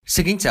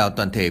Xin kính chào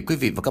toàn thể quý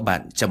vị và các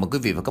bạn. Chào mừng quý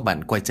vị và các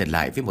bạn quay trở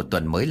lại với một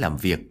tuần mới làm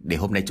việc. Để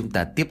hôm nay chúng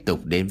ta tiếp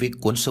tục đến với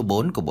cuốn số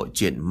 4 của bộ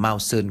truyện Mao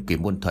Sơn Quỷ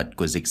Môn Thuật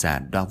của dịch giả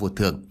Đoa Vô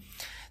Thường.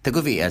 Thưa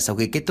quý vị, sau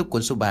khi kết thúc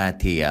cuốn số 3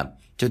 thì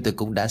chúng tôi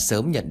cũng đã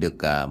sớm nhận được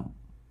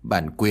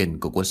bản quyền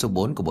của cuốn số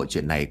 4 của bộ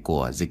truyện này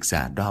của dịch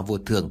giả Đoa Vô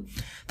Thường.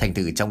 Thành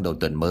thử trong đầu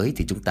tuần mới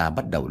thì chúng ta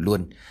bắt đầu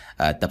luôn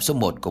tập số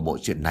 1 của bộ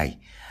truyện này.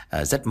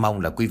 Rất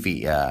mong là quý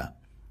vị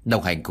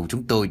đồng hành cùng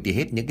chúng tôi đi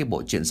hết những cái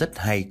bộ truyện rất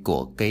hay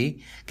của cái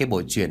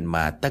bộ truyện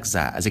mà tác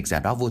giả dịch giả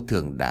Đoa Vô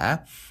Thường đã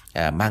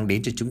mang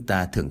đến cho chúng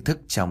ta thưởng thức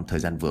trong thời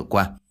gian vừa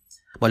qua.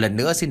 Một lần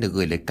nữa xin được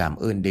gửi lời cảm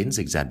ơn đến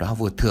dịch giả Đoa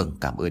Vô Thường,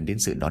 cảm ơn đến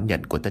sự đón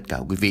nhận của tất cả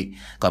quý vị.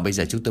 Còn bây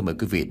giờ chúng tôi mời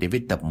quý vị đến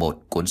với tập 1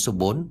 cuốn số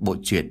 4 bộ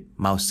truyện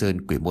Mao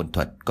Sơn Quỷ Môn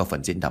Thuật có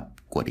phần diễn đọc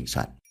của Đình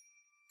Soạn.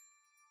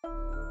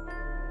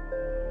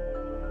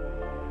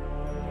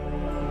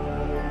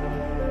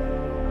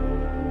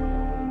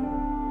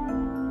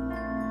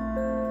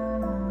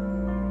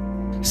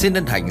 Xin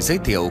ân hạnh giới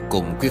thiệu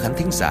cùng quý khán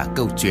thính giả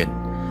câu chuyện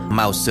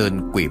Mao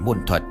Sơn Quỷ Môn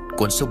Thuật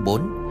cuốn số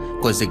 4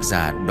 của dịch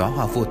giả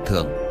Đoa Vô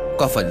Thường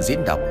qua phần diễn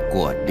đọc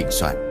của Đình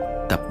Soạn,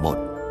 tập 1.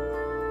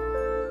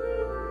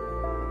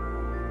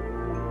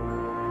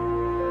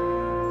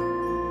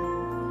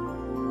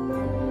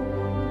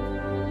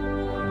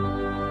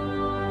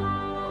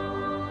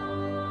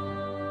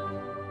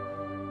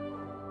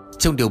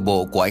 Trong điều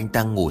bộ của anh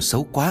ta ngủ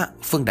xấu quá,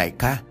 Phương đại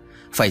ca.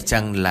 Phải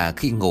chăng là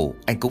khi ngủ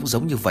anh cũng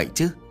giống như vậy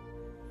chứ?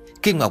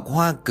 Kim Ngọc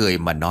Hoa cười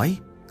mà nói,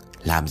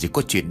 làm gì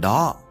có chuyện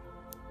đó.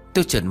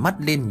 Tôi trợn mắt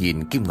lên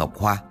nhìn Kim Ngọc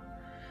Hoa.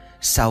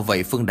 Sao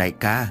vậy Phương đại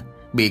ca?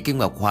 Bị Kim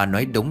Ngọc Hoa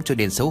nói đúng cho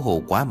nên xấu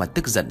hổ quá mà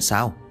tức giận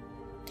sao?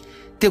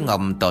 Tiêu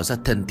Ngọc tỏ ra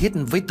thân thiết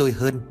với tôi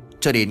hơn,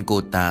 cho nên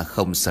cô ta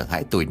không sợ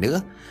hãi tôi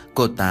nữa.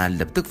 Cô ta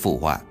lập tức phụ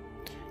họa,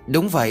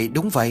 đúng vậy,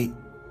 đúng vậy.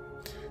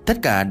 Tất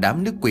cả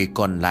đám nữ quỷ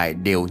còn lại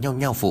đều nhao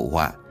nhao phụ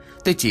họa.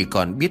 Tôi chỉ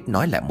còn biết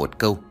nói lại một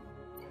câu,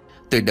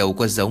 tôi đâu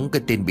có giống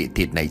cái tên bị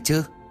thịt này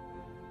chứ.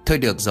 Thôi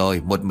được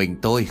rồi, một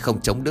mình tôi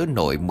không chống đỡ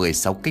nổi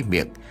 16 cái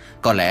miệng.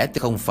 Có lẽ tôi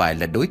không phải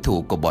là đối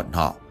thủ của bọn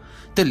họ.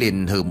 Tôi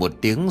liền hừ một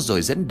tiếng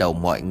rồi dẫn đầu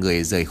mọi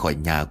người rời khỏi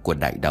nhà của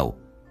đại đầu.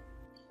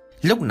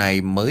 Lúc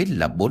này mới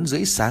là 4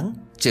 rưỡi sáng,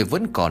 trời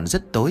vẫn còn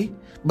rất tối.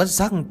 Bất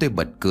giác tôi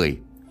bật cười.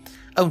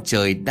 Ông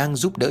trời đang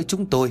giúp đỡ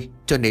chúng tôi,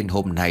 cho nên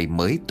hôm nay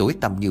mới tối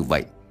tăm như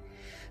vậy.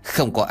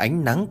 Không có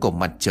ánh nắng của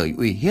mặt trời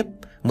uy hiếp,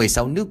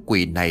 16 nữ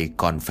quỷ này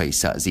còn phải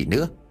sợ gì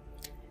nữa.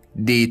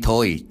 Đi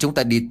thôi, chúng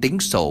ta đi tính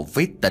sổ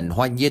với Tần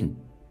Hoa Nhiên.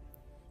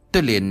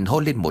 Tôi liền hô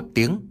lên một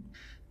tiếng,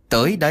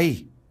 tới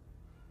đây.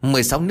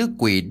 16 nữ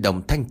quỷ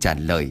đồng thanh trả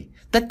lời.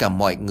 Tất cả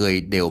mọi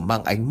người đều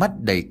mang ánh mắt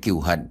đầy cừu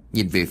hận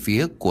nhìn về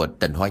phía của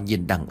Tần Hoa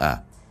Nhiên đang ở.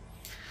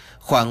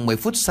 Khoảng 10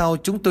 phút sau,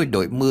 chúng tôi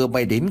đội mưa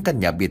bay đến căn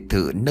nhà biệt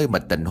thự nơi mà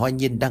Tần Hoa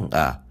Nhiên đang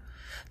ở.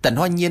 Tần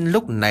Hoa Nhiên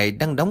lúc này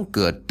đang đóng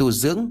cửa tu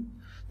dưỡng.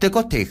 Tôi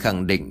có thể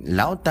khẳng định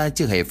lão ta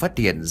chưa hề phát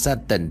hiện ra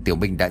Tần Tiểu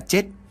Minh đã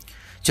chết,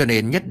 cho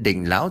nên nhất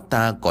định lão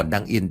ta còn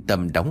đang yên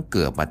tâm đóng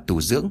cửa mà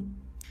tu dưỡng.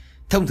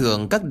 Thông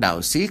thường các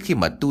đạo sĩ khi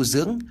mà tu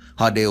dưỡng,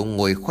 họ đều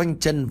ngồi khoanh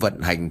chân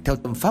vận hành theo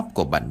tâm pháp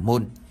của bản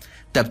môn,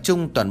 tập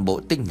trung toàn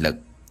bộ tinh lực,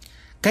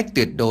 cách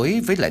tuyệt đối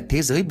với lại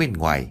thế giới bên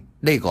ngoài.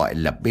 Đây gọi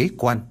là bế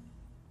quan.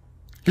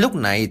 Lúc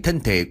này thân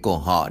thể của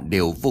họ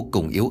đều vô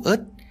cùng yếu ớt.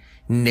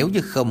 Nếu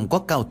như không có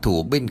cao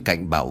thủ bên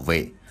cạnh bảo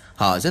vệ,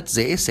 họ rất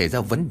dễ xảy ra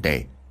vấn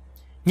đề.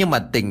 Nhưng mà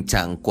tình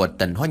trạng của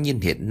Tần Hoa Nhiên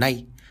hiện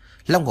nay,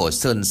 Long Hồ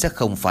Sơn sẽ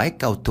không phái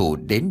cao thủ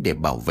đến để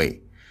bảo vệ.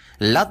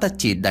 Lão ta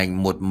chỉ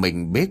đành một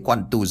mình bế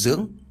quan tu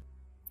dưỡng.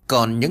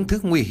 Còn những thứ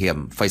nguy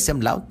hiểm phải xem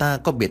lão ta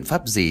có biện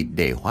pháp gì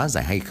để hóa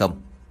giải hay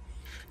không.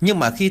 Nhưng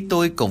mà khi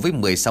tôi cùng với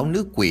 16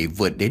 nữ quỷ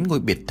vừa đến ngôi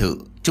biệt thự,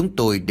 chúng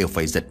tôi đều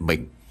phải giật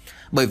mình.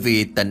 Bởi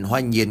vì Tần Hoa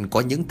Nhiên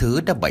có những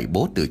thứ đã bày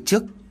bố từ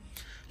trước.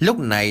 Lúc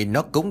này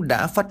nó cũng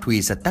đã phát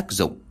huy ra tác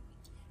dụng.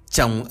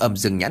 Trong âm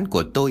dương nhãn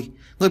của tôi,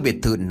 ngôi biệt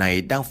thự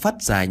này đang phát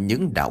ra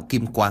những đạo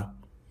kim quang.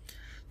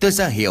 Tôi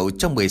ra hiệu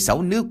cho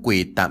 16 nữ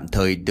quỷ tạm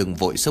thời đừng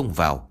vội xông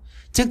vào.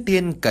 Trước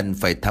tiên cần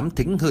phải thám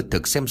thính hư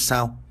thực xem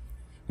sao.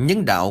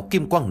 Những đạo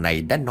kim quang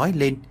này đã nói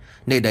lên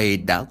nơi đây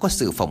đã có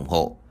sự phòng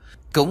hộ.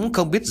 Cũng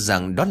không biết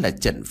rằng đó là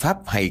trận pháp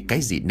hay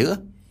cái gì nữa.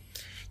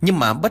 Nhưng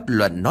mà bất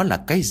luận nó là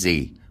cái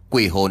gì,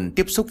 quỷ hồn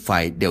tiếp xúc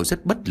phải đều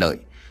rất bất lợi,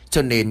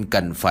 cho nên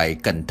cần phải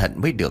cẩn thận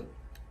mới được.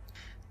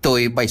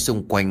 Tôi bay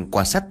xung quanh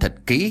quan sát thật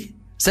kỹ.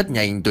 Rất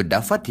nhanh tôi đã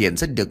phát hiện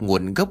ra được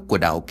nguồn gốc của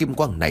đạo kim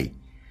quang này.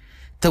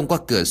 Thông qua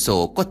cửa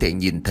sổ có thể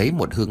nhìn thấy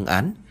một hương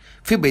án.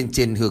 Phía bên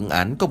trên hương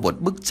án có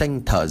một bức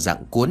tranh thờ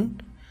dạng cuốn.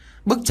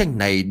 Bức tranh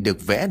này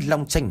được vẽ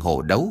long tranh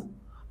hổ đấu.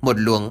 Một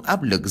luồng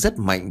áp lực rất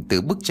mạnh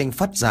từ bức tranh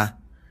phát ra.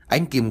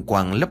 Ánh kim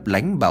quang lấp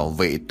lánh bảo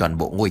vệ toàn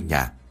bộ ngôi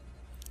nhà.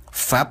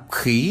 Pháp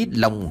khí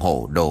long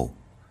hổ đồ.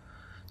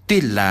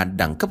 Tuy là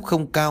đẳng cấp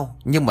không cao,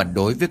 nhưng mà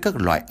đối với các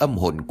loại âm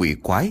hồn quỷ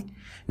quái,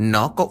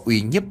 nó có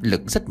uy nhiếp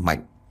lực rất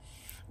mạnh.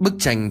 Bức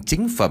tranh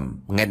chính phẩm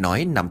nghe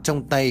nói nằm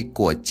trong tay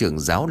của trưởng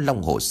giáo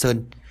Long Hồ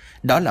Sơn.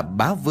 Đó là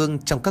bá vương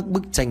trong các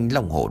bức tranh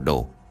Long Hổ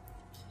Đồ.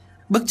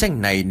 Bức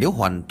tranh này nếu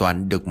hoàn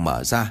toàn được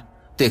mở ra,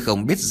 tôi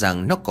không biết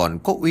rằng nó còn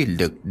có uy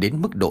lực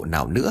đến mức độ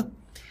nào nữa.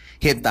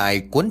 Hiện tại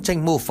cuốn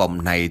tranh mô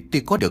phỏng này tuy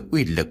có được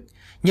uy lực,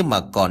 nhưng mà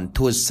còn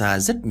thua xa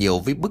rất nhiều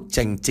với bức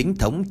tranh chính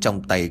thống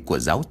trong tay của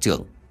giáo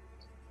trưởng.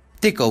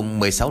 Tuy cùng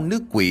 16 nữ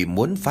quỷ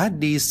muốn phá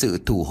đi sự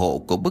thủ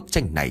hộ của bức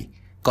tranh này,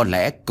 có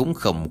lẽ cũng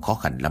không khó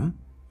khăn lắm.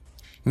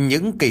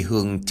 Những cây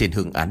hương trên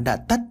hương án đã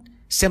tắt,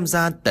 xem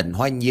ra Tần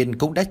Hoa Nhiên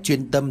cũng đã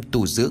chuyên tâm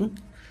tu dưỡng,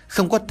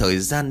 không có thời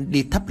gian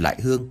đi thắp lại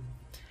hương.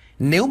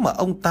 Nếu mà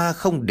ông ta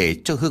không để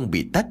cho hương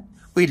bị tắt,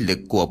 uy lực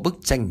của bức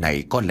tranh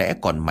này có lẽ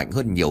còn mạnh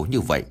hơn nhiều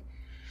như vậy.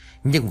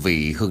 Nhưng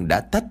vì hương đã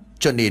tắt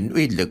cho nên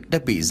uy lực đã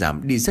bị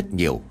giảm đi rất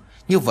nhiều,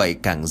 như vậy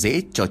càng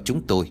dễ cho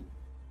chúng tôi.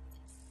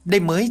 Đây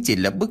mới chỉ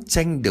là bức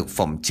tranh được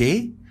phòng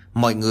chế,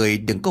 mọi người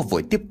đừng có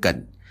vội tiếp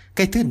cận,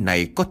 cái thứ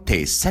này có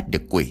thể sát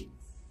được quỷ.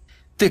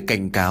 Tôi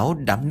cảnh cáo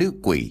đám nữ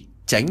quỷ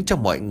tránh cho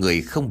mọi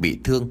người không bị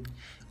thương,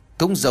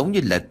 cũng giống như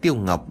là Tiêu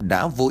Ngọc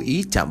đã vô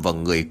ý chạm vào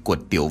người của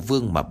Tiểu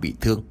Vương mà bị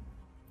thương.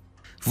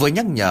 Vừa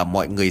nhắc nhở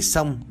mọi người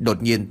xong,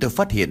 đột nhiên tôi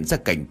phát hiện ra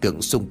cảnh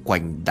tượng xung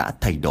quanh đã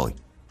thay đổi.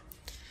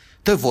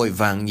 Tôi vội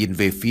vàng nhìn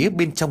về phía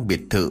bên trong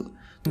biệt thự,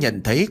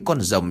 nhận thấy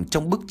con rồng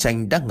trong bức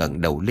tranh đã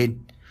ngẩng đầu lên.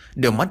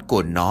 Đôi mắt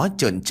của nó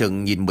trợn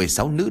trừng nhìn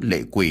 16 nữ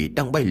lệ quỷ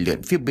đang bay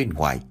lượn phía bên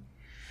ngoài.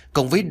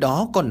 Cùng với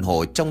đó, con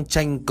hổ trong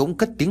tranh cũng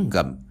cất tiếng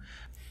gầm.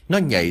 Nó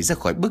nhảy ra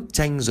khỏi bức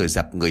tranh rồi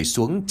dập người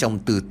xuống trong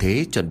tư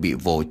thế chuẩn bị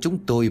vồ chúng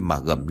tôi mà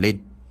gầm lên.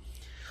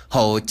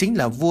 Hổ chính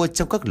là vua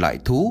trong các loại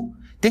thú.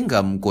 Tiếng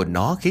gầm của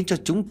nó khiến cho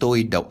chúng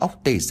tôi đầu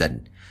óc tê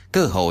dần,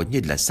 cơ hồ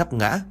như là sắp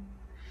ngã.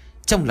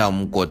 Trong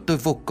lòng của tôi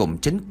vô cùng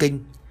chấn kinh.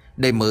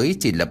 Đây mới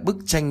chỉ là bức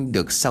tranh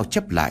được sao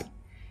chép lại.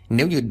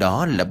 Nếu như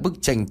đó là bức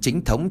tranh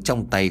chính thống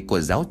trong tay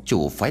của giáo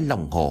chủ phái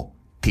Long Hồ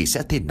thì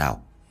sẽ thế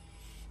nào?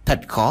 Thật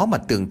khó mà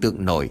tưởng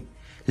tượng nổi.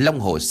 Long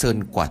Hồ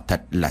Sơn quả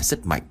thật là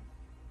rất mạnh.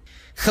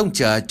 Không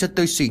chờ cho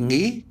tôi suy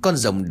nghĩ, con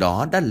rồng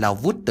đó đã lao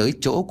vút tới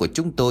chỗ của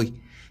chúng tôi.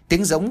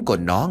 Tiếng giống của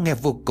nó nghe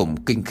vô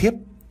cùng kinh khiếp.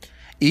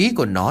 Ý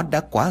của nó đã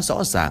quá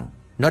rõ ràng.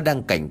 Nó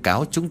đang cảnh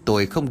cáo chúng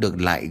tôi không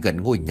được lại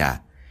gần ngôi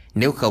nhà,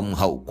 nếu không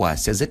hậu quả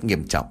sẽ rất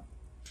nghiêm trọng.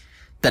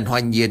 Tần Hoa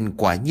Nhiên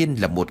quả nhiên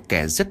là một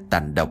kẻ rất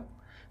tàn độc.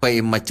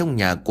 Vậy mà trong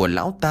nhà của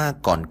lão ta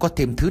còn có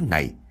thêm thứ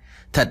này.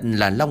 Thật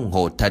là Long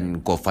Hồ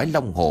Thần của phái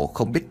Long Hồ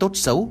không biết tốt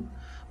xấu.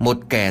 Một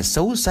kẻ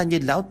xấu xa như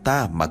lão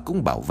ta mà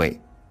cũng bảo vệ.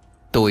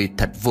 Tôi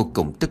thật vô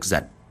cùng tức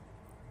giận.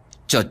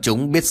 Cho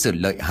chúng biết sự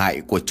lợi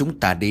hại của chúng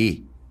ta đi.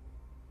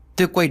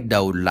 Tôi quay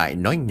đầu lại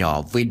nói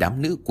nhỏ với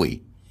đám nữ quỷ.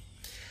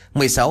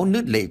 16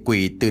 nữ lệ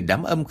quỷ từ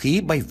đám âm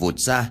khí bay vụt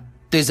ra.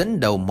 Tôi dẫn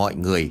đầu mọi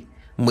người,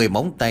 10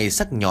 móng tay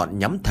sắc nhọn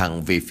nhắm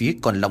thẳng về phía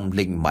con long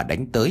linh mà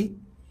đánh tới.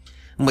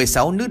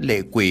 16 nữ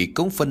lệ quỷ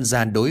cũng phân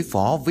ra đối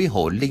phó với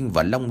hổ linh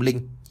và long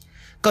linh.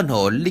 Con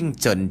hổ linh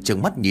trợn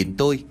trừng mắt nhìn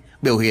tôi,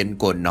 biểu hiện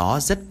của nó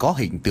rất có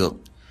hình tượng.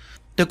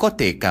 Tôi có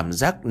thể cảm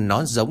giác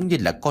nó giống như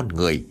là con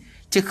người,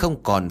 chứ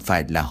không còn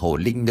phải là hổ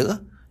linh nữa.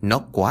 Nó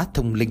quá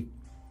thông linh.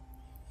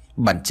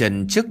 Bàn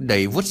chân trước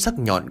đầy vuốt sắc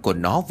nhọn của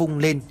nó vung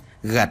lên,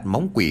 gạt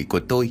móng quỷ của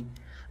tôi.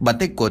 Bàn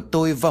tay của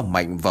tôi va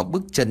mạnh vào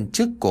bước chân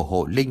trước của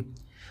hổ linh.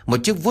 Một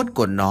chiếc vuốt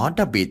của nó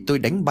đã bị tôi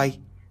đánh bay.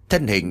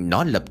 Thân hình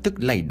nó lập tức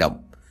lay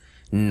động.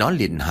 Nó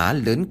liền há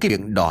lớn cái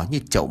miệng đỏ như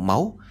chậu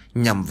máu,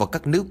 nhằm vào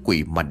các nữ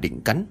quỷ mà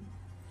định cắn.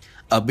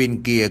 Ở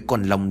bên kia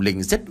con long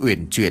linh rất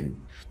uyển chuyển.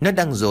 Nó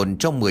đang dồn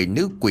cho 10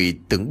 nữ quỷ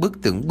từng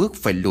bước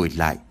phải lùi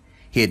lại.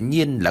 Hiển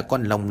nhiên là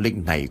con long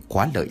linh này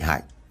quá lợi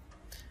hại.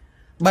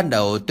 Ban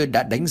đầu tôi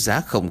đã đánh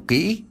giá không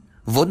kỹ.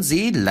 Vốn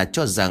dĩ là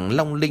cho rằng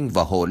long linh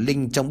và hổ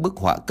linh trong bức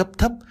họa cấp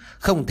thấp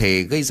không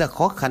thể gây ra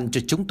khó khăn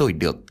cho chúng tôi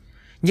được.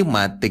 Nhưng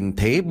mà tình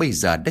thế bây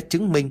giờ đã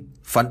chứng minh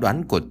phán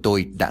đoán của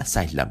tôi đã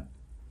sai lầm.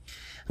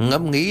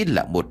 Ngẫm nghĩ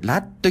là một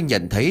lát, tôi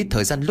nhận thấy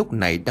thời gian lúc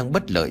này đang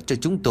bất lợi cho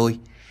chúng tôi.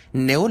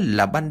 Nếu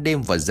là ban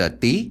đêm vào giờ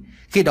tí,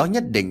 khi đó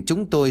nhất định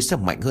chúng tôi sẽ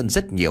mạnh hơn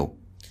rất nhiều.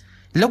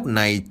 Lúc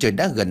này trời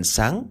đã gần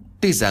sáng.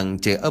 Tuy rằng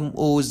trời âm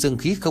u, dương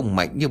khí không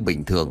mạnh như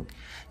bình thường,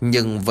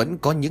 nhưng vẫn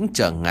có những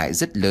trở ngại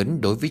rất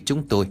lớn đối với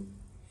chúng tôi.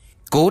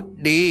 Cút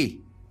đi!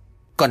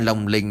 Còn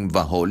long linh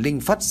và hổ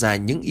linh phát ra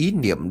những ý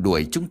niệm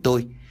đuổi chúng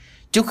tôi.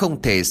 Chúng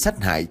không thể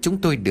sát hại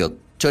chúng tôi được,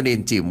 cho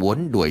nên chỉ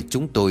muốn đuổi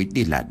chúng tôi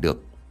đi là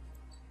được.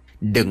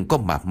 Đừng có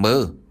mà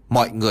mơ,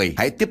 mọi người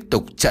hãy tiếp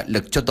tục trợ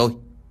lực cho tôi.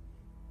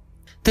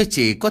 Tôi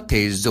chỉ có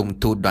thể dùng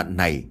thủ đoạn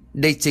này.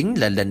 Đây chính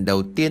là lần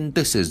đầu tiên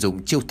tôi sử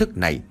dụng chiêu thức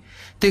này.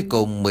 Tôi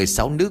cùng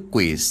 16 nữ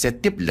quỷ sẽ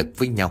tiếp lực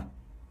với nhau.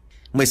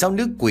 16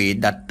 nữ quỷ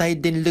đặt tay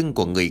lên lưng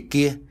của người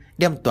kia,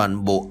 đem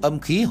toàn bộ âm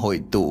khí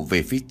hội tụ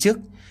về phía trước,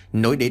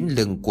 nối đến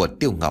lưng của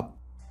Tiêu Ngọc.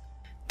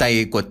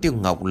 Tay của Tiêu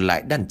Ngọc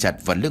lại đan chặt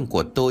vào lưng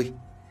của tôi.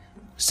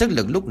 Sức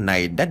lực lúc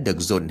này đã được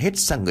dồn hết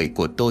sang người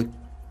của tôi.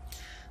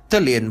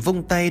 Tôi liền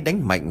vung tay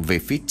đánh mạnh về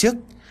phía trước.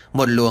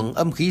 Một luồng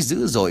âm khí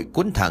dữ dội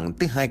cuốn thẳng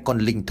tới hai con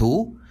linh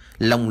thú.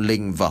 Long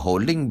linh và hổ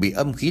linh bị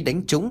âm khí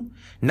đánh trúng.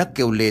 Nó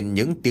kêu lên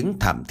những tiếng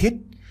thảm thiết.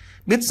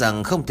 Biết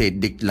rằng không thể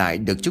địch lại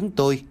được chúng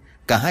tôi,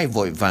 cả hai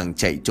vội vàng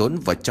chạy trốn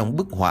vào trong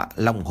bức họa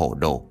long hổ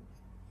đồ.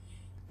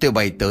 Tôi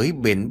bay tới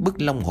bên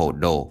bức long hổ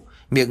đồ,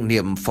 miệng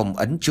niệm phong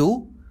ấn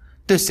chú.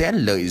 Tôi sẽ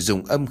lợi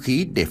dụng âm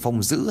khí để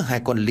phong giữ hai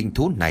con linh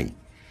thú này.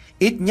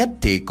 Ít nhất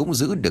thì cũng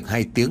giữ được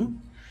 2 tiếng.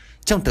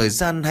 Trong thời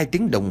gian 2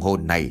 tiếng đồng hồ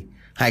này,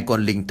 Hai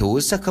con linh thú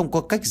sẽ không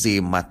có cách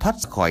gì mà thoát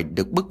khỏi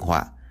được bức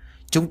họa.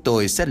 Chúng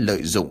tôi sẽ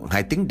lợi dụng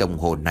 2 tiếng đồng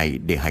hồ này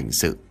để hành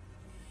sự.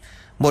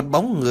 Một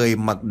bóng người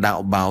mặc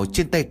đạo bào,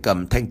 trên tay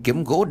cầm thanh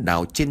kiếm gỗ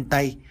đào trên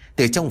tay,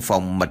 từ trong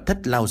phòng mật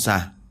thất lao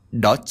ra.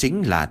 Đó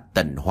chính là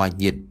Tần Hoa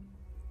Nhiên.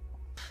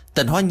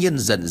 Tần Hoa Nhiên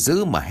giận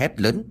dữ mà hét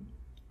lớn: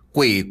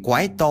 "Quỷ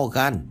quái to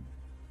gan!"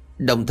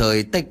 Đồng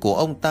thời tay của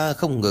ông ta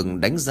không ngừng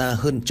đánh ra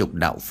hơn chục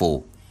đạo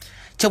phù,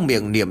 trong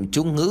miệng niệm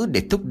chú ngữ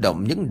để thúc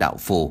động những đạo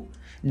phù.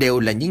 Đều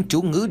là những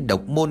chú ngữ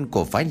độc môn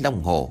của phái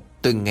Long Hồ,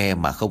 tôi nghe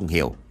mà không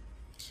hiểu.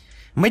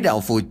 Mấy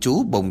đạo phù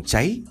chú bùng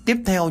cháy, tiếp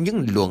theo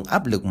những luồng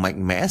áp lực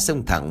mạnh mẽ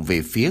xông thẳng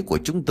về phía của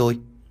chúng tôi.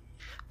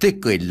 Tôi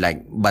cười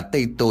lạnh, bàn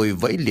tay tôi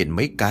vẫy liền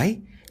mấy cái,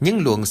 những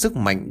luồng sức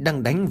mạnh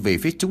đang đánh về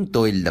phía chúng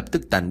tôi lập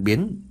tức tan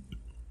biến.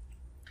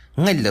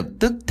 Ngay lập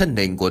tức thân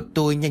hình của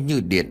tôi nhanh như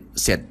điện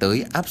xẹt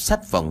tới áp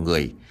sát vào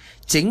người.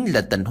 Chính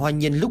là Tần Hoa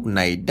Nhiên lúc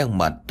này đang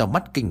mở to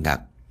mắt kinh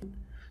ngạc.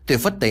 Tôi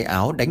phất tay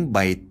áo đánh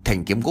bay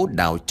thành kiếm gỗ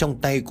đào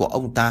trong tay của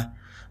ông ta,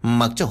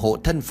 mặc cho hộ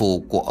thân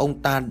phù của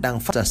ông ta đang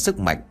phát ra sức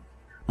mạnh.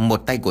 Một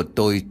tay của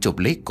tôi chụp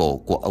lấy cổ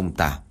của ông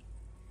ta.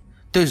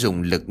 Tôi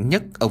dùng lực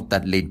nhấc ông ta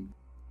lên.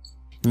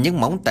 Những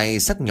móng tay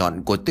sắc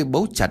nhọn của tôi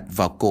bấu chặt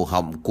vào cổ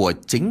họng của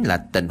chính là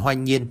Tần Hoa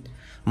Nhiên.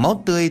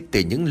 Máu tươi từ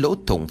những lỗ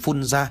thủng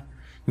phun ra,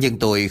 nhưng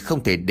tôi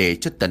không thể để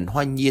cho Tần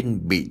Hoa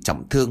Nhiên bị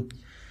trọng thương,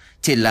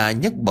 chỉ là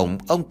nhấc bổng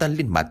ông ta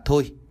lên mặt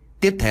thôi.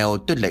 Tiếp theo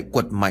tôi lại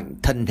quật mạnh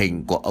thân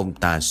hình của ông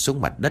ta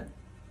xuống mặt đất.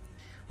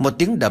 Một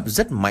tiếng đập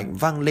rất mạnh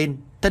vang lên,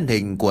 thân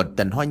hình của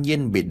Tần Hoa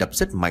Nhiên bị đập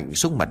rất mạnh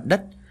xuống mặt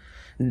đất.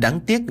 Đáng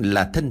tiếc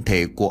là thân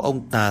thể của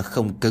ông ta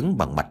không cứng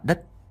bằng mặt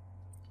đất.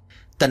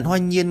 Tần Hoa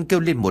Nhiên kêu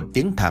lên một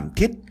tiếng thảm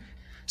thiết.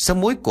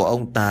 Sống mũi của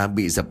ông ta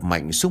bị dập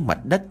mạnh xuống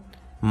mặt đất,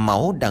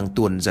 máu đang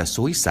tuôn ra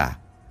xối xả.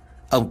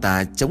 Ông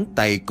ta chống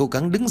tay cố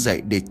gắng đứng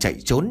dậy để chạy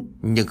trốn,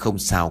 nhưng không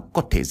sao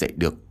có thể dậy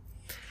được.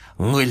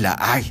 "Ngươi là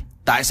ai?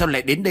 Tại sao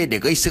lại đến đây để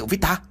gây sự với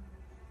ta?"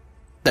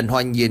 Tần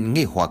Hoa Nhiên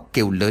nghi hoặc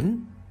kêu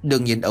lớn.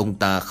 Đương nhiên ông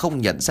ta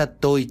không nhận ra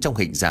tôi trong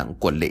hình dạng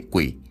của lệ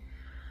quỷ.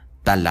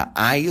 "Ta là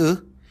ai ư?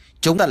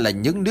 Chúng ta là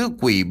những nữ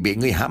quỷ bị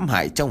ngươi hãm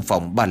hại trong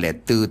phòng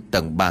 304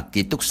 tầng 3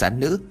 ký túc xá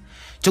nữ.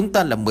 Chúng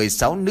ta là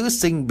 16 nữ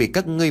sinh bị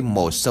các ngươi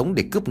mổ sống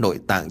để cướp nội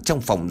tạng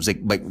trong phòng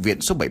dịch bệnh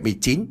viện số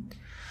 79.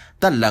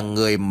 Ta là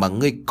người mà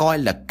ngươi coi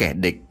là kẻ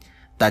địch.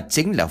 Ta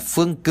chính là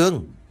Phương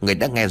Cương. Ngươi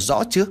đã nghe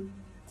rõ chưa?"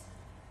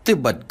 Tôi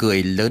bật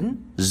cười lớn,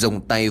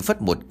 dùng tay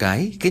phất một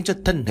cái khiến cho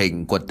thân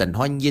hình của Tần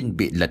Hoa Nhiên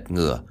bị lật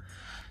ngửa.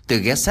 Tôi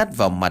ghé sát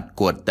vào mặt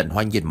của Tần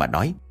Hoa Nhiên mà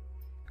nói: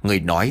 "Ngươi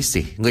nói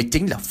gì? Ngươi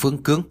chính là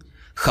Phương Cương?"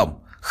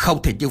 "Không,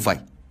 không thể như vậy."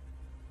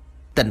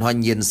 Tần Hoa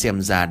Nhiên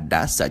xem ra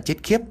đã sợ chết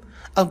khiếp.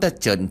 Ông ta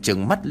trợn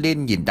trừng mắt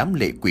lên nhìn đám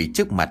lệ quỷ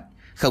trước mặt,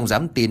 không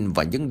dám tin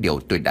vào những điều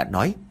tôi đã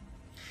nói.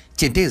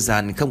 Trên thế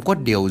gian không có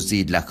điều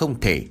gì là không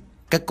thể.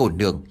 Các cô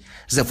nương,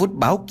 giờ phút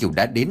báo cửu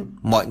đã đến,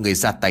 mọi người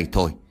ra tay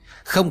thôi,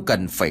 không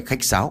cần phải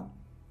khách sáo.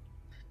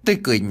 Tôi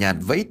cười nhạt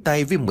vẫy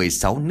tay với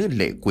 16 nữ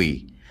lệ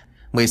quỷ.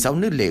 16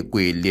 nữ lệ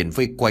quỷ liền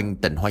vây quanh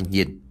Tần Hoa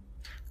Nhiên.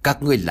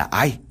 "Các ngươi là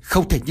ai?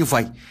 Không thể như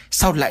vậy.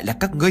 Sao lại là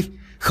các ngươi?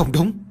 Không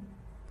đúng."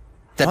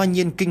 Tần Hoa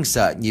Nhiên kinh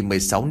sợ nhìn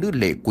 16 nữ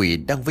lệ quỷ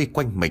đang vây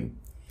quanh mình.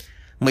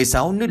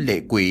 16 nữ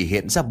lệ quỷ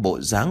hiện ra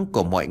bộ dáng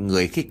của mọi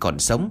người khi còn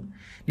sống.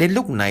 Đến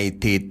lúc này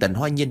thì Tần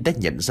Hoa Nhiên đã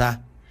nhận ra.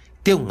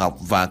 Tiêu Ngọc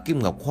và Kim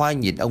Ngọc Hoa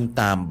nhìn ông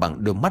ta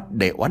bằng đôi mắt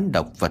đầy oán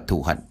độc và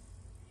thù hận.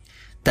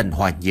 "Tần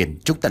Hoa Nhiên,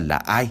 chúng ta là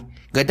ai?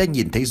 Người đã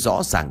nhìn thấy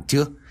rõ ràng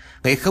chưa?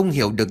 Người không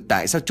hiểu được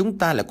tại sao chúng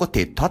ta lại có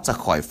thể thoát ra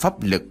khỏi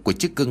pháp lực của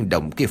chiếc gương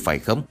đồng kia phải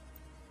không?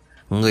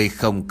 Ngươi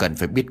không cần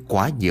phải biết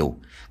quá nhiều.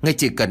 Ngươi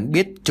chỉ cần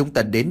biết chúng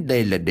ta đến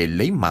đây là để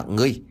lấy mạng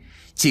ngươi.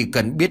 Chỉ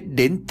cần biết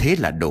đến thế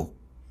là đủ.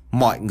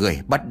 Mọi người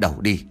bắt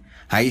đầu đi.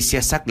 Hãy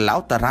xé xác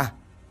lão ta ra."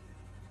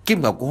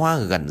 Kim Ngọc Hoa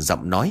gần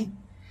giọng nói.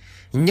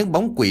 Những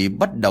bóng quỷ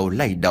bắt đầu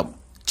lay động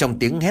trong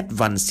tiếng hét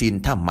van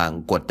xin tha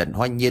mạng của Tần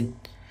Hoa Nhiên.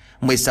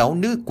 16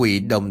 nữ quỷ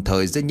đồng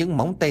thời giơ những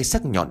móng tay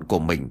sắc nhọn của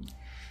mình.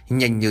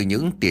 Nhanh như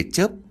những tia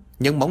chớp,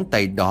 những móng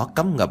tay đó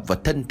cắm ngập vào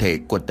thân thể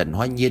của Tần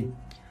Hoa Nhiên.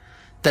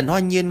 Tần Hoa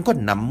Nhiên có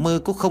nằm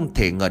mơ cũng không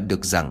thể ngờ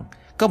được rằng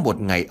có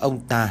một ngày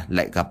ông ta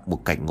lại gặp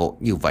một cảnh ngộ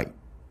như vậy.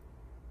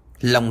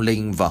 Long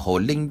Linh và Hồ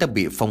Linh đã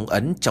bị phong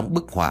ấn trong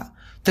bức họa.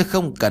 Tôi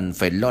không cần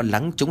phải lo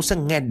lắng chúng sẽ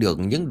nghe được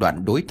những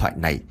đoạn đối thoại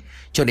này,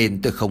 cho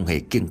nên tôi không hề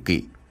kiêng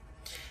kỵ.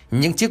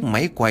 Những chiếc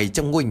máy quay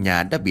trong ngôi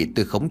nhà đã bị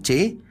tôi khống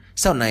chế.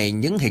 Sau này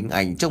những hình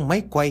ảnh trong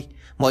máy quay,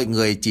 mọi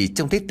người chỉ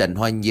trông thấy Tần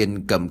Hoa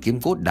Nhiên cầm kiếm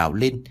gỗ đào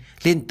lên,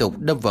 liên tục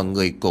đâm vào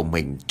người của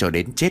mình cho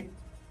đến chết.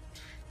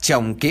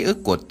 Trong ký ức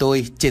của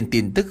tôi, trên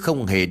tin tức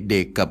không hề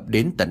đề cập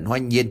đến Tần Hoa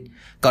Nhiên.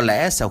 Có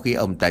lẽ sau khi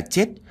ông ta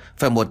chết,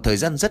 phải một thời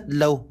gian rất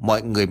lâu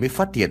mọi người mới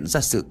phát hiện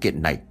ra sự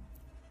kiện này.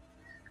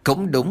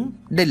 Cũng đúng,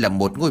 đây là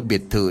một ngôi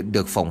biệt thự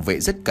được phòng vệ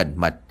rất cẩn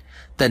mật.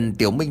 Tần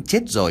Tiểu Minh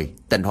chết rồi,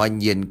 Tần Hoa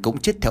Nhiên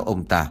cũng chết theo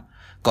ông ta.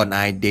 Còn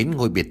ai đến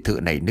ngôi biệt thự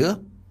này nữa?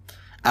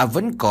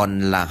 Vẫn còn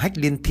là Hách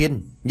Liên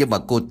Thiên, nhưng mà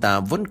cô ta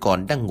vẫn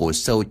còn đang ngủ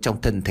sâu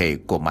trong thân thể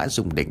của Mã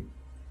Dung Đình.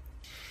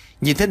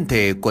 Nhìn thân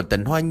thể của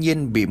Tần Hoa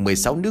Nhiên bị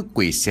 16 nữ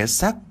quỷ xé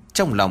xác,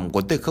 trong lòng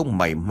của tôi không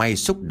mảy may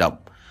xúc động.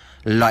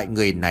 Loại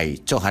người này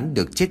cho hắn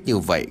được chết như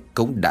vậy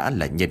cũng đã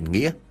là nhân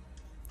nghĩa.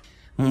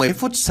 10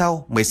 phút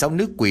sau, 16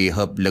 nữ quỷ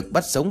hợp lực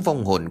bắt sống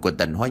vong hồn của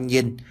Tần Hoa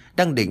Nhiên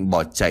đang định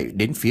bỏ chạy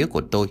đến phía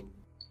của tôi.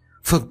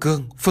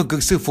 Phương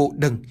Cương sư phụ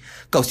đừng,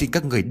 cậu xin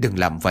các người đừng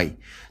làm vậy.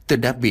 Tôi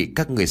đã bị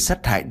các người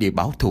sát hại để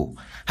báo thù.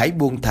 Hãy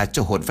buông tha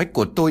cho hồn phách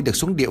của tôi được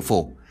xuống địa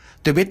phủ.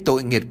 Tôi biết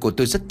tội nghiệp của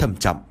tôi rất thâm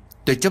trọng.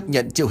 Tôi chấp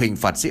nhận chịu hình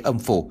phạt dưới âm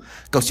phủ.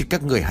 Cậu xin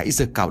các người hãy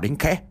giơ cao đánh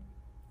khẽ.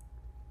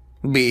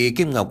 Bị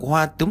Kim Ngọc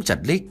Hoa túm chặt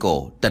lấy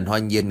cổ, Tần Hoa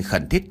Nhiên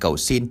khẩn thiết cầu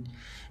xin.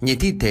 Nhìn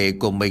thi thể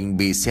của mình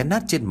bị xé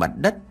nát trên mặt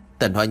đất,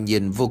 Tần Hoa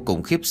Nhiên vô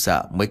cùng khiếp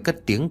sợ mới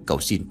cất tiếng cầu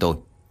xin tôi.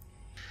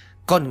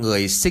 Con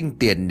người sinh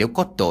tiền nếu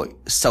có tội,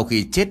 sau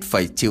khi chết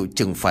phải chịu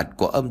trừng phạt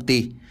của âm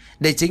ty.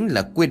 Đây chính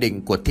là quy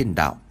định của thiên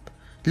đạo.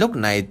 Lúc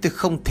này tôi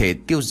không thể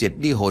tiêu diệt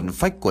đi hồn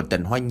phách của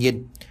Tần Hoa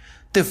Nhiên.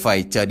 Tôi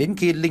phải chờ đến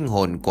khi linh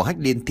hồn của Hách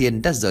Liên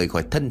Thiên đã rời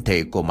khỏi thân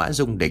thể của Mã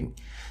Dung Đình.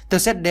 Tôi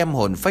sẽ đem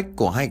hồn phách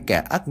của hai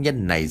kẻ ác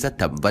nhân này ra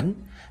thẩm vấn.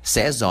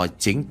 Sẽ do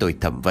chính tôi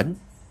thẩm vấn.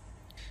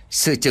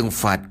 Sự trừng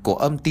phạt của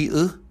âm ty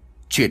ư?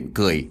 Chuyện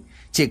cười.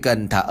 Chỉ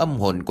cần thả âm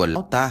hồn của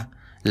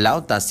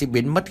lão ta sẽ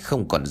biến mất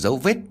không còn dấu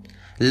vết.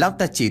 Lão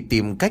ta chỉ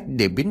tìm cách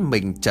để biến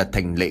mình trở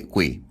thành lệ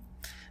quỷ.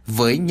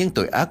 Với những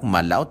tội ác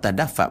mà lão ta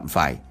đã phạm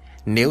phải,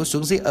 nếu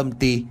xuống dưới âm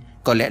ty,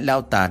 có lẽ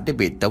lão ta đã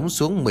bị tống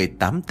xuống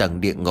 18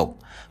 tầng địa ngục,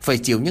 phải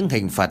chịu những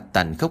hình phạt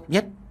tàn khốc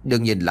nhất.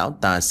 Đương nhiên lão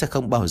ta sẽ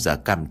không bao giờ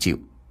cam chịu.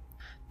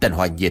 Tần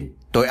Hoa Nhiên,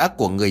 tội ác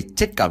của người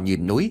chết cao như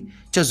núi,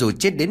 cho dù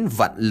chết đến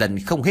vạn lần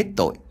không hết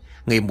tội.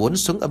 Người muốn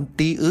xuống âm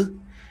ty ư?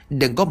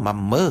 Đừng có mà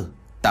mơ.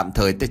 Tạm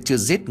thời ta chưa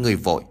giết người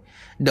vội.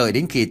 Đợi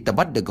đến khi ta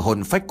bắt được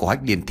hồn phách của Hách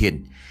Liên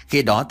Thiên,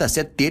 khi đó ta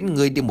sẽ tiến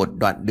ngươi đi một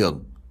đoạn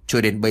đường.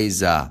 Cho đến bây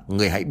giờ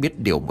ngươi hãy biết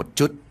điều một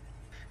chút.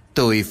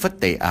 Tôi phất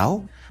tay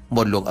áo,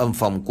 một luồng âm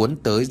phong cuốn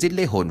tới giết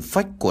lấy hồn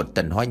phách của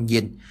Tần Hoa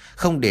Nhiên,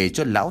 không để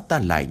cho lão ta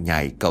lại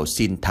nhải cầu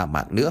xin tha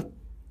mạng nữa.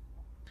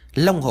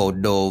 Long Hổ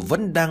Đồ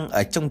vẫn đang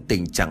ở trong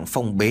tình trạng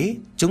phong bế,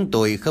 chúng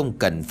tôi không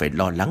cần phải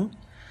lo lắng.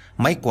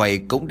 Máy quay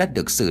cũng đã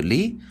được xử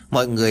lý,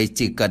 mọi người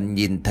chỉ cần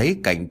nhìn thấy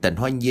cảnh Tần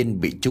Hoa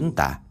Nhiên bị trúng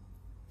tà.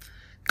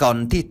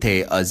 Còn thi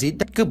thể ở dưới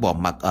đất cứ bỏ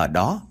mặc ở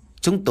đó,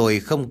 chúng tôi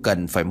không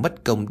cần phải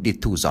mất công đi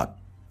thu dọn.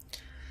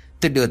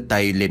 Tôi đưa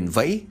tay lên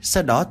vẫy,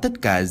 sau đó tất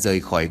cả rời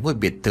khỏi ngôi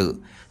biệt thự,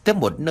 tới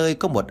một nơi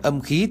có một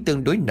âm khí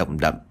tương đối nồng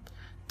đậm.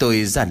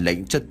 Tôi ra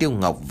lệnh cho Tiêu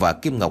Ngọc và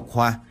Kim Ngọc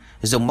Hoa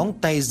dùng móng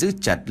tay giữ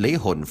chặt lấy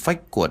hồn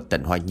phách của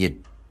Tần Hoa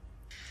Nhiên.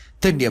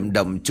 Tôi niệm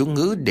động chú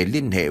ngữ để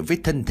liên hệ với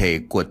thân thể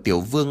của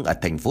Tiểu Vương ở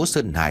thành phố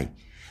Sơn Hải.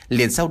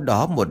 Liền sau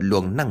đó một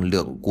luồng năng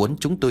lượng cuốn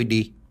chúng tôi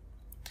đi.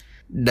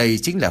 Đây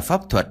chính là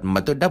pháp thuật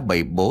mà tôi đã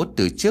bày bố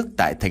từ trước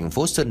tại thành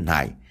phố Sơn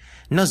Hải.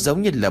 Nó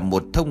giống như là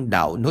một thông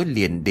đạo nối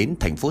liền đến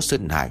thành phố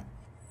Sơn Hải.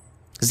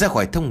 Ra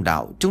khỏi thông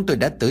đạo, chúng tôi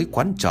đã tới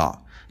quán trọ,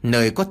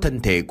 nơi có thân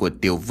thể của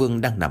Tiểu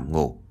Vương đang nằm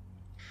ngủ.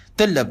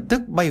 Tôi lập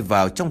tức bay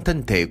vào trong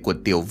thân thể của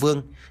Tiểu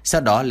Vương,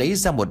 sau đó lấy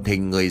ra một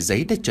hình người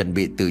giấy đã chuẩn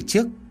bị từ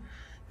trước.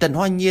 Tần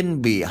Hoa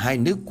Nhiên bị hai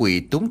nữ quỷ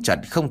túm chặt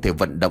không thể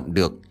vận động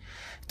được.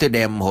 Tôi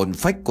đem hồn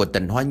phách của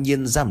Tần Hoa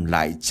Nhiên giam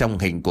lại trong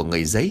hình của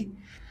người giấy.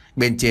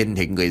 Bên trên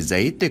hình người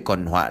giấy tôi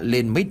còn họa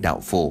lên mấy đạo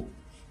phù.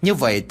 Như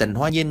vậy Tần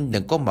Hoa Nhiên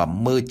đừng có mà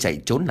mơ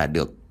chạy trốn là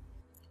được.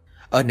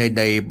 Ở nơi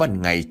đây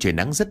ban ngày trời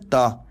nắng rất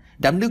to,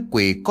 đám nữ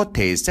quỷ có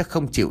thể sẽ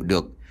không chịu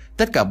được.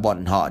 Tất cả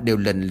bọn họ đều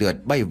lần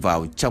lượt bay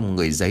vào trong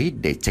người giấy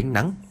để tránh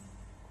nắng.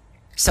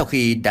 Sau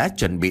khi đã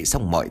chuẩn bị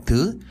xong mọi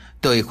thứ,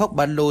 tôi khoác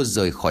ba lô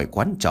rời khỏi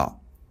quán trọ.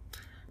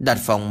 Đặt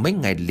phòng mấy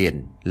ngày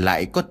liền,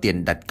 lại có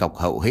tiền đặt cọc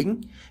hậu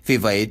hĩnh. Vì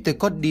vậy tôi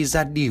có đi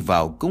ra đi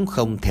vào cũng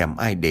không thèm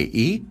ai để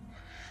ý.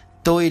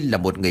 Tôi là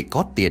một người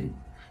có tiền,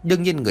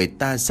 đương nhiên người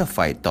ta sẽ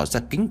phải tỏ ra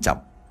kính trọng.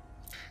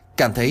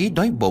 Cảm thấy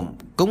đói bụng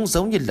cũng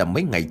giống như là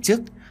mấy ngày trước.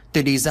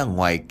 Tôi đi ra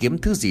ngoài kiếm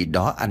thứ gì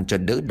đó ăn cho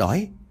đỡ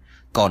đói.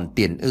 Còn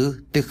tiền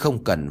ư, tôi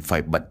không cần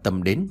phải bận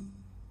tâm đến.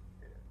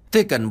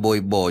 Tôi cần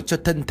bồi bổ cho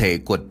thân thể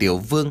của Tiểu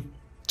Vương.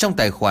 Trong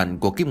tài khoản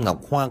của Kim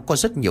Ngọc Hoa có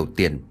rất nhiều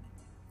tiền.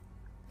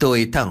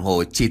 Tôi thẳng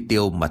hồ chi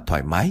tiêu mà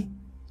thoải mái.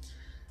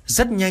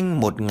 Rất nhanh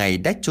một ngày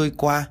đã trôi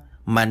qua,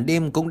 màn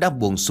đêm cũng đã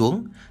buông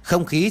xuống,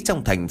 không khí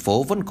trong thành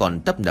phố vẫn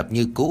còn tấp nập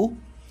như cũ.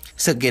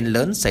 Sự kiện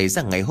lớn xảy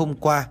ra ngày hôm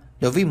qua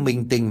đối với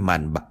minh tinh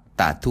màn bạc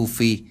Tả Thu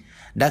Phi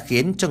đã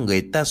khiến cho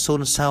người ta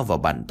xôn xao và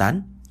bàn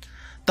tán.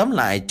 Tóm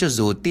lại, cho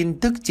dù tin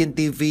tức trên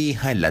TV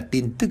hay là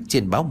tin tức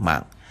trên báo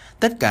mạng,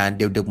 tất cả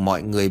đều được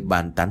mọi người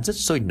bàn tán rất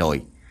sôi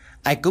nổi.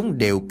 Ai cũng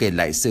đều kể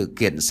lại sự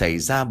kiện xảy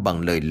ra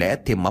bằng lời lẽ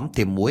thêm mắm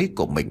thêm muối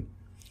của mình.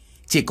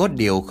 Chỉ có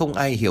điều không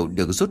ai hiểu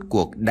được rốt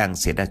cuộc đang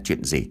xảy ra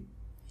chuyện gì.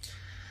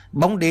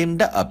 Bóng đêm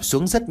đã ập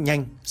xuống rất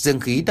nhanh, dương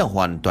khí đã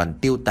hoàn toàn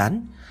tiêu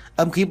tán,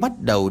 âm khí bắt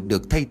đầu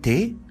được thay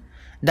thế.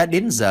 Đã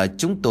đến giờ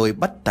chúng tôi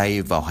bắt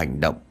tay vào hành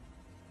động.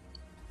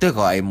 Tôi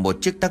gọi một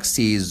chiếc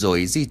taxi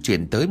rồi di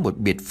chuyển tới một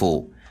biệt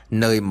phủ,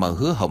 nơi mà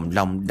Hứa Hồng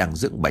Long đang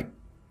dưỡng bệnh.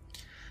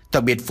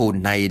 Tòa biệt phủ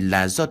này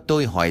là do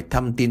tôi hỏi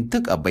thăm tin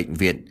tức ở bệnh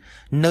viện,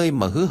 nơi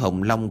mà Hứa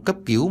Hồng Long cấp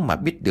cứu mà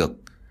biết được.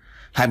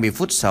 20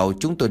 phút sau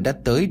chúng tôi đã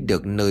tới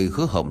được nơi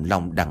Hứa Hồng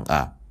Long đang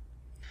ở.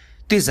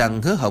 Tuy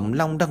rằng Hứa Hồng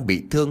Long đang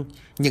bị thương,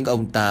 nhưng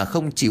ông ta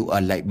không chịu ở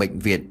lại bệnh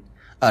viện.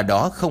 ở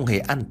đó không hề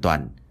an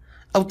toàn.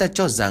 Ông ta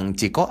cho rằng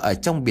chỉ có ở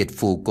trong biệt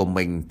phủ của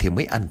mình thì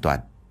mới an toàn.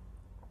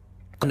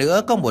 Còn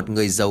nữa, có một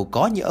người giàu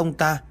có như ông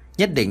ta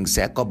nhất định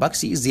sẽ có bác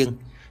sĩ riêng,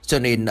 cho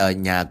nên ở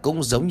nhà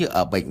cũng giống như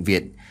ở bệnh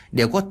viện,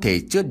 đều có thể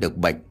chữa được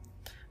bệnh.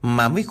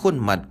 Mà với khuôn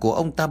mặt của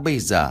ông ta bây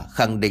giờ,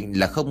 khẳng định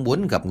là không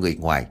muốn gặp người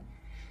ngoài.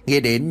 Nghe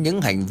đến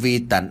những hành vi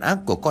tàn ác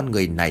của con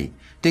người này,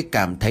 tôi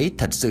cảm thấy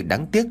thật sự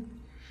đáng tiếc.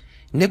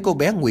 Nếu cô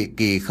bé Ngụy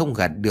Kỳ không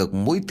gạt được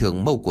mũi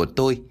thường mâu của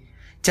tôi,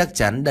 chắc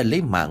chắn đã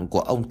lấy mạng của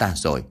ông ta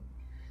rồi.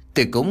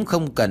 Tôi cũng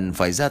không cần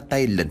phải ra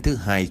tay lần thứ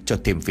hai cho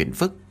thêm phiền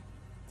phức.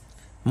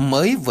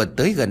 Mới vừa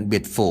tới gần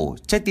biệt phủ,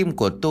 trái tim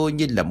của tôi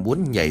như là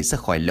muốn nhảy ra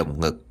khỏi lồng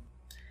ngực.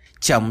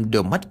 Trong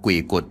đôi mắt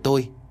quỷ của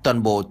tôi,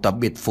 toàn bộ tòa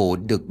biệt phủ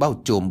được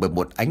bao trùm bởi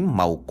một ánh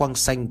màu quang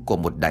xanh của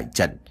một đại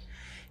trận.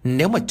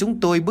 Nếu mà chúng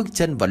tôi bước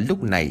chân vào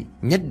lúc này,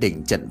 nhất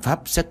định trận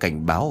pháp sẽ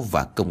cảnh báo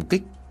và công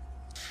kích.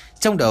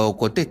 Trong đầu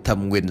của tôi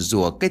thầm nguyền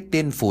rủa cái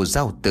tên Phù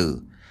Giao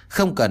Tử.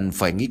 Không cần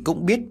phải nghĩ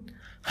cũng biết,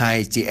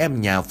 hai chị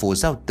em nhà Phù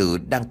Giao Tử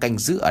đang canh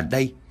giữ ở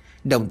đây.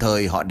 Đồng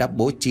thời họ đã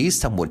bố trí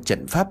xong một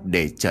trận pháp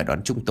để chờ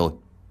đón chúng tôi.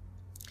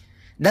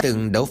 Đã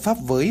từng đấu pháp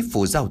với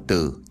Phù Giao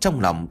Tử, trong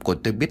lòng của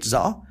tôi biết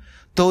rõ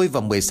tôi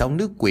và 16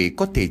 nữ quỷ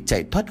có thể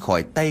chạy thoát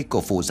khỏi tay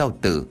của Phù Giao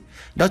Tử.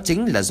 Đó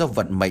chính là do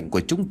vận mệnh của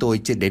chúng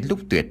tôi chưa đến lúc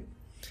tuyệt.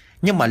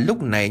 Nhưng mà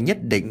lúc này nhất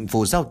định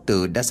Phù Giao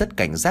Tử đã rất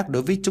cảnh giác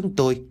đối với chúng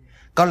tôi.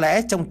 Có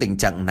lẽ trong tình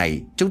trạng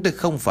này, chúng tôi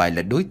không phải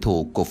là đối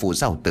thủ của Phù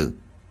Giao Tử.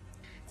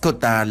 Cô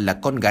ta là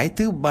con gái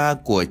thứ 3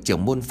 của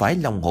trưởng môn phái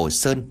Long Hồ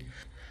Sơn.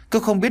 Cô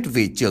không biết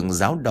vị trưởng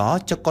giáo đó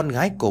cho con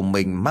gái của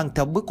mình mang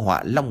theo bức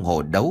họa Long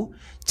Hồ đấu,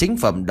 chính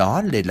phẩm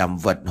đó để làm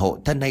vật hộ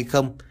thân hay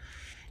không.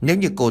 Nếu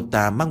như cô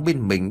ta mang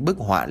bên mình bức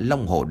họa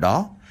Long Hồ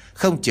đó,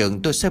 không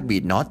chừng tôi sẽ bị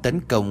nó tấn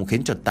công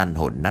khiến cho tan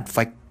hồn nát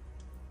phách.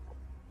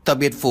 Tòa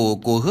biệt phủ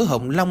của Hứa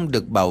Hồng Long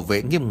được bảo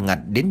vệ nghiêm ngặt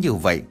đến như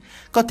vậy,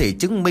 có thể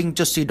chứng minh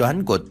cho suy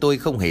đoán của tôi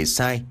không hề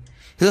sai.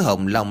 Hứa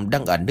Hồng Long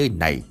đang ở nơi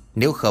này,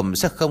 nếu không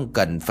sẽ không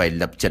cần phải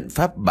lập trận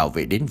pháp bảo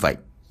vệ đến vậy.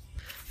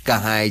 Cả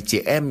hai chị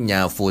em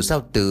nhà Phù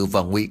Giao Tử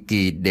và Ngụy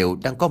Kỳ đều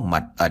đang có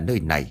mặt ở nơi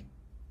này.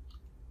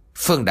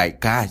 Phương đại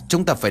ca,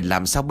 chúng ta phải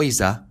làm sao bây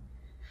giờ?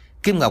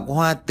 Kim Ngọc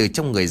Hoa từ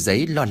trong người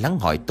giấy lo lắng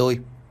hỏi tôi.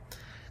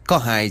 Có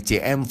hai chị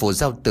em Phù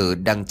Giao Tử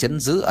đang trấn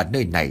giữ ở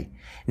nơi này.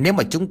 Nếu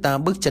mà chúng ta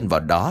bước chân vào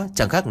đó,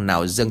 chẳng khác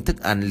nào dâng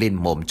thức ăn lên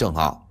mồm cho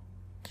họ.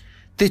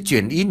 Tôi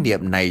chuyển ý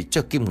niệm này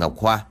cho Kim Ngọc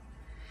Hoa.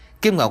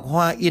 Kim Ngọc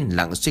Hoa yên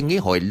lặng suy nghĩ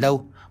hồi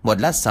lâu. Một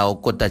lát sau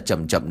cô ta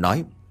chậm chậm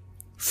nói.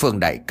 Phương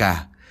đại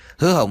ca,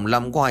 Hứa Hồng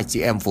Long có hai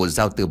chị em Phù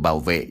Giao Tử bảo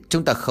vệ,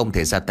 chúng ta không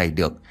thể ra tay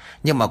được.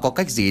 Nhưng mà có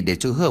cách gì để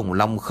cho Hứa Hồng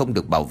Long không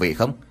được bảo vệ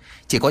không?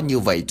 Chỉ có như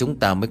vậy chúng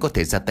ta mới có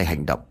thể ra tay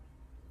hành động.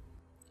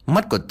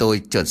 Mắt của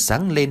tôi chợt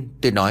sáng lên.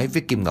 Tôi nói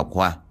với Kim Ngọc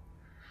Hoa.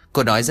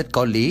 Cô nói rất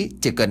có lý,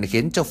 chỉ cần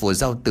khiến cho Phù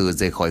Giao Tử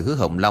rời khỏi Hứa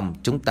Hồng Long,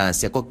 chúng ta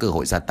sẽ có cơ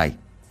hội ra tay.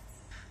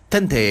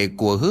 Thân thể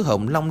của Hứa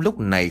Hồng Long lúc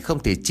này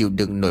không thể chịu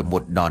đựng nổi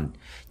một đòn.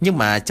 Nhưng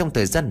mà trong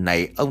thời gian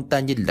này, ông ta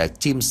như là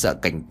chim sợ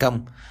cảnh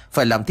cong.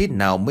 Phải làm thế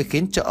nào mới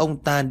khiến cho ông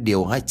ta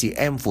điều hai chị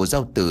em Phù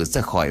Giao Tử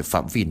ra khỏi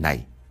phạm vi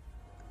này?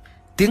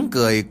 Tiếng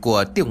cười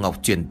của Tiêu Ngọc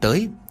truyền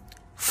tới.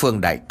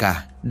 Phương đại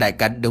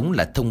ca đúng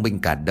là thông minh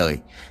cả đời,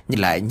 nhưng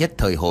lại nhất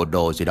thời hồ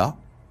đồ rồi đó.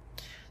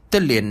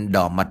 Tôi liền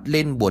đỏ mặt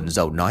lên buồn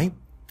rầu nói.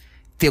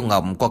 Tiêu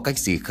Ngọc có cách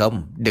gì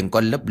không? Đừng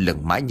có lấp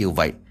lửng mãi như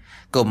vậy.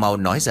 Cậu mau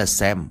nói ra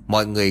xem,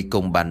 mọi người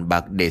cùng bàn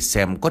bạc để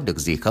xem có được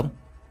gì không.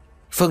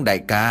 Phương đại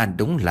ca,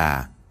 đúng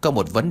là có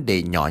một vấn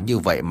đề nhỏ như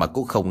vậy mà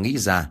cũng không nghĩ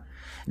ra.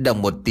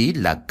 Động một tí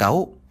là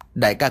cáu.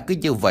 Đại ca cứ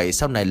như vậy,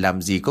 sau này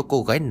làm gì có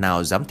cô gái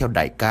nào dám theo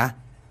đại ca?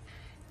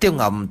 Tiêu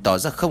Ngọc tỏ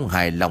ra không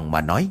hài lòng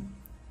mà nói.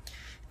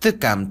 Tôi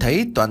cảm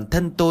thấy toàn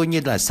thân tôi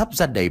như là sắp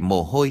ra đầy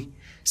mồ hôi.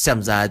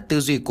 Xem ra tư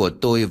duy của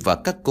tôi và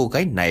các cô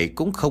gái này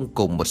cũng không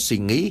cùng một suy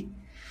nghĩ.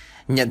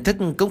 Nhận thức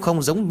cũng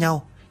không giống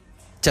nhau.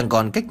 Chẳng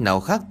còn cách nào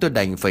khác, tôi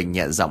đành phải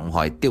nhẹ giọng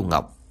hỏi Tiêu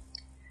Ngọc.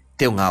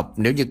 Tiêu Ngọc,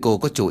 nếu như cô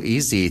có chủ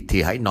ý gì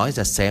thì hãy nói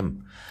ra xem.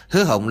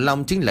 Hứa Hồng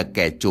Long chính là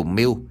kẻ chủ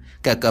mưu,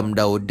 kẻ cầm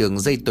đầu đường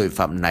dây tội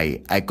phạm này,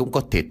 ai cũng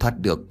có thể thoát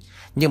được.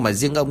 Nhưng mà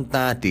riêng ông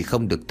ta thì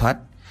không được thoát.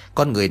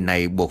 Con người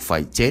này buộc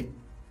phải chết.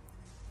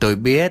 Tôi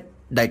biết,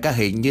 đại ca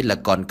hình như là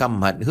còn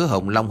căm hận Hứa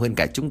Hồng Long hơn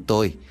cả chúng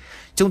tôi.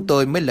 Chúng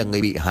tôi mới là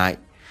người bị hại.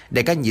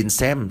 Đại ca nhìn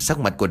xem, sắc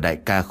mặt của đại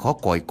ca khó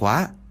coi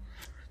quá.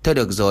 Thôi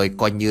được rồi,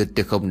 coi như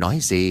tôi không nói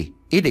gì.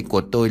 Ý định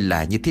của tôi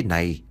là như thế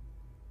này.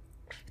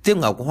 Tiêu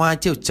Ngọc Hoa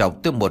trêu chọc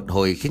tôi một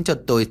hồi khiến cho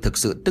tôi thực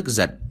sự tức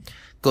giận.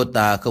 Cô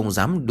ta không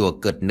dám đùa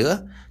cợt nữa.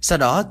 Sau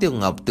đó Tiêu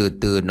Ngọc từ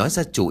từ nói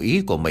ra chủ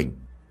ý của mình.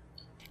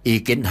 Ý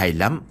kiến hay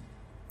lắm.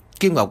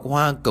 Kim Ngọc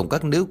Hoa cùng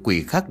các nữ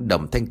quỷ khác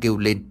đồng thanh kêu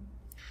lên.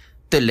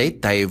 Tôi lấy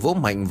tay vỗ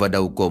mạnh vào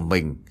đầu của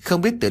mình.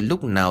 Không biết từ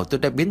lúc nào tôi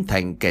đã biến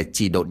thành kẻ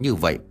trì độn như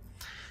vậy.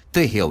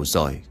 Tôi hiểu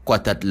rồi, quả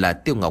thật là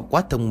Tiêu Ngọc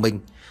quá thông minh.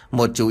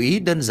 Một chủ ý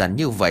đơn giản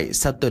như vậy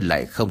sao tôi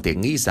lại không thể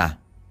nghĩ ra.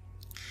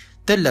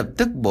 Tôi lập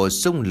tức bổ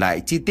sung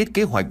lại chi tiết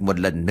kế hoạch một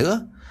lần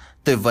nữa.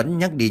 Tôi vẫn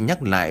nhắc đi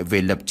nhắc lại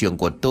về lập trường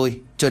của tôi,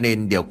 cho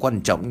nên điều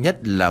quan trọng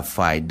nhất là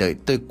phải đợi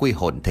tôi quy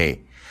hồn thể,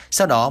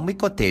 sau đó mới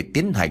có thể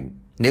tiến hành,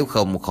 nếu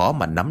không khó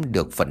mà nắm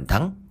được phần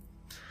thắng.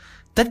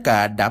 Tất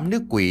cả đám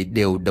nữ quỷ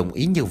đều đồng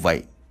ý như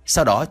vậy.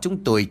 Sau đó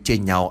chúng tôi chia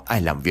nhau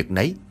ai làm việc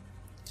nấy.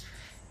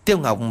 Tiêu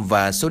Ngọc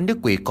và số nữ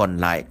quỷ còn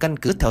lại căn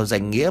cứ theo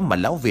danh nghĩa mà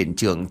lão viện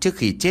trưởng trước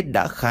khi chết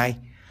đã khai.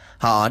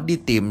 Họ đi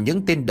tìm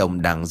những tên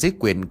đồng đảng dưới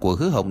quyền của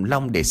Hứa Hồng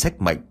Long để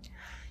xách mệnh.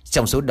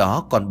 Trong số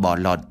đó còn bỏ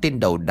lọt tên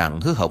đầu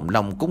đảng Hứa Hồng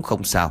Long cũng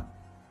không sao.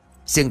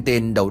 Riêng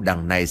tên đầu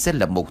đảng này sẽ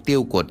là mục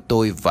tiêu của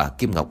tôi và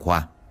Kim Ngọc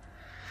Hoa.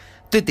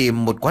 Tôi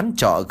tìm một quán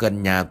trọ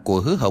gần nhà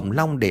của Hứa Hồng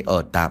Long để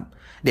ở tạm,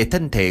 để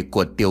thân thể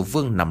của Tiểu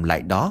Vương nằm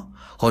lại đó,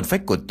 hồn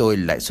phách của tôi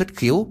lại xuất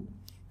khiếu.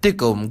 Tôi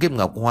cùng Kim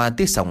Ngọc Hoa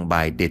tới sòng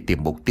bài để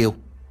tìm mục tiêu.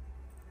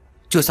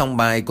 Chủ sòng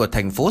bài của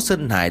thành phố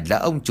Sơn Hải là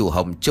ông chủ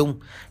Hồng Trung.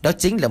 Đó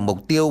chính là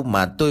mục tiêu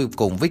mà tôi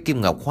cùng với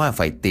Kim Ngọc Hoa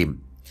phải tìm.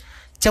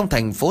 Trong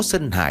thành phố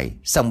Sơn Hải,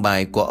 sòng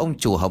bài của ông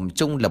chủ Hồng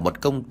Trung là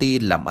một công ty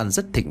làm ăn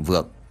rất thịnh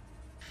vượng.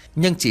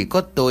 Nhưng chỉ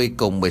có tôi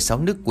cùng 16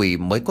 nữ quỷ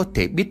mới có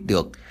thể biết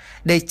được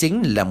đây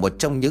chính là một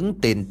trong những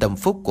tên tâm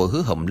phúc của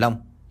Hứa Hồng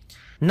Long.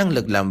 Năng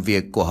lực làm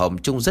việc của Hồng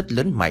Trung rất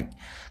lớn mạnh,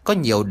 có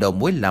nhiều đầu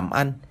mối làm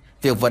ăn.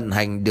 Việc vận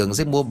hành đường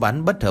dây mua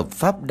bán bất hợp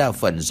pháp đa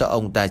phần do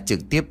ông ta trực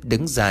tiếp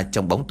đứng ra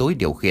trong bóng tối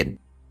điều khiển.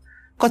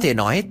 Có thể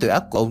nói tội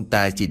ác của ông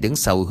ta chỉ đứng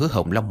sau Hứa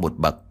Hồng Long một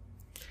bậc.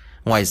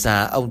 Ngoài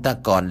ra ông ta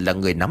còn là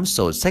người nắm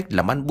sổ sách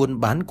làm ăn buôn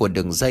bán của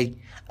đường dây.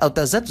 Ông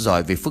ta rất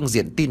giỏi về phương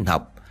diện tin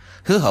học.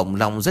 Hứa Hồng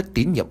Long rất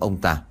tín nhiệm ông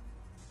ta.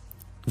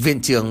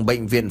 Viện trưởng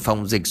bệnh viện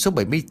phòng dịch số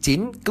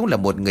 79 cũng là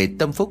một người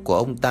tâm phúc của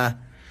ông ta.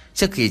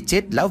 Trước khi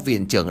chết, lão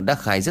viện trưởng đã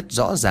khai rất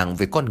rõ ràng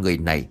về con người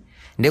này.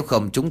 Nếu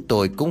không chúng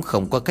tôi cũng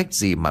không có cách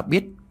gì mà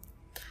biết.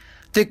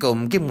 Tôi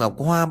cùng Kim Ngọc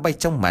Hoa bay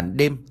trong màn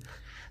đêm.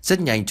 Rất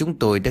nhanh chúng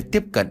tôi đã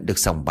tiếp cận được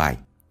sòng bài.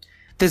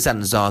 Tôi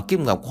dặn dò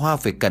Kim Ngọc Hoa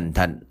phải cẩn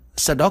thận.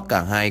 Sau đó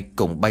cả hai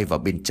cùng bay vào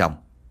bên trong.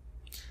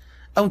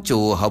 Ông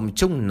chủ Hồng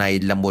Trung này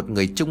là một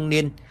người trung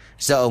niên.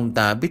 Do ông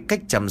ta biết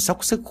cách chăm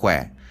sóc sức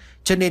khỏe,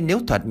 cho nên nếu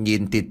thoạt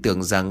nhìn thì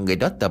tưởng rằng người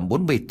đó tầm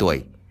 40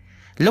 tuổi.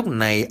 Lúc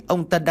này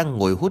ông ta đang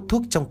ngồi hút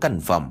thuốc trong căn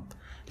phòng.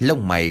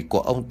 Lông mày của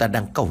ông ta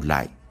đang cau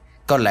lại.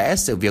 Có lẽ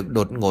sự việc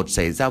đột ngột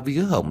xảy ra với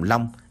Hứa Hồng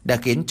Long đã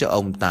khiến cho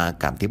ông ta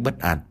cảm thấy bất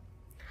an.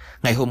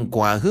 Ngày hôm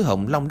qua Hứa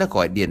Hồng Long đã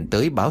gọi điện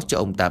tới báo cho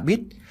ông ta biết.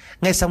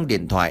 Nghe xong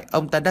điện thoại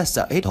ông ta đã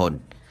sợ hết hồn.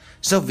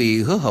 Do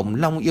vì Hứa Hồng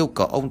Long yêu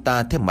cầu ông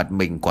ta theo mặt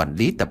mình quản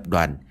lý tập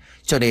đoàn,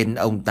 cho nên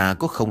ông ta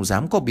cũng không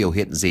dám có biểu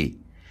hiện gì.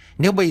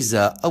 Nếu bây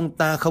giờ ông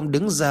ta không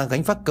đứng ra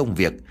gánh vác công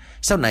việc,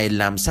 sau này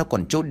làm sao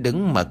còn chỗ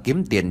đứng mà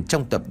kiếm tiền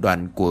trong tập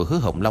đoàn của Hứa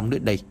Hồng Long nữa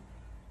đây.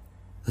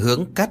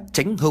 Hướng cát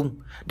tránh hung,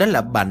 đó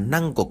là bản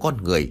năng của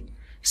con người.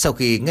 Sau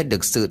khi nghe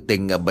được sự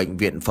tình ở bệnh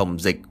viện phòng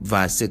dịch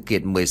và sự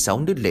kiện 16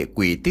 nữ lệ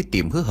quỷ tới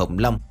tìm Hứa Hồng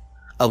Long,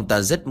 ông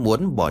ta rất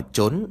muốn bỏ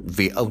trốn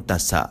vì ông ta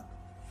sợ.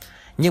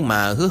 Nhưng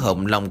mà Hứa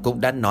Hồng Long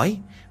cũng đã nói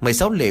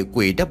 16 lệ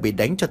quỷ đã bị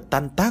đánh cho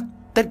tan tác,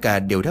 tất cả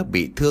đều đã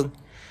bị thương,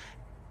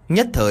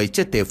 nhất thời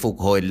chưa thể phục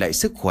hồi lại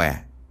sức khỏe,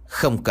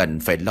 không cần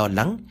phải lo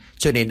lắng,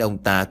 cho nên ông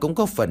ta cũng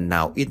có phần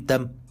nào yên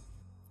tâm.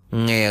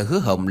 Nghe Hứa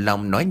Hồng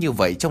Long nói như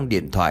vậy trong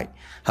điện thoại,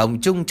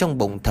 Hồng Trung trong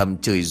bụng thầm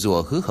chửi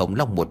rủa Hứa Hồng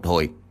Long một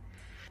hồi.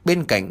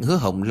 Bên cạnh Hứa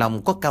Hồng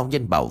Long có cao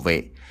nhân bảo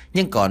vệ,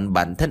 nhưng còn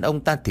bản thân ông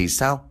ta thì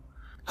sao?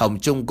 Hồng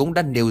Trung cũng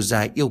đã nêu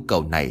ra yêu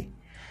cầu này,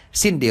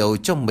 xin điều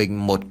cho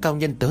mình một cao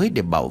nhân tới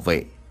để bảo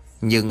vệ.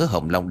 Nhưng Hứa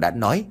Hồng Long đã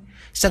nói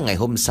sang ngày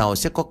hôm sau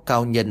sẽ có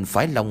cao nhân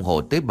phái Long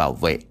Hồ tới bảo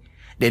vệ.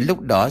 Đến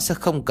lúc đó sẽ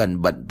không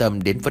cần bận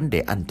tâm đến vấn đề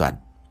an toàn.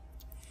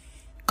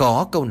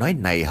 Có câu nói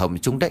này Hồng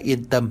Trung đã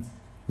yên tâm.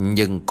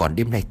 Nhưng còn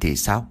đêm nay thì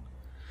sao?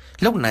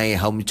 Lúc này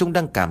Hồng Trung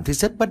đang cảm thấy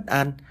rất bất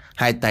an.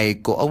 Hai tay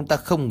của ông ta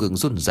không ngừng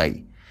run rẩy.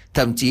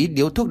 Thậm chí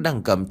điếu thuốc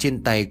đang cầm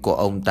trên tay của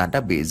ông ta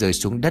đã bị rơi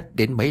xuống đất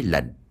đến mấy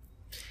lần.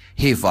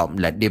 Hy vọng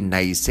là đêm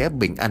nay sẽ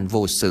bình an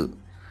vô sự.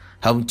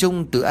 Hồng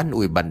Trung tự an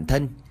ủi bản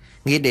thân,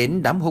 nghĩ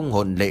đến đám hung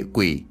hồn lệ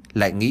quỷ,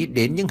 lại nghĩ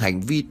đến những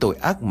hành vi tội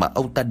ác mà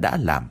ông ta đã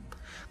làm.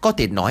 Có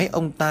thể nói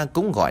ông ta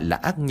cũng gọi là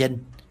ác nhân.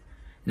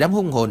 Đám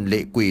hung hồn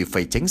lệ quỷ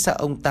phải tránh xa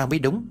ông ta mới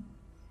đúng.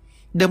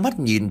 Đưa mắt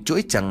nhìn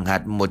chuỗi chằng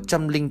hạt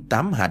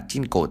 108 hạt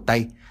trên cổ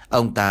tay,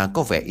 ông ta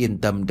có vẻ yên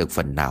tâm được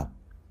phần nào.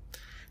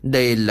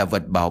 Đây là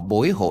vật bảo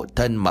bối hộ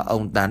thân mà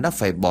ông ta đã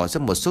phải bỏ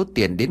ra một số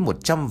tiền đến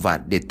 100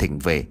 vạn để thỉnh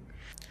về.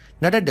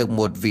 Nó đã được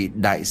một vị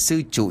đại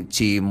sư trụ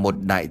trì một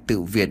đại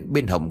tự viện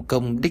bên Hồng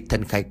Kông đích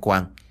thân khai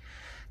quang.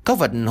 Có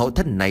vật hộ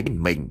thân này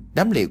bên mình,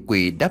 đám lệ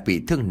quỷ đã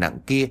bị thương nặng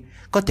kia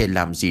có thể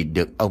làm gì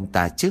được ông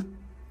ta chứ?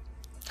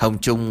 Hồng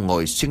Trung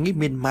ngồi suy nghĩ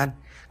miên man,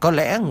 có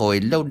lẽ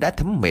ngồi lâu đã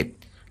thấm mệt,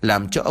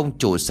 làm cho ông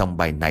chủ sòng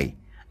bài này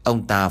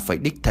ông ta phải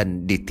đích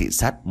thân đi thị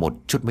sát một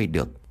chút mới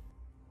được.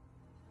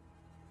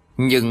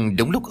 Nhưng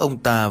đúng lúc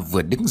ông ta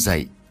vừa đứng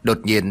dậy, đột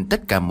nhiên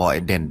tất cả mọi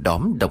đèn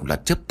đóm đồng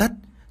loạt chớp tắt,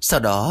 sau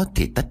đó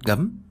thì tắt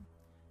ngấm.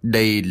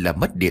 Đây là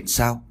mất điện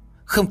sao?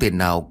 Không thể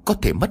nào có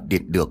thể mất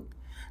điện được.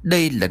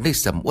 Đây là nơi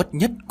sầm uất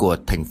nhất của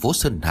thành phố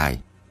Sơn Hải.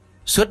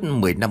 Suốt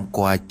 10 năm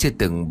qua chưa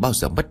từng bao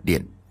giờ mất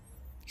điện.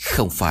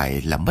 Không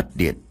phải là mất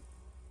điện.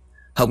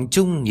 Hồng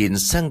Trung nhìn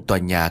sang tòa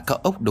nhà cao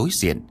ốc đối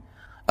diện.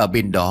 Ở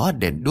bên đó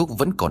đèn đuốc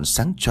vẫn còn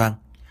sáng choang,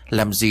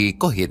 làm gì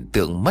có hiện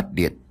tượng mất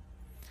điện.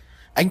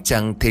 Ánh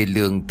trăng thề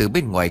lường từ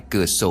bên ngoài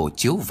cửa sổ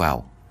chiếu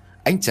vào.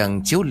 Ánh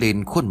trăng chiếu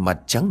lên khuôn mặt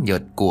trắng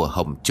nhợt của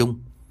Hồng Trung.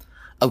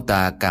 Ông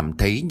ta cảm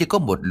thấy như có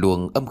một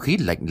luồng âm khí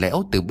lạnh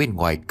lẽo từ bên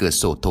ngoài cửa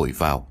sổ thổi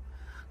vào.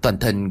 Toàn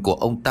thân của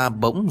ông ta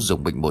bỗng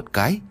rùng mình một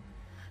cái.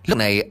 Lúc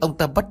này ông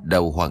ta bắt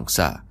đầu hoảng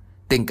sợ.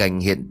 Tình cảnh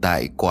hiện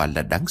tại quả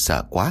là đáng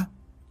sợ quá.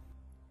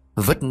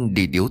 Vứt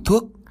đi điếu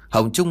thuốc,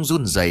 Hồng Trung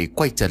run rẩy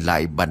quay trở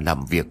lại bàn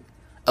làm việc.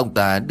 Ông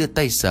ta đưa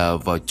tay sờ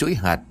vào chuỗi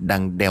hạt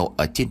đang đeo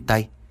ở trên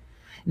tay,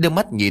 đưa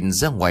mắt nhìn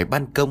ra ngoài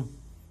ban công.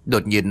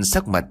 Đột nhiên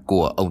sắc mặt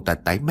của ông ta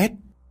tái mét.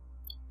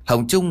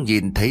 Hồng Trung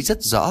nhìn thấy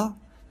rất rõ,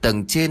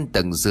 tầng trên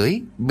tầng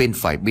dưới, bên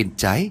phải bên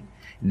trái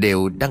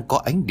đều đang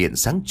có ánh điện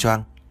sáng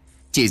choang.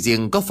 Chỉ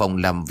riêng có phòng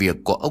làm việc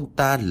của ông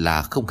ta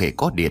là không hề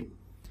có điện.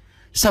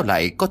 Sao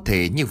lại có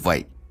thể như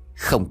vậy?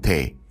 Không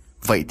thể.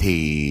 Vậy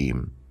thì...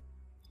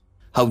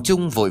 Hồng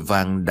Trung vội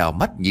vàng đảo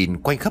mắt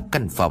nhìn quanh khắp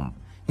căn phòng.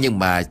 Nhưng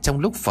mà trong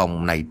lúc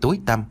phòng này tối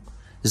tăm,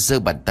 giơ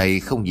bàn tay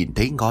không nhìn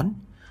thấy ngón.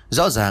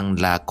 Rõ ràng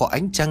là có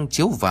ánh trăng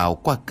chiếu vào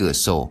qua cửa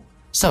sổ.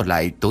 Sao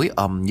lại tối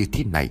om như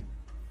thế này?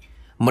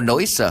 Một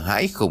nỗi sợ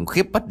hãi khủng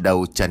khiếp bắt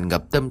đầu tràn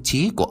ngập tâm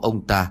trí của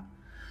ông ta.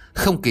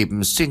 Không kịp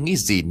suy nghĩ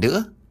gì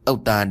nữa,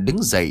 ông ta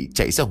đứng dậy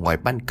chạy ra ngoài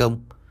ban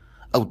công.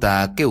 Ông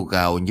ta kêu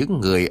gào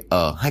những người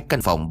ở hai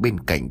căn phòng bên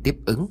cạnh tiếp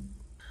ứng.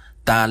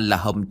 Ta là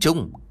Hồng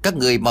Trung, các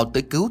người mau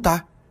tới cứu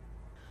ta.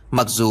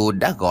 Mặc dù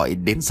đã gọi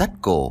đến rát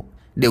cổ,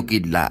 điều kỳ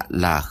lạ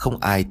là không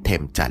ai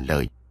thèm trả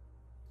lời.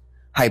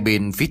 Hai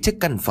bên phía trước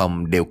căn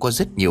phòng đều có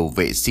rất nhiều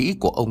vệ sĩ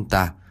của ông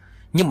ta.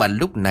 Nhưng mà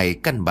lúc này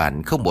căn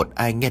bản không một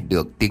ai nghe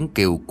được tiếng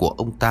kêu của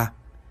ông ta.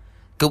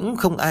 Cũng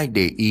không ai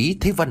để ý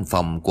thấy văn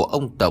phòng của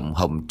ông Tổng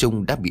Hồng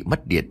Trung đã bị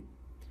mất điện.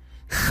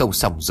 Không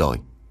xong rồi.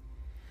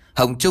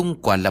 Hồng Trung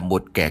quả là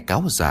một kẻ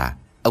cáo già.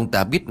 Ông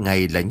ta biết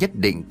ngay là nhất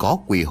định có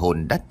quỷ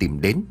hồn đã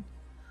tìm đến.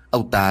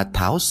 Ông ta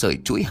tháo sợi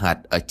chuỗi hạt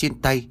ở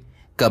trên tay,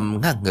 cầm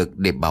ngang ngực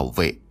để bảo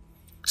vệ.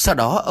 Sau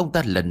đó ông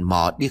ta lần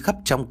mò đi khắp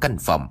trong căn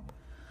phòng.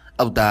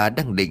 Ông ta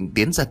đang định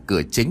tiến ra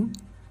cửa chính.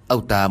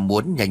 Ông ta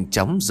muốn nhanh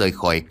chóng rời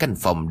khỏi căn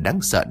phòng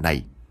đáng sợ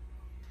này.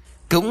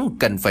 Cũng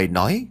cần phải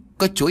nói,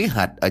 có chuỗi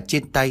hạt ở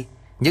trên tay,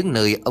 những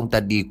nơi ông ta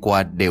đi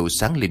qua đều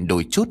sáng lên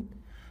đôi chút.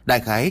 Đại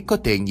khái có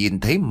thể nhìn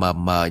thấy mờ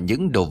mờ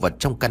những đồ vật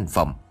trong căn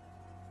phòng.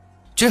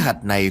 Chuỗi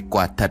hạt này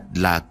quả thật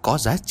là có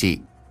giá trị.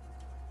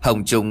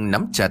 Hồng Trung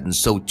nắm chặt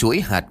sâu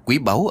chuỗi hạt quý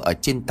báu ở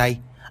trên tay.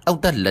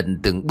 Ông ta lần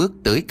từng bước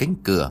tới cánh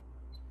cửa.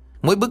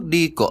 Mỗi bước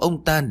đi của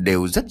ông ta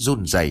đều rất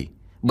run rẩy,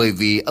 bởi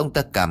vì ông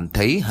ta cảm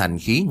thấy hàn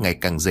khí ngày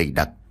càng dày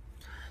đặc.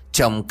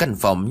 Trong căn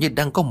phòng như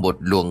đang có một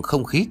luồng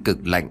không khí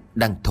cực lạnh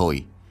đang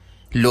thổi.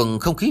 Luồng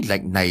không khí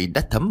lạnh này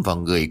đã thấm vào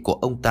người của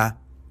ông ta.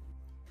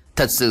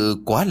 Thật sự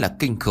quá là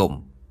kinh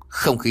khủng.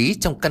 Không khí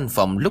trong căn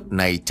phòng lúc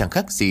này chẳng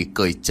khác gì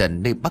cởi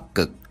trần nơi Bắc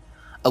Cực.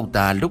 Ông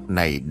ta lúc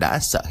này đã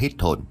sợ hết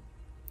hồn.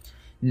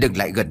 Đừng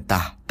lại gần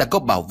ta, ta có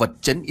bảo vật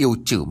trấn yêu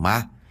trừ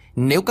ma.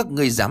 Nếu các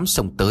ngươi dám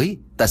xông tới,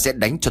 ta sẽ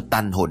đánh cho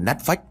tan hồn nát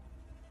phách.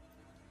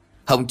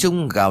 Hồng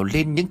Trung gào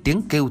lên những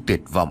tiếng kêu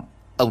tuyệt vọng.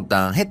 Ông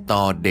ta hét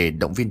to để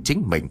động viên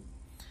chính mình.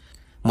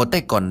 Một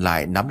tay còn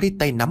lại nắm lấy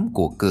tay nắm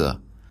của cửa.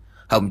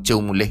 Hồng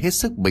Trung lấy hết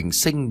sức bình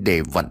sinh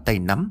để vặn tay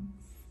nắm.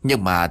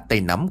 Nhưng mà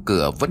tay nắm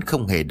cửa vẫn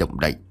không hề động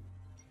đậy.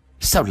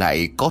 Sao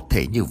lại có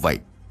thể như vậy?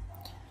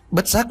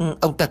 Bất giác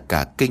ông ta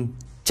cả kinh.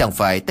 Chẳng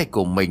phải tay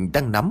của mình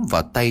đang nắm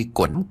vào tay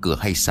của nắm cửa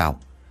hay sao?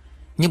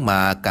 Nhưng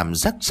mà cảm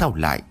giác sao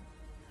lại?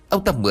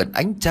 Ông ta mượn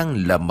ánh trăng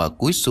lờ mờ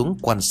cúi xuống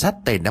quan sát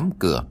tay nắm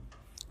cửa.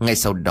 Ngay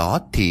sau đó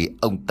thì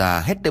ông ta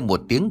hét lên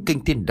một tiếng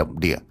kinh thiên động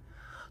địa.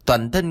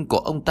 Toàn thân của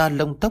ông ta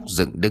lông tóc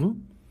dựng đứng.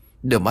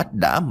 Đôi mắt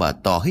đã mở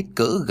to hết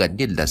cỡ gần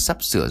như là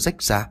sắp sửa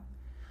rách ra.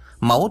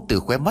 Máu từ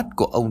khóe mắt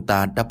của ông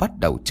ta đã bắt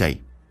đầu chảy.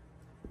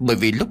 Bởi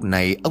vì lúc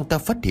này ông ta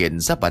phát hiện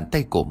ra bàn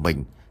tay của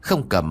mình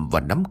không cầm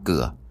vào nắm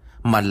cửa,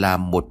 mà là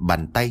một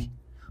bàn tay.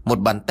 Một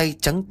bàn tay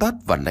trắng toát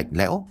và lạnh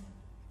lẽo.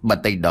 Bàn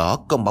tay đó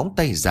có móng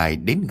tay dài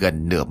đến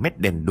gần nửa mét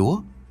đen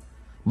đúa.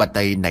 Bàn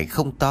tay này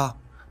không to.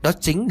 Đó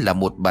chính là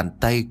một bàn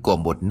tay của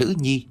một nữ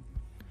nhi.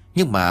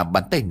 Nhưng mà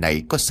bàn tay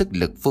này có sức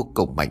lực vô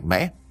cùng mạnh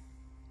mẽ.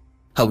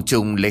 Hồng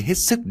Trung lấy hết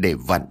sức để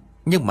vặn,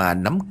 nhưng mà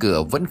nắm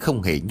cửa vẫn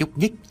không hề nhúc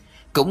nhích.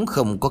 Cũng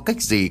không có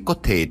cách gì có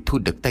thể thu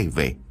được tay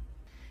về.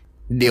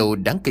 Điều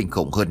đáng kinh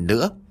khủng hơn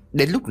nữa,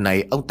 đến lúc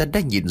này ông ta đã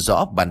nhìn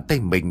rõ bàn tay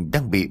mình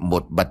đang bị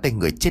một bàn tay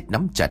người chết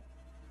nắm chặt.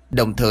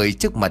 Đồng thời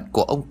trước mặt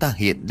của ông ta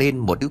hiện lên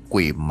một nữ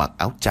quỷ mặc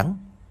áo trắng.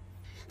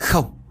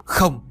 Không,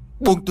 không,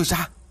 buông tôi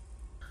ra.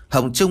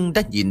 Hồng Trung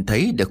đã nhìn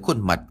thấy được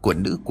khuôn mặt của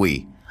nữ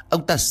quỷ.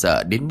 Ông ta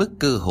sợ đến mức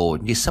cơ hồ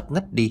như sắp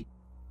ngất đi.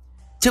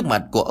 Trước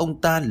mặt của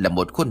ông ta là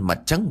một khuôn mặt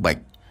trắng bệch,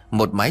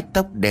 một mái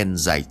tóc đen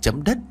dài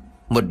chấm đất.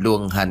 Một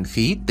luồng hàn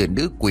khí từ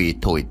nữ quỷ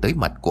thổi tới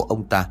mặt của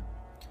ông ta.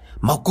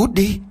 Mau cút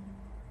đi.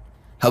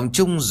 Hồng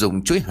Trung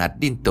dùng chuỗi hạt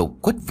liên tục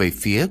quất về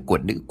phía của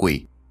nữ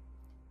quỷ.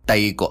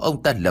 Tay của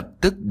ông ta lập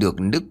tức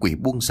được nữ quỷ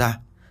buông ra.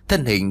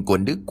 Thân hình của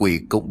nữ quỷ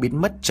cũng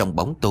biến mất trong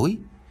bóng tối.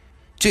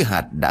 Chuỗi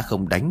hạt đã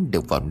không đánh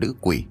được vào nữ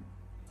quỷ.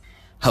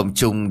 Hồng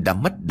Trung đã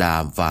mất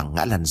đà và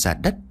ngã lăn ra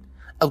đất.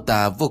 Ông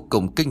ta vô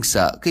cùng kinh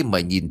sợ khi mà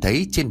nhìn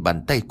thấy trên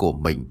bàn tay của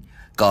mình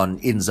còn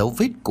in dấu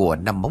vết của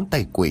 5 móng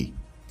tay quỷ.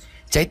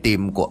 Trái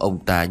tim của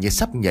ông ta như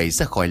sắp nhảy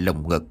ra khỏi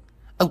lồng ngực.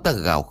 Ông ta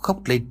gào khóc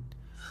lên: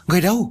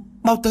 Người đâu?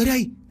 Mau tới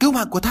đây, cứu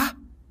mạng của ta!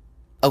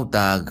 Ông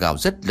ta gào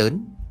rất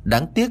lớn,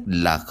 đáng tiếc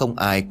là không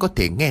ai có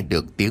thể nghe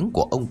được tiếng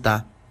của ông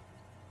ta.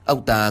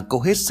 Ông ta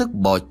cố hết sức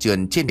bò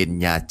trườn trên nền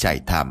nhà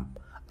trải thảm.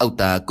 Ông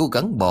ta cố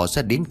gắng bò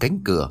ra đến cánh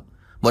cửa.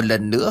 Một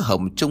lần nữa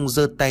Hồng Trung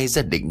giơ tay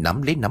ra định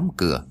nắm lấy nắm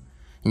cửa,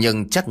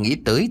 nhưng chắc nghĩ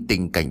tới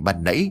tình cảnh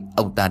ban nãy,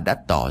 ông ta đã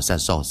tỏ ra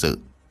do dự.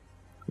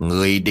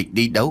 Người định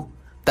đi đâu?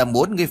 Ta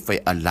muốn ngươi phải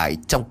ở lại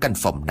trong căn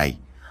phòng này,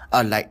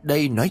 ở lại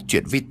đây nói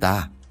chuyện với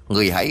ta.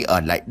 Người hãy ở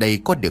lại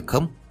đây có được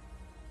không?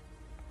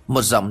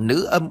 Một giọng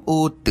nữ âm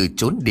u từ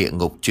chốn địa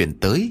ngục truyền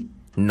tới.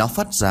 Nó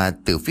phát ra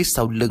từ phía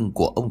sau lưng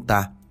của ông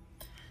ta.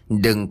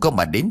 Đừng có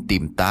mà đến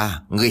tìm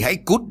ta, người hãy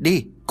cút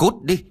đi, cút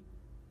đi.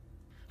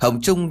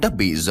 Hồng Trung đã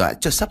bị dọa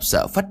cho sắp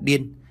sợ phát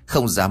điên,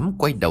 không dám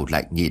quay đầu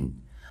lại nhìn.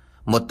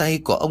 Một tay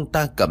của ông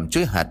ta cầm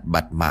chuỗi hạt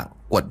bạt mạng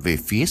quật về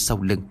phía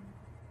sau lưng.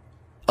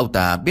 Ông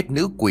ta biết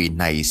nữ quỷ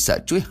này sợ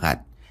chuỗi hạt,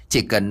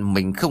 chỉ cần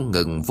mình không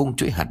ngừng vung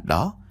chuỗi hạt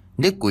đó,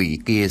 nữ quỷ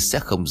kia sẽ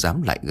không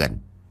dám lại gần.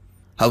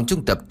 Hồng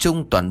Trung tập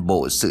trung toàn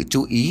bộ sự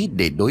chú ý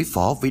để đối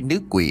phó với nữ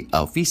quỷ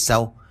ở phía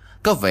sau.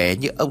 Có vẻ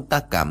như ông ta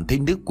cảm thấy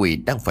nữ quỷ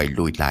đang phải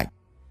lùi lại.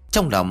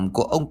 Trong lòng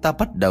của ông ta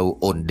bắt đầu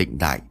ổn định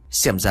lại,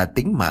 xem ra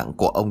tính mạng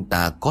của ông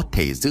ta có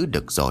thể giữ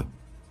được rồi.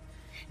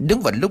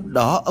 Đúng vào lúc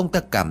đó ông ta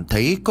cảm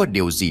thấy có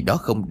điều gì đó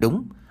không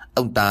đúng.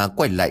 Ông ta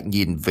quay lại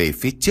nhìn về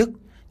phía trước,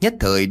 nhất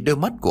thời đôi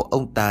mắt của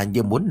ông ta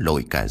như muốn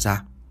lồi cả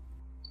ra.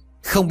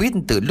 Không biết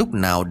từ lúc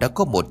nào đã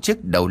có một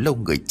chiếc đầu lâu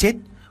người chết,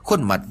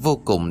 khuôn mặt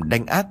vô cùng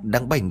đanh ác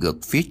đang bay ngược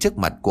phía trước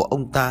mặt của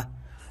ông ta.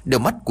 Đôi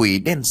mắt quỷ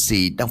đen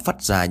xì đang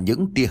phát ra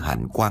những tia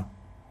hàn quang.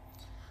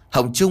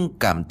 Hồng Trung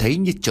cảm thấy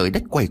như trời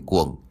đất quay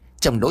cuồng.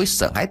 Trong nỗi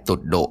sợ hãi tột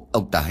độ,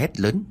 ông ta hét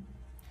lớn.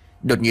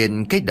 Đột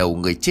nhiên cái đầu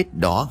người chết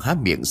đó há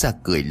miệng ra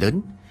cười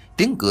lớn,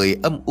 tiếng cười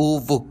âm u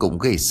vô cùng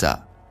ghê sợ.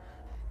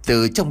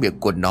 Từ trong miệng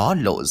của nó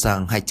lộ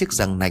ra hai chiếc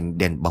răng nanh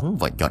đen bóng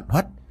và nhọn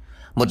hoắt.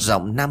 Một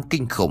giọng nam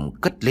kinh khủng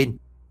cất lên: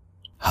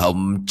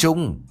 Hồng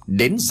Trung,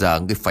 đến giờ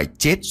ngươi phải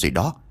chết rồi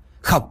đó.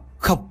 Không,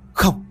 không,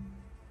 không.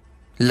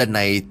 Lần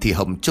này thì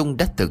Hồng Trung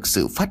đã thực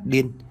sự phát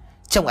điên.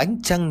 Trong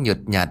ánh trăng nhợt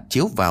nhạt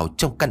chiếu vào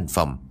trong căn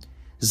phòng,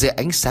 dưới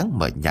ánh sáng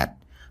mờ nhạt,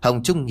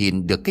 Hồng Trung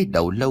nhìn được cái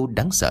đầu lâu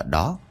đáng sợ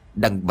đó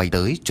đang bay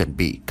tới chuẩn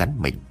bị cắn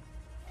mình.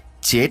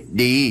 Chết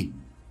đi!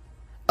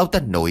 Ông ta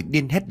nổi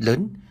điên hét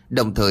lớn,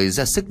 đồng thời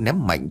ra sức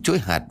ném mạnh chuỗi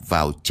hạt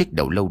vào chiếc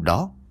đầu lâu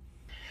đó.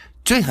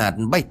 Chuỗi hạt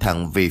bay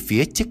thẳng về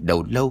phía chiếc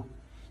đầu lâu.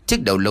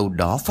 Chiếc đầu lâu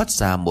đó phát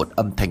ra một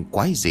âm thanh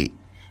quái dị,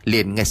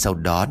 liền ngay sau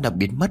đó nó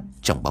biến mất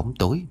trong bóng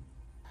tối.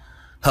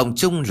 Hồng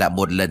Trung lại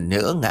một lần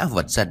nữa ngã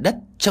vật ra đất.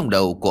 Trong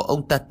đầu của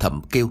ông ta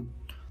thầm kêu: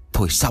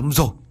 Thôi xong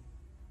rồi.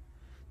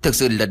 Thực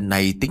sự lần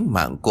này tính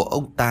mạng của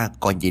ông ta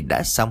coi như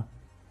đã xong.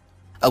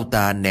 Ông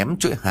ta ném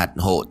chuỗi hạt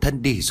hộ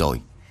thân đi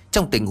rồi.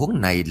 Trong tình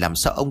huống này làm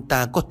sao ông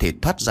ta có thể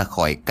thoát ra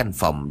khỏi căn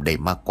phòng đầy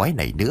ma quái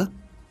này nữa?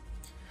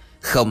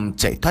 Không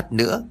chạy thoát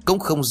nữa cũng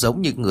không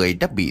giống như người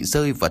đã bị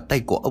rơi vào tay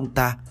của ông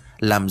ta,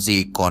 làm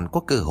gì còn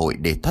có cơ hội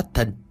để thoát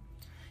thân.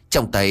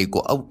 Trong tay của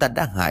ông ta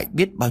đã hại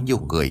biết bao nhiêu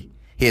người.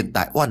 Hiện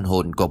tại oan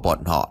hồn của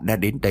bọn họ đã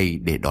đến đây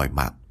để đòi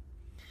mạng.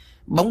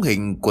 Bóng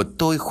hình của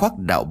tôi khoác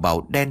đạo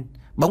bào đen,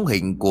 bóng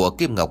hình của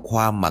Kim Ngọc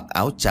Hoa mặc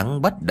áo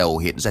trắng bắt đầu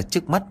hiện ra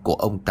trước mắt của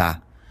ông ta.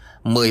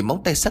 10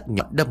 móng tay sắc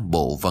nhọn đâm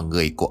bổ vào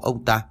người của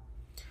ông ta.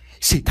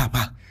 Xin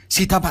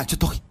tha mạng cho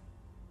tôi.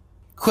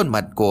 Khuôn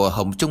mặt của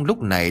Hồng Trung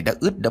lúc này đã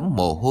ướt đẫm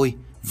mồ hôi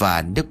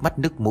và nước mắt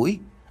nước mũi.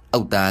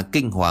 Ông ta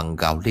kinh hoàng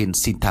gào lên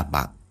xin tha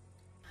mạng.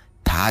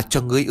 Tha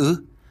cho ngươi ư?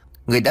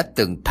 Ngươi đã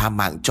từng tha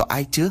mạng cho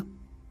ai chưa?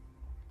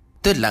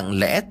 Tôi lặng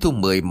lẽ thu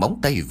 10 móng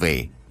tay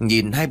về,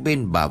 nhìn hai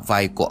bên bả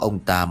vai của ông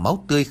ta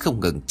máu tươi không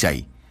ngừng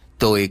chảy.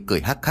 Tôi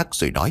cười hắc hắc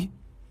rồi nói: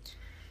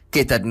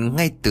 Kể thật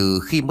ngay từ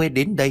khi mới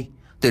đến đây,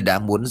 tôi đã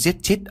muốn giết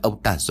chết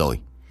ông ta rồi.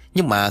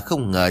 Nhưng mà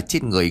không ngờ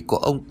trên người của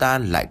ông ta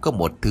lại có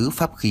một thứ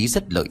pháp khí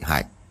rất lợi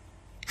hại.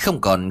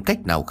 Không còn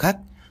cách nào khác,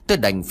 tôi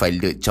đành phải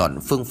lựa chọn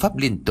phương pháp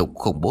liên tục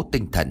khủng bố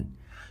tinh thần,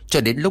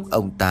 cho đến lúc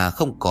ông ta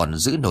không còn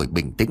giữ nổi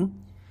bình tĩnh.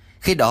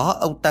 Khi đó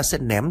ông ta sẽ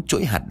ném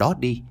chuỗi hạt đó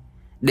đi.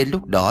 Đến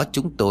lúc đó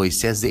chúng tôi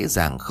sẽ dễ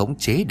dàng khống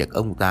chế được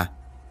ông ta.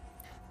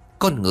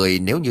 Con người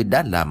nếu như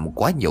đã làm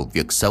quá nhiều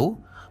việc xấu,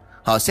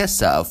 họ sẽ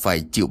sợ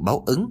phải chịu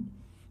báo ứng.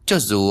 Cho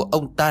dù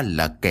ông ta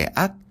là kẻ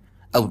ác,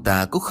 ông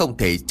ta cũng không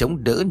thể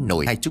chống đỡ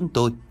nổi hai chúng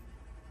tôi.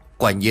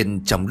 Quả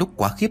nhiên trong lúc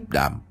quá khiếp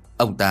đảm,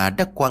 ông ta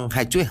đã quăng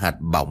hai chuỗi hạt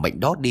bảo mệnh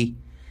đó đi.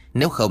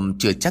 Nếu không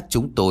chưa chắc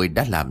chúng tôi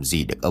đã làm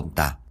gì được ông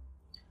ta.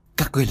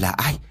 Các ngươi là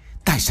ai?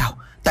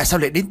 Tại sao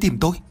lại đến tìm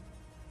tôi?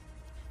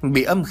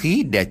 Bị âm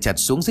khí đè chặt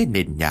xuống dưới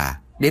nền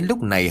nhà. Đến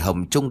lúc này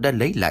Hồng Trung đã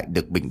lấy lại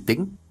được bình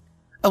tĩnh.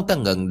 Ông ta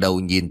ngẩng đầu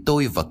nhìn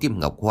tôi và Kim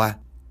Ngọc Hoa.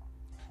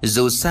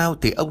 Dù sao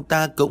thì ông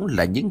ta cũng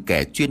là những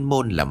kẻ chuyên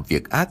môn làm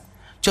việc ác.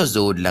 Cho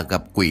dù là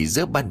gặp quỷ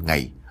giữa ban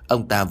ngày,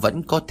 ông ta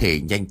vẫn có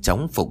thể nhanh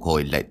chóng phục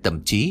hồi lại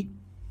tâm trí.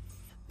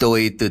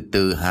 Tôi từ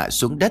từ hạ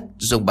xuống đất,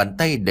 dùng bàn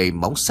tay đầy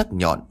móng sắc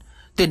nhọn.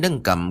 Tôi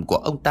nâng cằm của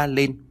ông ta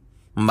lên,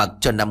 mặc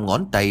cho 5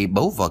 ngón tay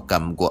bấu vào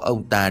cằm của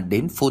ông ta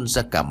đến phun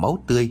ra cả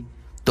máu tươi.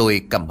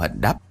 Tôi căm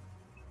hận đáp: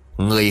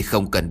 Ngươi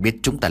không cần biết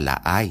chúng ta là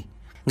ai.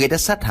 Người đã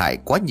sát hại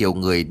quá nhiều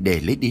người để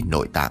lấy đi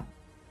nội tạng.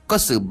 Có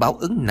sự báo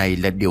ứng này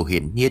là điều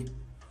hiển nhiên.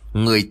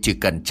 Người chỉ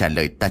cần trả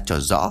lời ta cho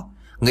rõ,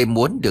 người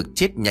muốn được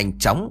chết nhanh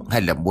chóng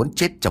hay là muốn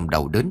chết trong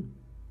đau đớn?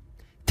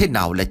 Thế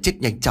nào là chết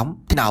nhanh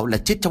chóng? Thế nào là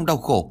chết trong đau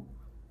khổ?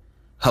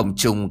 Hồng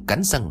Trung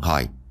cắn răng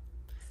hỏi.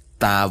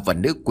 Ta và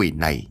nữ quỷ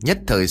này nhất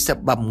thời sẽ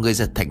băm ngươi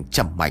ra thành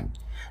trăm mảnh.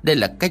 Đây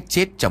là cách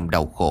chết trong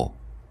đau khổ.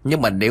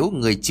 Nhưng mà nếu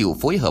ngươi chịu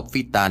phối hợp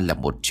với ta là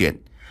một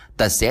chuyện.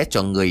 Ta sẽ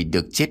cho ngươi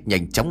được chết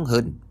nhanh chóng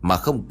hơn mà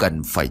không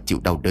cần phải chịu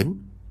đau đớn.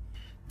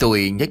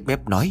 Tôi nhếch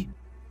mép nói.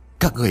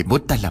 Các người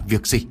muốn ta làm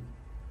việc gì?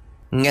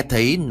 Nghe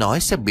thấy nói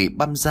sẽ bị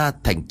băm ra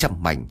thành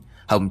trăm mảnh,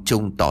 Hồng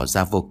Trung tỏ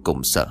ra vô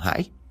cùng sợ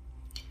hãi.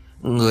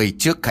 Người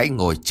trước hãy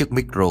ngồi trước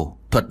micro,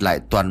 thuật lại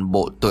toàn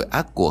bộ tội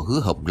ác của Hứa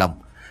Hồng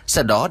Long.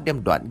 Sau đó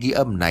đem đoạn ghi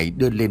âm này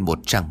đưa lên một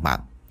trang mạng.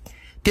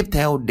 Tiếp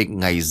theo định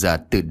ngày giờ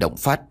tự động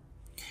phát.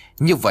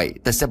 Như vậy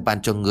ta sẽ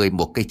ban cho ngươi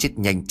một cái chết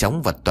nhanh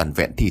chóng và toàn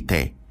vẹn thi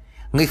thể.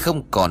 Ngươi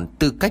không còn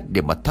tư cách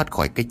để mà thoát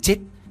khỏi cái chết.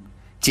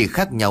 Chỉ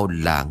khác nhau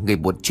là ngươi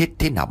muốn chết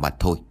thế nào mà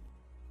thôi.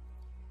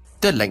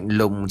 Tôi lạnh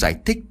lùng giải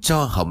thích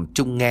cho Hồng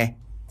Trung nghe.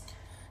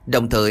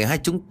 Đồng thời hai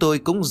chúng tôi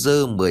cũng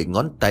giơ 10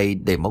 ngón tay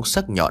để móc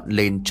sắc nhọn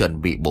lên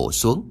chuẩn bị bổ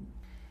xuống.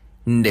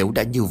 Nếu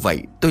đã như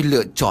vậy, tôi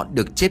lựa chọn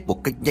được chết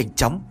một cách nhanh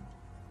chóng.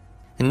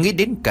 Nghĩ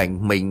đến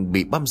cảnh mình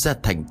bị băm ra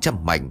thành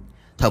trăm mảnh,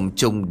 Hồng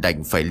Trung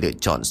đành phải lựa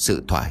chọn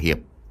sự thỏa hiệp.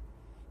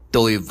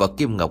 Tôi và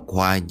Kim Ngọc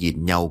Hoa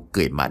nhìn nhau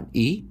cười mãn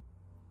ý.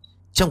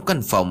 Trong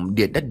căn phòng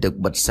điện đã được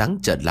bật sáng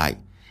trở lại.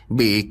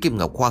 Bị Kim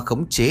Ngọc Hoa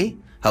khống chế,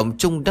 Hồng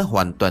Trung đã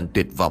hoàn toàn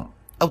tuyệt vọng.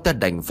 Ông ta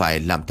đành phải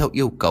làm theo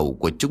yêu cầu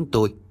của chúng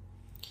tôi.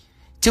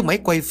 Trước máy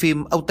quay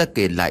phim, ông ta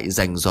kể lại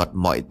rành rọt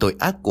mọi tội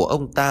ác của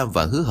ông ta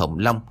và Hứa Hồng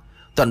Long.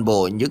 Toàn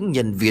bộ những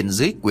nhân viên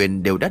dưới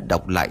quyền đều đã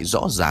đọc lại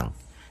rõ ràng.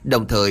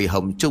 Đồng thời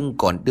Hồng Trung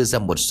còn đưa ra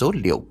một số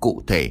liệu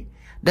cụ thể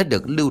đã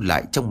được lưu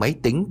lại trong máy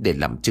tính để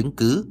làm chứng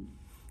cứ.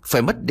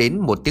 Phải mất đến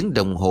 1 tiếng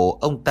đồng hồ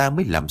ông ta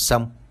mới làm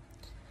xong.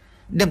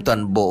 Đem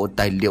toàn bộ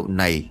tài liệu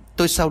này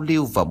tôi sao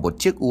lưu vào một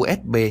chiếc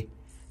USB.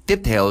 Tiếp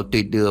theo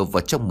tôi đưa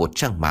vào trong một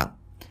trang mạng,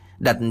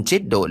 đặt chế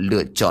độ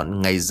lựa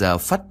chọn ngày giờ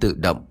phát tự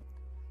động.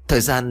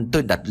 Thời gian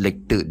tôi đặt lịch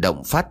tự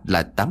động phát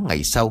là 8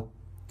 ngày sau.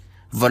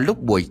 Vào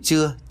lúc buổi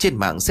trưa, trên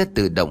mạng sẽ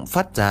tự động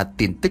phát ra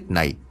tin tức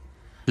này.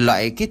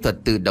 Loại kỹ thuật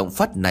tự động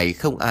phát này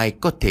không ai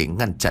có thể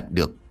ngăn chặn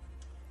được.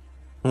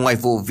 Ngoài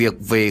vụ việc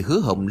về Hứa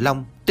Hồng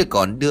Long, tôi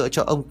còn đưa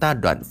cho ông ta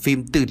đoạn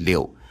phim tư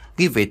liệu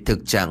ghi về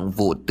thực trạng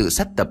vụ tự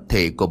sát tập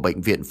thể của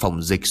bệnh viện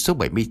phòng dịch số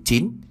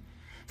 79.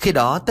 Khi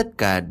đó tất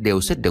cả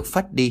đều sẽ được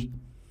phát đi.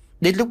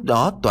 Đến lúc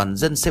đó toàn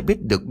dân sẽ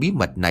biết được bí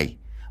mật này.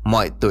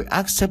 Mọi tội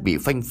ác sẽ bị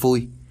phanh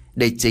phui.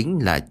 Đây chính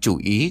là chủ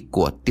ý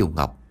của Tiêu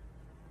Ngọc.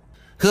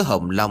 Hứa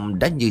Hồng Long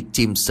đã như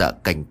chim sợ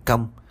cành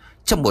cong.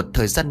 Trong một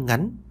thời gian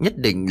ngắn, nhất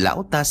định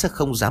lão ta sẽ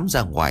không dám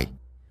ra ngoài.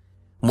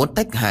 Muốn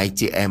tách hai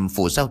chị em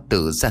Phù Giao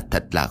Tử ra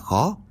thật là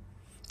khó.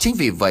 Chính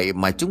vì vậy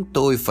mà chúng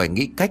tôi phải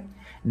nghĩ cách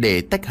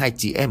để tách hai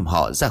chị em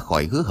họ ra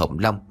khỏi Hứa Hồng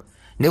Long.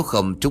 Nếu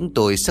không chúng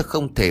tôi sẽ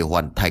không thể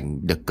hoàn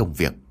thành được công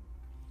việc.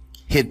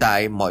 Hiện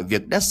tại mọi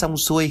việc đã xong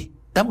xuôi.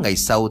 8 ngày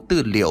sau,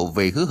 tư liệu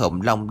về Hứa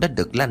Hồng Long đã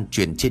được lan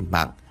truyền trên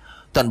mạng.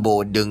 Toàn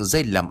bộ đường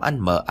dây làm ăn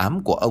mờ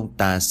ám của ông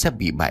ta sẽ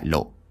bị bại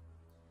lộ.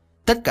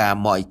 Tất cả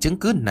mọi chứng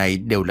cứ này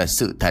đều là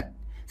sự thật.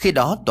 Khi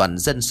đó toàn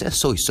dân sẽ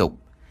sôi sục.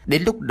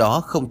 Đến lúc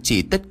đó không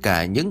chỉ tất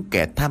cả những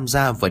kẻ tham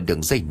gia vào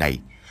đường dây này,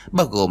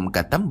 bao gồm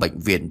cả 8 bệnh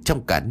viện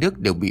trong cả nước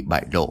đều bị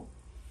bại lộ.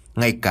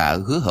 Ngay cả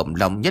Hứa Hồng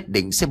Long nhất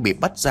định sẽ bị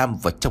bắt giam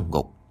vào trong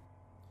ngục.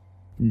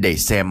 Để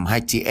xem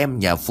hai chị em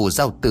nhà Phù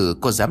Giao Tử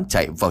có dám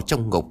chạy vào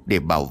trong ngục để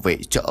bảo vệ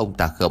cho ông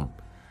ta không.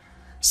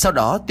 Sau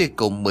đó tôi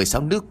cùng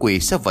 16 nữ quỷ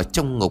sẽ vào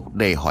trong ngục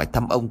để hỏi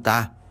thăm ông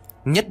ta.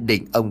 Nhất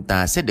định ông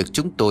ta sẽ được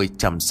chúng tôi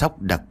chăm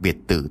sóc đặc biệt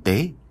tử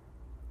tế.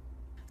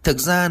 Thực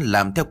ra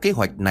làm theo kế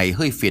hoạch này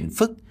hơi phiền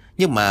phức,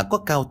 nhưng mà có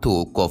cao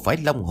thủ của phái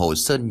Long Hồ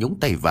Sơn nhúng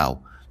tay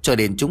vào, cho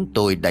nên chúng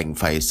tôi đành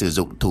phải sử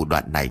dụng thủ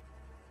đoạn này.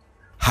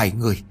 Hai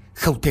người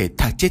không thể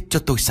tha chết cho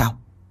tôi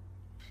sao?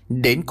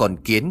 Đến con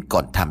kiến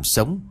còn tham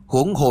sống,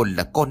 huống hồ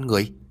là con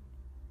người.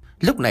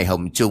 Lúc này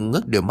Hồng Trung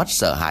ngước đôi mắt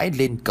sợ hãi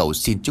lên cầu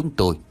xin chúng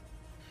tôi.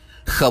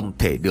 Không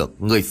thể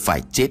được, ngươi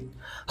phải chết.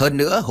 Hơn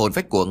nữa hồn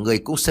phách của ngươi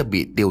cũng sẽ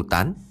bị tiêu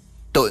tán.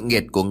 Tội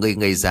nghiệp của ngươi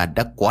gây ra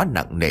đã quá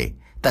nặng nề,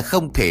 ta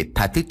không thể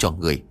tha thứ cho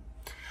ngươi.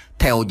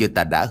 Theo như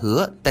ta đã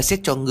hứa, ta sẽ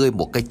cho ngươi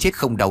một cái chết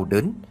không đau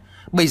đớn.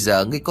 Bây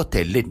giờ ngươi có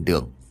thể lên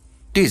đường.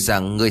 Tuy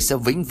rằng ngươi sẽ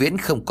vĩnh viễn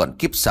không còn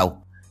kiếp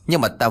sau,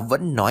 nhưng mà ta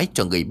vẫn nói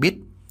cho ngươi biết,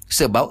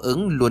 sự báo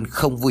ứng luôn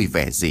không vui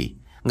vẻ gì.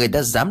 Ngươi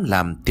đã dám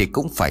làm thì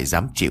cũng phải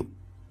dám chịu.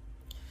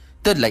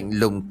 Tôi lạnh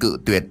lùng cự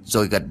tuyệt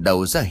rồi gật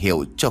đầu ra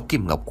hiệu cho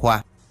Kim Ngọc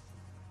Hoa.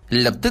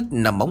 Lập tức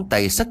nằm móng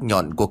tay sắc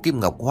nhọn của Kim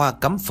Ngọc Hoa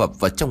cắm phập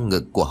vào trong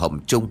ngực của Hồng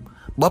Trung,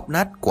 bóp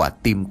nát quả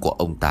tim của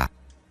ông ta.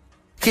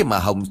 Khi mà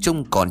Hồng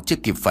Trung còn chưa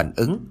kịp phản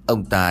ứng,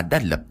 ông ta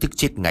đã lập tức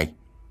chết ngay.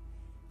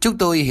 Chúng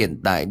tôi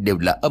hiện tại đều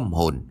là âm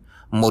hồn.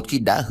 Một khi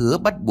đã hứa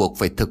bắt buộc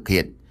phải thực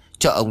hiện,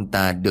 cho ông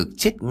ta được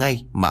chết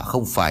ngay mà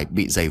không phải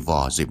bị giày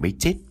vò rồi mới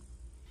chết.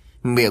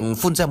 Miệng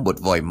phun ra một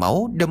vòi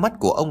máu, đôi mắt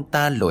của ông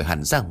ta lồi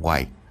hẳn ra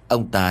ngoài.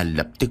 Ông ta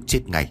lập tức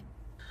chết ngay.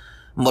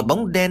 Một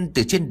bóng đen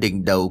từ trên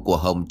đỉnh đầu của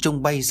Hồng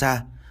Trung bay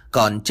ra.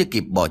 Còn chưa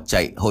kịp bỏ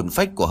chạy, hồn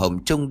phách của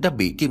Hồng Trung đã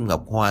bị Kim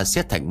Ngọc Hoa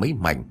xé thành mấy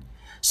mảnh.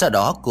 Sau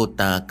đó cô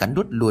ta cắn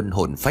nuốt luôn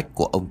hồn phách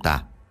của ông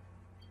ta.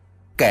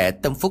 Kẻ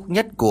tâm phúc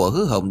nhất của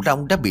Hứa Hồng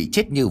Long đã bị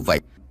chết như vậy.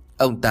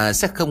 Ông ta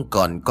sẽ không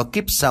còn có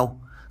kiếp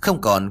sau,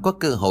 không còn có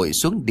cơ hội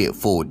xuống địa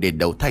phủ để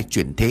đầu thai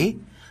chuyển thế,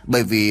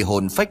 bởi vì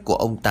hồn phách của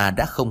ông ta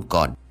đã không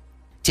còn.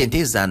 Trên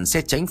thế gian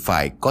sẽ tránh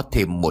phải có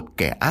thêm một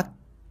kẻ ác.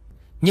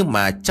 Nhưng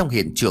mà trong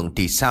hiện trường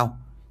thì sao?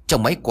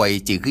 Trong máy quay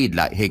chỉ ghi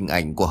lại hình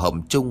ảnh của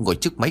Hồng Trung ngồi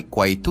trước máy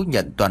quay thú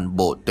nhận toàn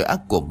bộ tội ác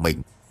của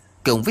mình,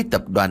 cùng với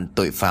tập đoàn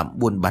tội phạm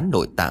buôn bán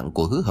nội tạng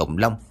của Hứa Hồng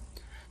Long.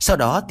 Sau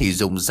đó thì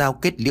dùng dao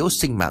kết liễu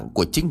sinh mạng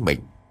của chính mình.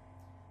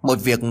 Một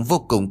việc vô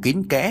cùng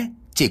kín kẽ,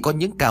 chỉ có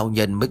những cao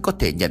nhân mới có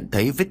thể nhận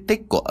thấy vết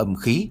tích của âm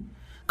khí,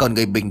 còn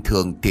người bình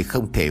thường thì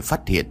không thể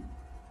phát hiện.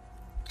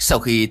 Sau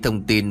khi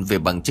thông tin về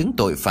bằng chứng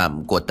tội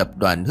phạm của tập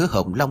đoàn Hứa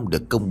Hồng Long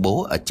được công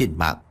bố ở trên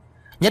mạng,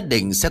 nhất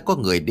định sẽ có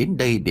người đến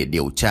đây để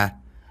điều tra.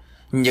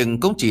 Nhưng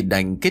cũng chỉ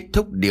đành kết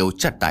thúc điều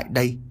tra tại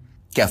đây.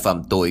 Kẻ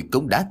phạm tội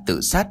cũng đã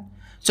tự sát.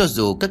 Cho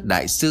dù các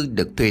đại sư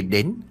được thuê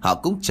đến, họ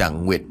cũng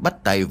chẳng nguyện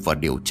bắt tay vào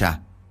điều tra.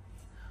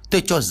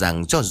 Tôi cho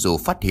rằng cho dù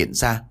phát hiện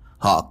ra,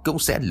 họ cũng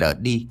sẽ lờ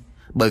đi,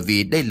 bởi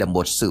vì đây là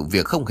một sự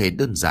việc không hề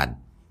đơn giản.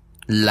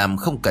 Làm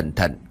không cẩn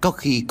thận có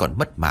khi còn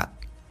mất mạng.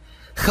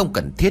 Không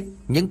cần thiết,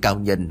 những cao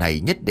nhân này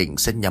nhất định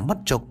sẽ nhắm mắt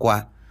cho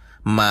qua,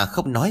 mà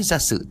không nói ra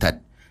sự thật.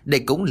 Đây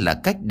cũng là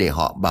cách để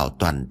họ bảo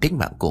toàn tính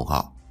mạng của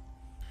họ.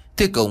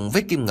 Tôi cùng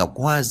với Kim Ngọc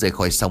Hoa rời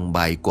khỏi sòng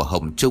bài của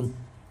Hồng Trung.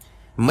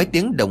 Mấy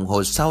tiếng đồng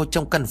hồ sau,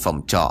 trong căn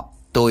phòng trọ,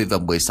 tôi và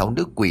 16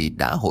 nữ quỷ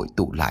đã hội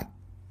tụ lại.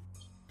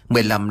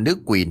 15 nữ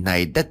quỷ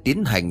này đã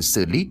tiến hành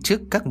xử lý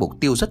trước các mục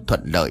tiêu rất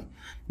thuận lợi,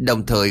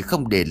 đồng thời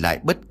không để lại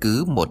bất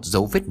cứ một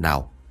dấu vết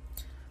nào.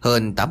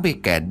 Hơn 80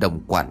 kẻ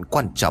đồng quản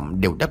quan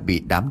trọng đều đã bị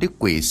đám nữ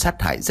quỷ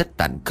sát hại rất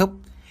tàn khốc.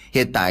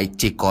 Hiện tại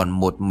chỉ còn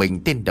một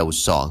mình tên đầu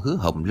sỏ Hứa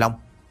Hồng Long.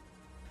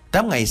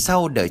 8 ngày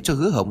sau, đợi cho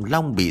Hứa Hồng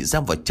Long bị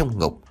giam vào trong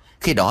ngục,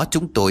 khi đó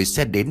chúng tôi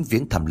sẽ đến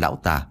viếng thăm lão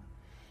ta.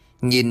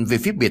 Nhìn về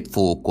phía biệt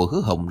phủ của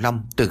Hứa Hồng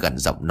Long, tôi gằn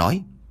giọng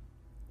nói: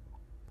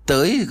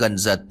 tới gần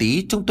giờ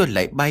tí, chúng tôi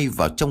lại bay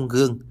vào trong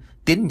gương,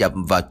 tiến nhập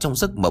vào trong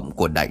giấc mộng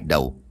của đại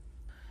đầu.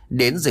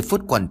 Đến giây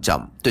phút quan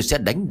trọng, tôi sẽ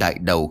đánh đại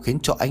đầu khiến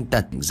cho anh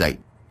ta tỉnh dậy.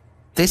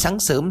 Tới sáng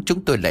sớm,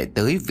 chúng tôi lại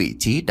tới vị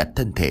trí đặt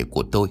thân thể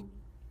của tôi.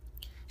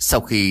 Sau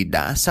khi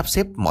đã sắp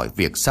xếp mọi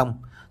việc xong,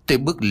 tôi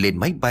bước lên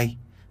máy bay,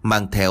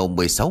 mang theo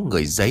 16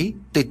 người giấy.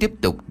 Tôi tiếp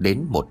tục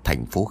đến một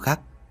thành phố khác.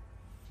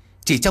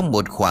 Chỉ trong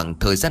một khoảng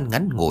thời gian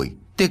ngắn ngủi,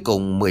 tôi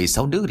cùng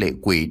 16 nữ lệ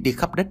quỷ đi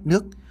khắp đất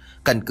nước.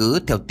 Căn cứ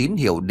theo tín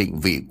hiệu định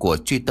vị của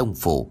truy tông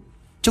phủ,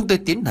 chúng tôi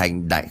tiến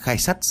hành đại khai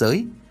sát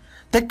giới.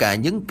 Tất cả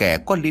những kẻ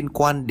có liên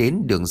quan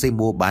đến đường dây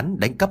mua bán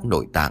đánh cắp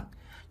nội tạng,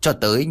 cho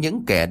tới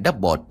những kẻ đã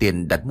bỏ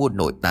tiền đặt mua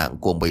nội tạng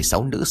của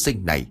 16 nữ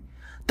sinh này,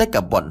 tất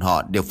cả bọn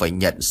họ đều phải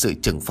nhận sự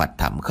trừng phạt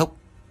thảm khốc.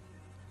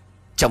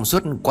 Trong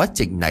suốt quá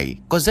trình này,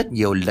 có rất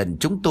nhiều lần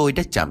chúng tôi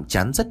đã chạm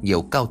trán rất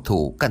nhiều cao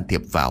thủ can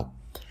thiệp vào,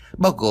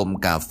 bao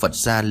gồm cả Phật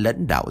gia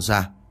lẫn đạo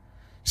gia.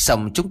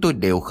 Song chúng tôi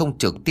đều không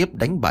trực tiếp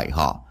đánh bại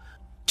họ.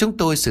 Chúng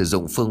tôi sử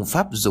dụng phương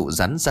pháp dụ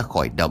rắn ra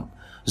khỏi động,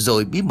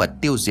 rồi bí mật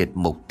tiêu diệt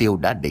mục tiêu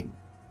đã định.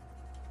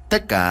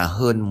 Tất cả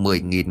hơn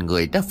 10.000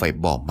 người đã phải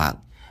bỏ mạng.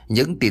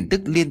 Những tin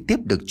tức liên tiếp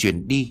được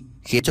truyền đi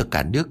khiến cho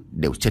cả nước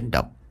đều chấn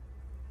động.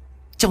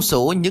 Trong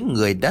số những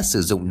người đã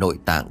sử dụng nội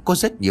tạng, có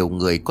rất nhiều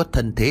người có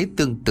thân thế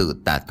tương tự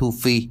Tả Thu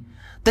Phi.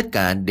 Tất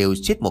cả đều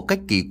chết một cách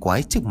kỳ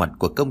quái trước mặt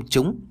của công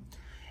chúng.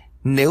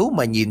 Nếu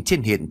mà nhìn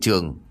trên hiện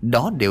trường,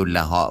 đó đều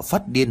là họ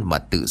phát điên mà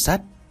tự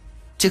sát.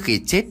 Trước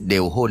khi chết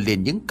đều hô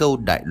lên những câu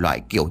đại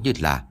loại kiểu như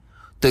là: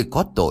 tôi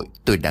có tội,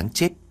 tôi đáng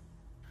chết.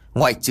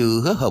 Ngoại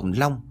trừ Hứa Hồng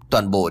Long,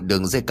 toàn bộ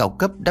đường dây cao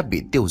cấp đã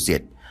bị tiêu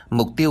diệt.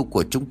 Mục tiêu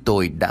của chúng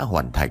tôi đã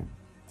hoàn thành.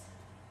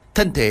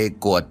 Thân thể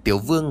của Tiểu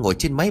Vương ngồi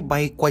trên máy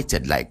bay quay trở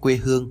lại quê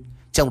hương.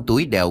 Trong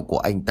túi đeo của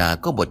anh ta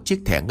có một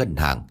chiếc thẻ ngân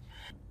hàng,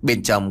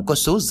 bên trong có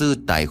số dư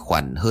tài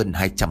khoản hơn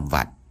 200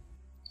 vạn.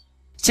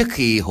 Trước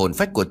khi hồn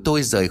phách của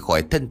tôi rời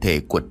khỏi thân thể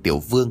của Tiểu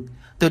Vương,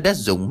 tôi đã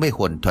dùng mê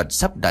hồn thuật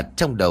sắp đặt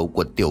trong đầu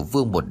của Tiểu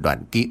Vương một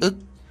đoạn ký ức.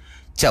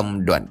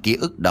 Trong đoạn ký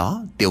ức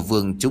đó, Tiểu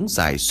Vương trúng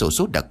giải xổ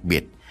số đặc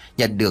biệt,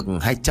 nhận được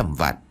 200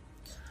 vạn.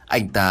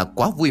 Anh ta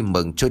quá vui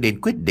mừng cho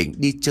đến quyết định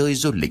đi chơi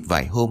du lịch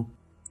vài hôm.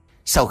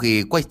 Sau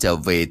khi quay trở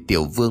về,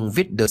 Tiểu Vương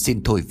viết đơn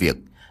xin thôi việc,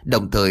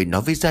 đồng thời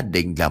nói với gia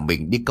đình là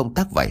mình đi công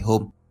tác vài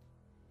hôm.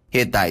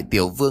 Hiện tại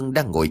Tiểu Vương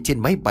đang ngồi trên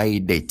máy bay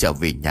để trở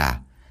về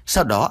nhà.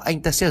 Sau đó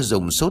anh ta sẽ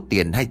dùng số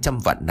tiền 200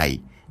 vạn này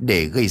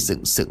để gây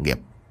dựng sự nghiệp.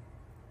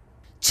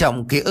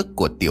 Trong ký ức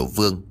của Tiểu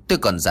Vương, tôi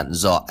còn dặn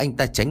dò anh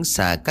ta tránh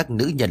xa các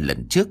nữ nhân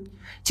lần trước.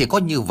 Chỉ có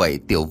như vậy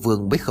Tiểu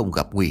Vương mới không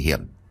gặp nguy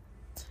hiểm.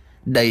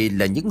 Đây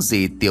là những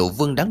gì Tiểu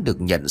Vương đáng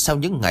được nhận sau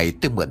những ngày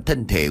tôi mượn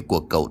thân thể của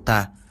cậu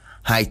ta.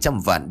 200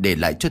 vạn để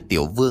lại cho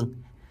Tiểu Vương.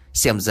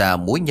 Xem ra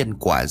mối nhân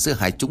quả giữa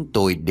hai chúng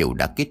tôi đều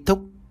đã kết thúc.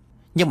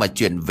 Nhưng mà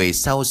chuyện về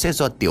sau sẽ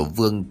do Tiểu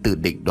Vương tự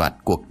định đoạt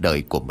cuộc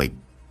đời của mình.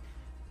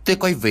 Tôi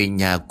quay về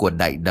nhà của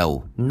đại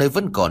đầu, nơi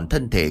vẫn còn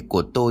thân thể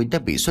của tôi đã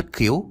bị xuất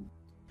khiếu.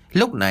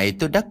 Lúc này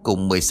tôi đã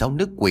cùng 16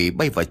 nữ quỷ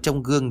bay vào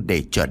trong gương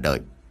để chờ đợi.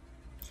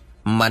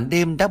 Màn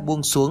đêm đã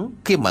buông xuống.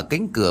 Khi mà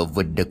cánh cửa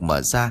vừa được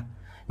mở ra,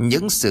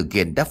 những sự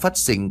kiện đã phát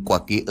sinh qua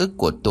ký ức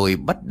của tôi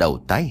bắt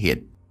đầu tái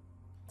hiện.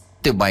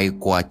 Tôi bay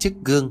qua chiếc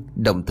gương,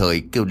 đồng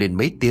thời kêu lên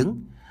mấy tiếng,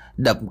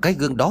 đập cái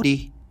gương đó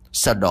đi,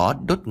 sau đó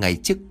đốt ngay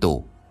chiếc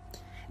tủ.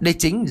 Đây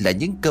chính là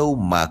những câu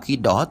mà khi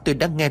đó tôi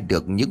đã nghe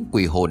được những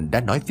quỷ hồn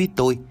đã nói với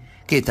tôi.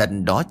 Kỳ thật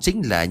đó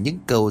chính là những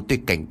câu tôi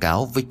cảnh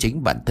cáo với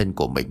chính bản thân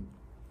của mình.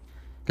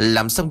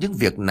 Làm xong những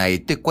việc này,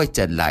 tôi quay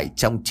trở lại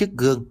trong chiếc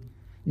gương.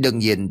 Đương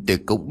nhiên tôi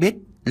cũng biết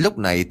lúc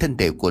này thân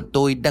thể của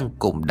tôi đang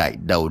cùng đại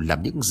đầu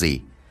làm những gì.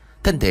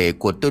 Thân thể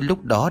của tôi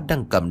lúc đó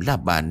đang cầm la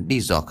bàn đi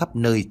dò khắp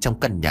nơi trong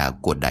căn nhà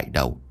của đại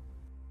đầu.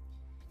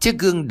 Chiếc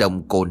gương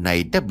đồng cổ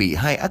này đã bị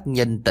hai ác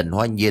nhân Tần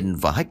Hoa Nhiên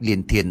và Hách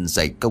Liên Thiên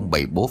dày công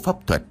bày bố pháp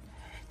thuật.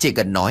 Chỉ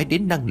cần nói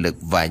đến năng lực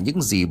và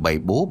những gì bày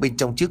bố bên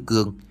trong chiếc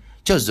gương,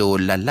 cho dù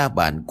là la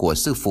bàn của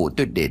sư phụ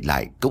tôi để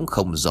lại cũng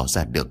không dò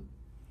ra được.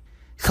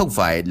 Không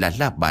phải là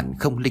la bàn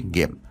không linh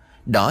nghiệm,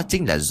 đó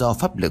chính là do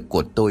pháp lực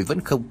của tôi vẫn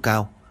không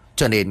cao,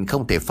 cho nên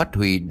không thể phát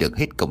huy được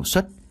hết công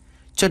suất,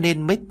 cho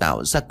nên mới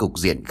tạo ra cục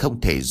diện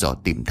không thể dò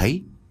tìm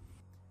thấy.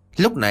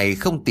 Lúc này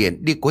không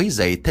tiện đi quấy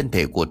rầy thân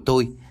thể của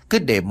tôi, cứ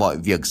để mọi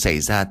việc xảy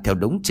ra theo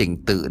đúng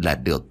trình tự là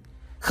được,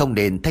 không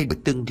nên thay đổi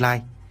tương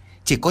lai.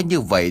 Chỉ có như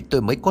vậy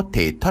tôi mới có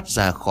thể thoát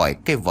ra khỏi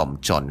cái vòng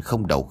tròn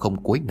không đầu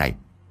không cuối này.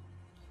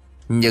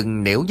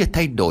 Nhưng nếu như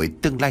thay đổi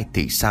tương lai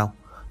thì sao?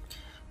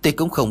 Tôi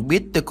cũng không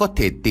biết tôi có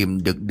thể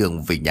tìm được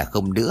đường về nhà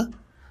không nữa.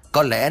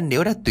 Có lẽ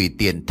nếu đã tùy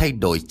tiện thay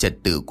đổi trật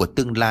tự của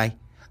tương lai,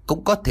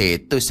 cũng có thể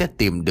tôi sẽ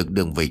tìm được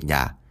đường về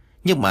nhà.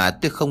 Nhưng mà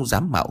tôi không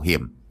dám mạo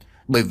hiểm,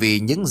 bởi vì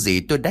những gì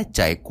tôi đã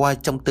trải qua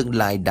trong tương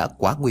lai đã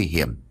quá nguy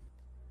hiểm.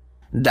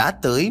 Đã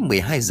tới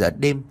 12 giờ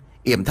đêm,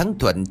 yểm thắng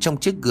thuận trong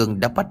chiếc gương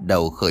đã bắt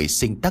đầu khởi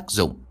sinh tác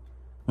dụng.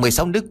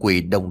 16 nữ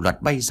quỷ đồng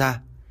loạt bay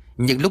ra.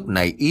 Nhưng lúc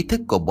này ý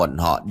thức của bọn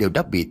họ đều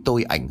đã bị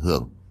tôi ảnh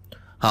hưởng.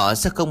 Họ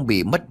sẽ không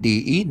bị mất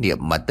đi ý niệm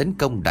mà tấn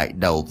công đại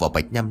đầu vào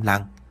Bạch Nham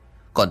Lang.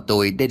 Còn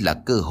tôi, đây là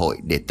cơ hội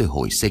để tôi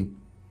hồi sinh.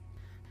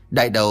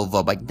 Đại đầu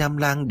và Bạch Nham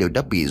Lang đều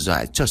đã bị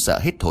dọa cho sợ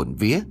hết hồn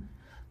vía.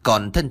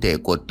 Còn thân thể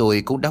của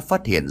tôi cũng đã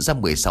phát hiện ra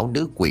 16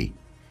 nữ quỷ.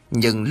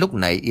 Nhưng lúc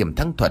này yểm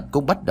thắng thuật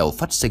cũng bắt đầu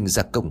phát sinh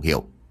ra công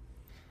hiệu.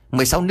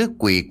 16 nữ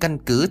quỷ căn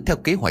cứ theo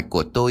kế hoạch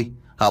của tôi,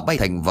 họ bay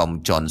thành vòng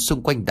tròn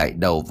xung quanh đại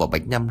đầu và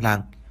Bạch Nham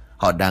Lang.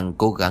 Họ đang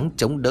cố gắng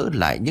chống đỡ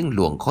lại những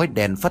luồng khói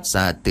đen phát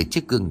ra từ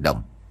chiếc gương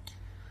đồng.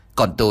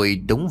 Còn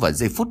tôi, đúng vào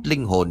giây phút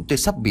linh hồn tôi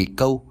sắp bị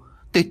câu,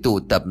 tôi tụ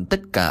tập tất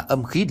cả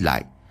âm khí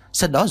lại,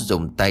 sau đó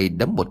dùng tay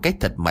đấm một cái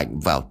thật mạnh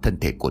vào thân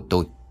thể của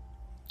tôi.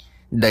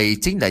 Đây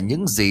chính là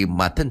những gì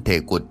mà thân thể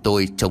của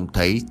tôi trông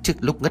thấy trước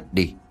lúc ngất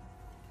đi.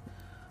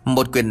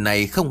 Một quyền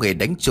này không hề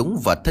đánh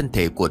trúng vào thân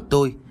thể của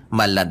tôi,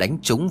 mà là đánh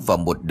trúng vào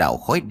một đạo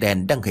khói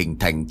đen đang hình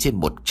thành trên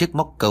một chiếc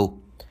móc câu.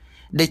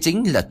 Đây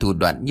chính là thủ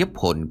đoạn nhiếp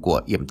hồn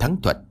của yểm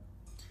thắng thuật.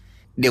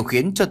 Điều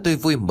khiến cho tôi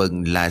vui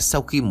mừng là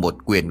sau khi một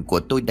quyền của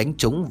tôi đánh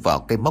trúng vào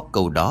cái móc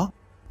câu đó,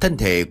 thân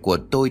thể của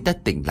tôi đã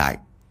tỉnh lại.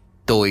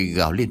 Tôi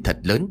gào lên thật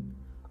lớn: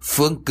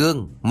 Phương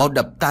Cương, mau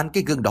đập tan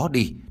cái gương đó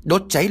đi,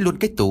 đốt cháy luôn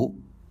cái tủ.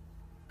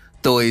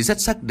 Tôi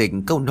rất xác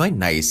định câu nói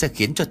này sẽ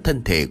khiến cho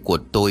thân thể của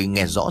tôi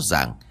nghe rõ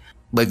ràng,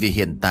 bởi vì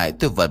hiện tại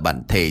tôi và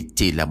bản thể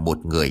chỉ là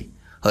một người.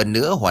 Hơn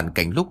nữa hoàn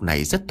cảnh lúc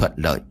này rất thuận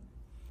lợi.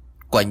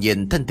 Quả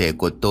nhiên thân thể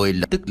của tôi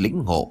lập tức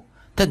lĩnh ngộ.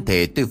 Thân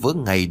thể tôi vỡ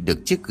ngay được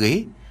chiếc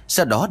ghế,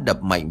 sau đó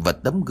đập mạnh vào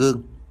tấm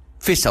gương.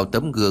 Phía sau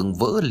tấm gương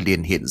vỡ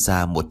liền hiện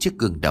ra một chiếc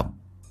gương đồng.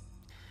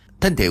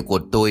 Thân thể của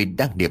tôi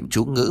đang niệm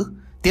chú ngữ,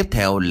 tiếp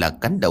theo là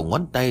cắn đầu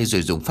ngón tay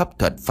rồi dùng pháp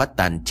thuật phá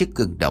tan chiếc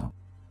gương đồng.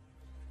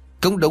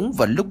 Cũng đúng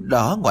vào lúc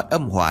đó ngọn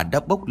âm hỏa đã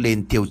bốc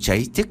lên thiêu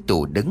cháy chiếc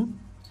tủ đứng.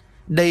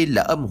 Đây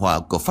là âm hỏa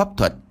của pháp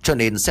thuật cho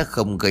nên sẽ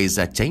không gây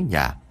ra cháy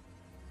nhà.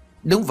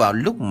 Đúng vào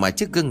lúc mà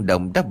chiếc gương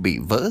đồng đã bị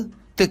vỡ,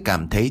 tôi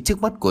cảm thấy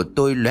trước mắt của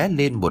tôi lóe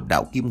lên một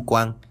đạo kim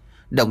quang,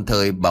 đồng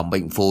thời bảo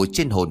mệnh phù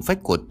trên hồn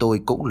phách của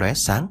tôi cũng lóe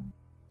sáng.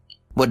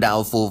 Một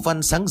đạo phù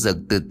văn sáng rực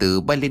từ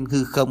từ bay lên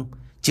hư không,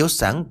 chiếu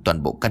sáng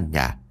toàn bộ căn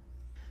nhà.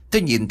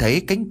 Tôi nhìn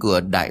thấy cánh cửa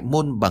đại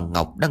môn bằng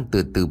ngọc đang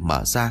từ từ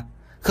mở ra.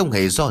 Không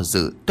hề do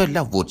dự, tôi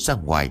lao vụt ra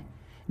ngoài.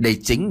 Đây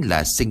chính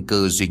là sinh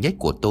cơ duy nhất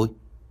của tôi.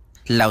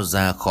 Lao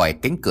ra khỏi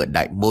cánh cửa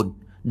đại môn,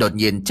 đột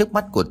nhiên trước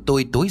mắt của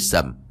tôi tối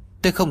sầm.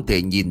 Tôi không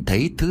thể nhìn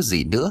thấy thứ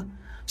gì nữa.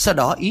 Sau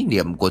đó ý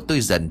niệm của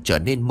tôi dần trở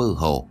nên mơ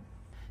hồ.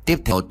 Tiếp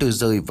theo tôi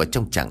rơi vào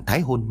trong trạng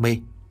thái hôn mê.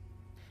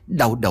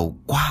 Đau đầu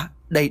quá,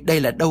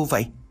 đây là đâu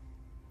vậy?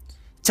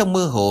 Trong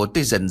mơ hồ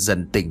tôi dần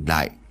dần tỉnh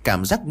lại,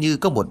 cảm giác như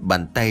có một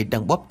bàn tay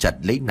đang bóp chặt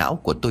lấy não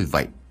của tôi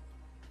vậy.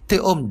 Tôi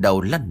ôm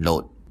đầu lăn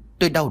lộn.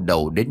 Tôi đau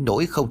đầu đến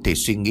nỗi không thể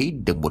suy nghĩ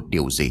được một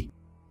điều gì.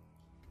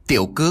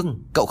 Tiểu Cương,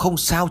 cậu không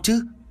sao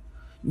chứ?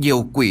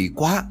 Nhiều quỷ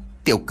quá.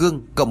 Tiểu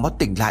Cương, cậu mau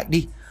tỉnh lại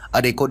đi.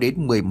 Ở đây có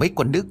đến 10 mấy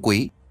con nữ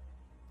quỷ.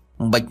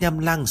 Bạch Nham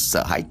Lang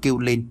sợ hãi kêu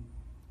lên: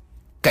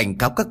 Cảnh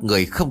cáo các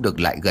người không được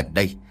lại gần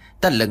đây.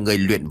 Ta là người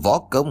luyện võ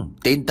công,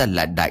 tên ta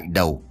là Đại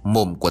Đầu,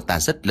 mồm của ta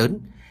rất lớn.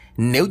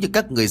 Nếu như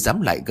các người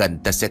dám lại gần,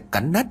 ta sẽ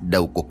cắn nát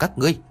đầu của các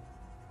ngươi.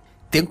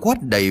 Tiếng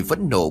quát đầy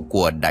phẫn nộ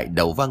của Đại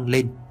Đầu vang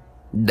lên.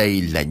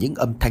 Đây là những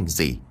âm thanh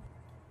gì?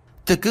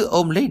 Tôi cứ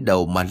ôm lấy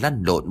đầu mà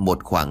lăn lộn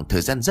một khoảng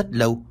thời gian rất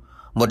lâu.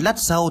 Một lát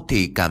sau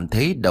thì cảm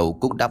thấy đầu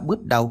cũng đã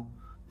bứt đau.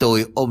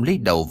 Tôi ôm lấy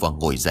đầu và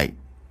ngồi dậy.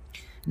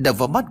 Đập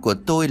vào mắt của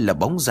tôi là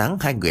bóng dáng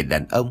hai người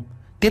đàn ông.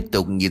 Tiếp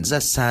tục nhìn ra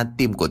xa,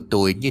 tim của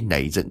tôi như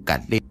nảy dựng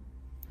cả lên.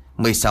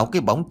 16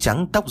 cái bóng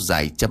trắng tóc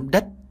dài chấm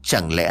đất,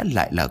 chẳng lẽ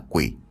lại là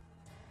quỷ?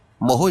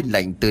 Mồ hôi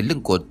lạnh từ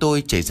lưng của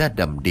tôi chảy ra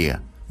đầm đìa.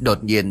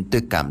 Đột nhiên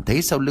tôi cảm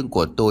thấy sau lưng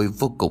của tôi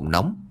vô cùng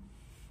nóng.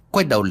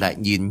 Quay đầu lại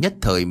nhìn, nhất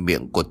thời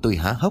miệng của tôi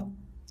há hốc.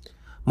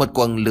 Một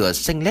quầng lửa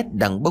xanh lét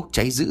đang bốc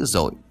cháy dữ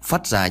dội,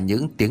 phát ra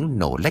những tiếng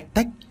nổ lách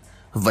tách.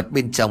 Vật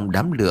bên trong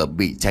đám lửa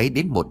bị cháy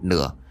đến một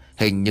nửa,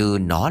 hình như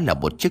nó là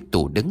một chiếc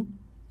tủ đứng.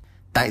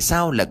 Tại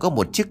sao lại có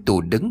một chiếc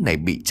tủ đứng này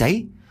bị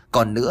cháy?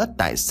 Còn nữa,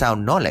 tại sao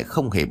nó lại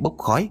không hề bốc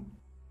khói?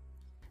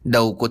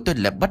 Đầu của tôi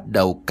lại bắt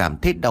đầu cảm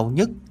thấy đau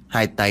nhức.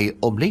 Hai tay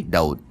ôm lấy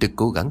đầu, tôi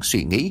cố gắng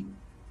suy nghĩ.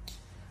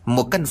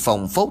 Một căn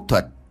phòng phẫu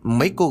thuật,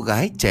 mấy cô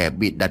gái trẻ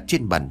bị đặt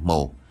trên bàn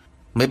mổ.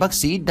 Mấy bác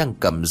sĩ đang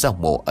cầm dao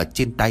mổ ở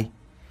trên tay.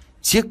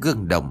 Chiếc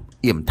gương đồng,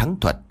 yểm thắng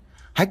thuật,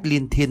 hách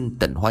liên thiên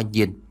tận hoa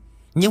nhiên.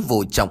 Những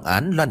vụ trọng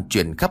án loan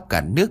truyền khắp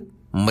cả nước.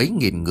 Mấy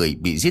nghìn người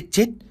bị giết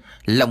chết.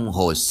 Long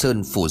Hồ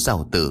Sơn phủ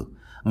giao tử,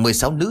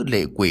 16 nữ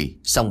lệ quỷ,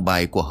 song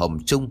bài của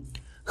Hồng Trung,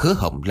 Hứa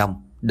Hồng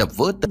Long, đập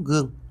vỡ tấm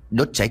gương,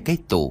 đốt cháy cái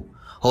tủ,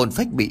 hồn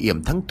phách bị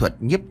yểm thắng thuật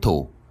nhiếp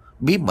thủ,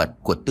 bí mật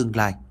của tương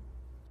lai.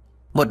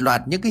 Một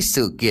loạt những cái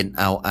sự kiện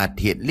ào ạt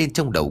hiện lên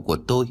trong đầu của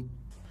tôi.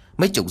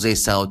 Mấy chục giây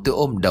sau tôi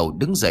ôm đầu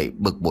đứng dậy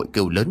bực bội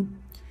kêu lớn: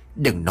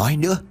 Đừng nói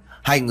nữa,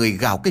 hai người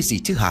gào cái gì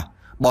chứ hả?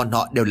 Bọn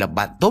họ đều là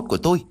bạn tốt của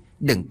tôi.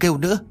 Đừng kêu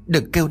nữa,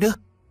 đừng kêu nữa.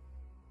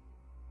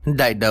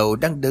 Đại đầu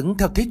đang đứng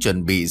theo thế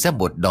chuẩn bị ra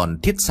một đòn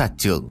thiết xa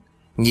trường,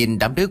 nhìn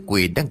đám đứa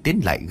quỷ đang tiến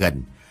lại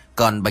gần.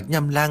 Còn Bạch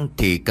Nham Lang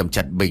thì cầm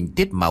chặt bình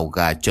tiết màu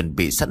gà chuẩn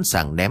bị sẵn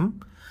sàng ném.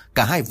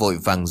 Cả hai vội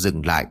vàng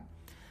dừng lại.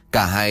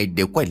 Cả hai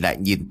đều quay lại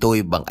nhìn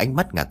tôi bằng ánh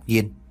mắt ngạc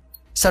nhiên.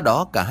 Sau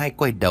đó cả hai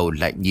quay đầu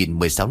lại nhìn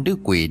 16 nữ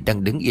quỷ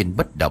đang đứng yên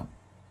bất động.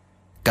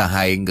 Cả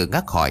hai ngơ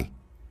ngác hỏi: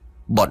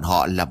 Bọn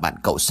họ là bạn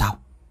cậu sao?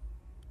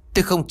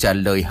 Tôi không trả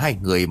lời hai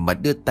người mà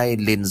đưa tay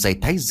lên dây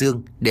thái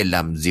dương để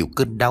làm dịu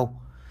cơn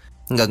đau.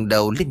 Ngẩng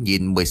đầu lên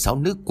nhìn 16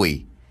 nữ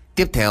quỷ.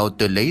 Tiếp theo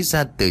tôi lấy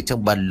ra từ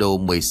trong ba lô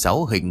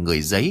 16 hình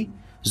người giấy,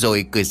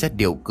 rồi cười ra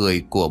điệu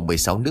cười của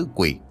 16 nữ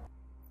quỷ.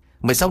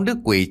 16 nữ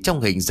quỷ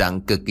trong hình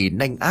dạng cực kỳ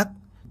nanh ác.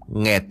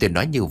 Nghe tôi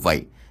nói như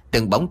vậy,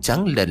 từng bóng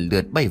trắng lần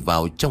lượt bay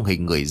vào trong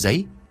hình người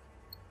giấy.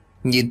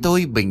 Nhìn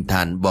tôi bình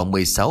thản bỏ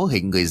 16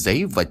 hình người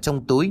giấy vào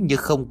trong túi như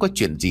không có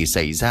chuyện gì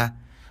xảy ra.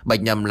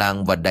 Bạch Nham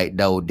Lang và Đại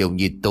Đầu đều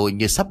nhìn tôi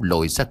như sắp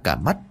lồi ra cả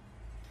mắt.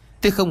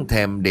 Tôi không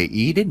thèm để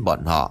ý đến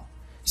bọn họ.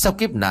 Sau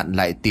kiếp nạn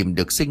lại tìm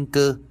được sinh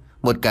cơ,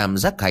 một cảm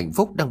giác hạnh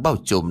phúc đang bao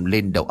trùm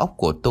lên đầu óc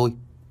của tôi.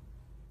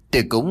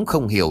 Tôi cũng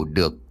không hiểu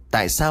được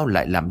tại sao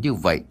lại làm như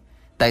vậy.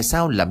 Tại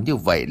sao làm như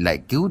vậy lại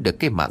cứu được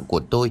cái mạng của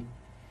tôi?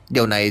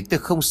 Điều này tôi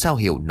không sao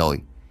hiểu nổi.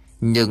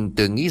 Nhưng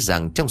tôi nghĩ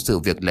rằng trong sự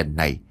việc lần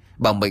này,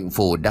 bảo mệnh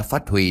phù đã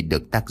phát huy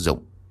được tác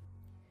dụng.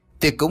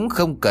 Tôi cũng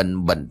không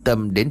cần bận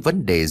tâm đến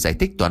vấn đề giải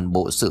thích toàn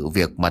bộ sự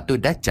việc mà tôi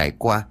đã trải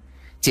qua.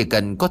 Chỉ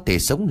cần có thể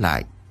sống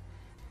lại.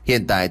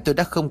 Hiện tại tôi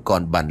đã không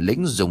còn bản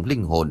lĩnh dùng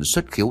linh hồn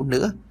xuất khiếu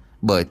nữa,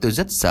 bởi tôi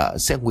rất sợ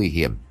sẽ nguy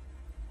hiểm.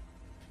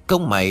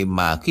 Công may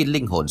mà khi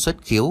linh hồn xuất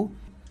khiếu,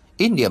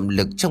 ý niệm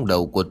lực trong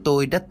đầu của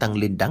tôi đã tăng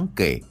lên đáng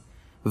kể.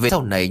 Về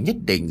sau này nhất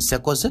định sẽ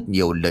có rất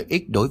nhiều lợi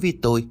ích đối với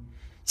tôi.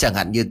 Chẳng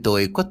hạn như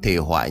tôi có thể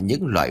họa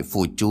những loại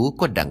phù chú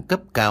có đẳng cấp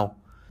cao.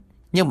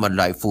 Nhưng mà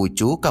loại phù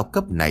chú cao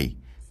cấp này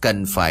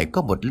cần phải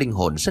có một linh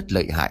hồn rất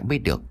lợi hại mới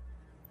được.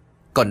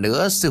 Còn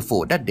nữa, sư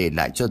phụ đã để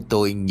lại cho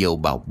tôi nhiều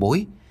bảo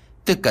bối.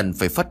 Tôi cần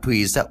phải phát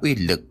huy ra uy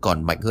lực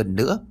còn mạnh hơn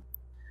nữa.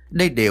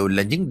 Đây đều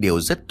là những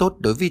điều rất tốt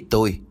đối với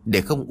tôi,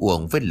 để không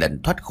uổng với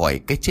lần thoát khỏi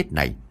cái chết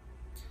này.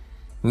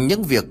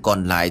 Những việc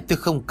còn lại tôi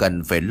không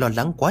cần phải lo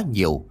lắng quá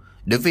nhiều.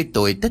 Đối với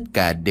tôi tất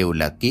cả đều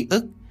là ký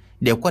ức.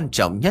 Điều quan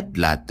trọng nhất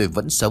là tôi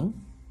vẫn sống.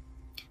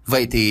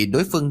 Vậy thì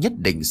đối phương nhất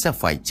định sẽ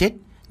phải chết.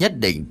 Nhất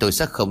định tôi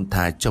sẽ không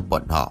tha cho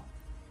bọn họ.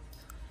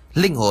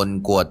 Linh hồn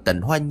của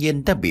Tần Hoa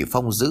Nhiên đã bị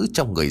phong giữ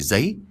trong người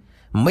giấy.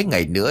 Mấy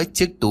ngày nữa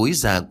chiếc túi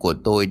da của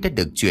tôi đã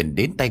được chuyển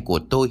đến tay của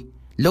tôi.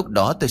 Lúc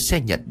đó tôi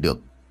sẽ nhận được.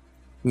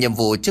 Nhiệm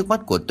vụ trước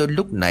mắt của tôi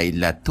lúc này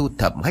là thu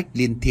thập hách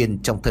liên thiên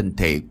trong thân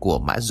thể của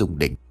Mã Dung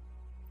Đình.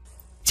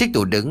 Chiếc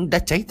tủ đứng đã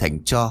cháy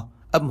thành tro,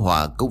 âm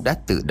hỏa cũng đã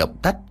tự động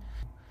tắt.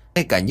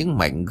 Ngay cả những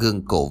mảnh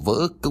gương cổ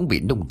vỡ cũng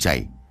bị nung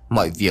chảy.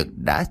 Mọi việc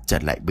đã trở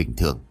lại bình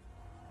thường.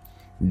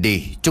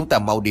 Đi, chúng ta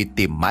mau đi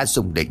tìm Mã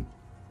Dung Đình.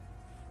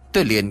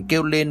 Tôi liền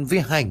kêu lên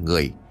với hai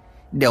người.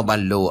 Đeo ba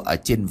lô ở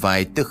trên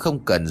vai, tôi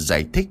không cần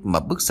giải thích mà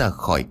bước ra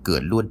khỏi cửa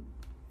luôn.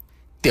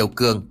 Tiểu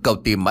Cường, cậu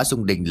tìm Mã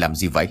Dung Đình làm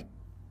gì vậy?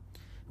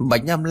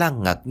 Bạch Nham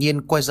Lang ngạc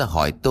nhiên quay ra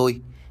hỏi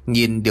tôi.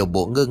 Nhìn điều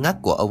bộ ngơ ngác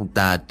của ông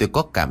ta, tôi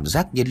có cảm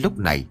giác như lúc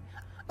này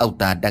ông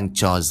ta đang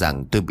cho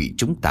rằng tôi bị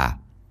trúng tà.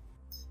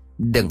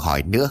 Đừng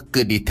hỏi nữa,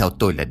 cứ đi theo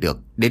tôi là được.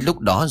 Đến lúc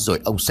đó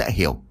rồi ông sẽ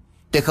hiểu.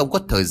 Tôi không có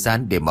thời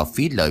gian để mà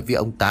phí lời với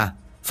ông ta.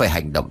 Phải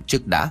hành động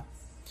trước đã.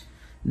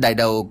 Đại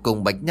Đầu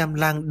cùng Bạch Nham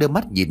Lang đưa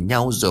mắt nhìn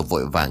nhau rồi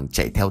vội vàng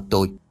chạy theo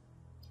tôi.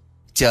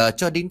 Chờ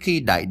cho đến khi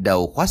đại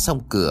đầu khóa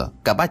xong cửa,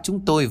 cả ba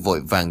chúng tôi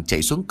vội vàng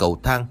chạy xuống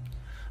cầu thang.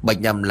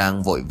 Bạch Nham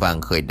Lang vội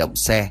vàng khởi động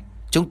xe.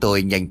 Chúng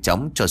tôi nhanh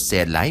chóng cho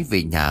xe lái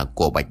về nhà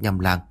của Bạch Nham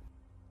Lang.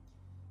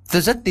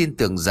 Tôi rất tin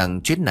tưởng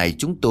rằng chuyến này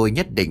chúng tôi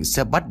nhất định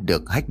sẽ bắt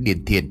được Hách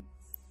Liên Thiên.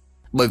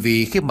 Bởi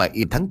vì khi mà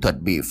yểm thắng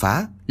thuật bị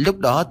phá, lúc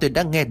đó tôi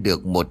đã nghe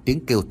được một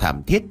tiếng kêu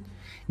thảm thiết.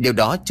 Điều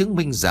đó chứng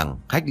minh rằng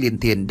Hách Liên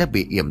Thiên đã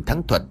bị yểm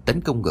thắng thuật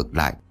tấn công ngược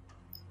lại.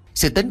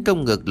 Sự tấn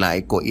công ngược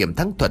lại của yểm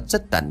thắng thuật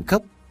rất tàn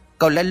khốc.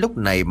 Có lẽ lúc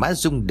này Mã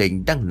Dung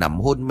Đình đang nằm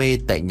hôn mê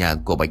tại nhà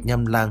của Bạch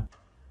Nham Lang,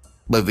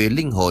 bởi vì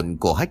linh hồn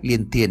của Hách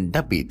Liên Thiên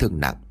đã bị thương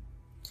nặng.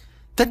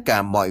 Tất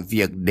cả mọi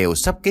việc đều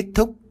sắp kết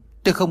thúc.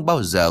 Tôi không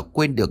bao giờ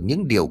quên được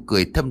những điều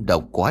cười thâm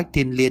độc của Hách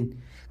Thiên Liên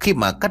khi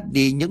mà cắt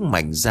đi những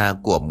mảnh da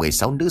của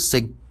 16 nữ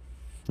sinh.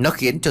 Nó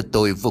khiến cho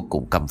tôi vô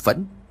cùng căm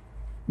phẫn.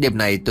 Đêm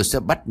này tôi sẽ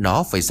bắt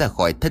nó phải ra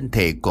khỏi thân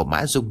thể của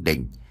Mã Dung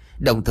Đình.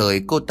 Đồng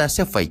thời cô ta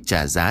sẽ phải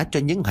trả giá cho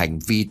những hành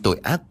vi tội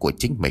ác của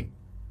chính mình.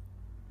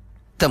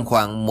 Tầm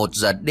khoảng 1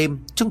 giờ đêm,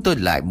 chúng tôi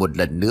lại một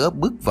lần nữa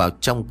bước vào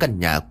trong căn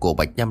nhà của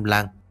Bạch Nham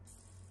Lang.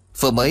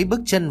 Vừa mới bước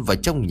chân vào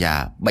trong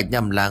nhà, Bạch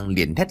Nham Lang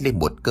liền hét lên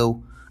một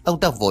câu. Ông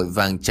ta vội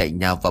vàng chạy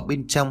nhào vào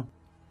bên trong.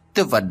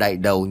 Tôi và đại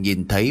đầu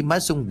nhìn thấy Mã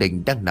Dung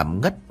Đình đang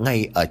nằm ngất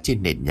ngay ở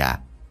trên nền nhà.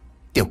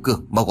 Tiểu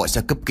Cường, mau gọi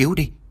xe cấp cứu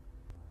đi.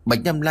 Bạch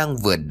Nham Lang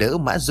vừa đỡ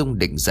Mã Dung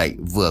Đình dậy,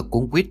 vừa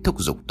cuống quýt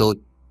thúc giục tôi.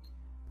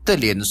 Tôi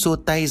liền xua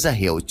tay ra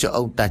hiệu cho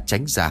ông ta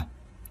tránh ra.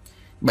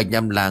 Bạch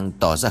Nham Lang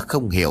tỏ ra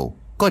không hiểu.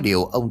 Có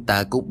điều ông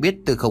ta cũng biết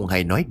tôi không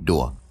hay nói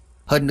đùa.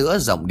 Hơn nữa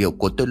giọng điệu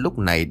của tôi lúc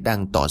này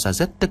đang tỏ ra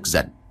rất tức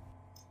giận.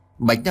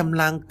 Bạch Nham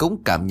Lang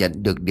cũng cảm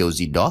nhận được điều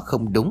gì đó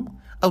không đúng.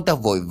 Ông ta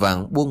vội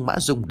vàng buông Mã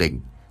Dung Đình,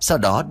 sau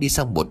đó đi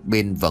sang một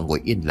bên và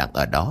ngồi yên lặng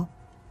ở đó.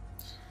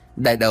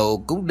 Đại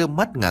đầu cũng đưa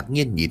mắt ngạc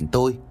nhiên nhìn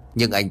tôi,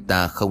 nhưng anh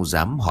ta không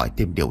dám hỏi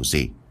thêm điều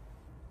gì.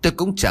 Tôi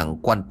cũng chẳng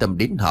quan tâm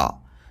đến họ,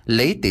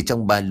 lấy từ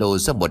trong ba lô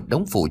ra một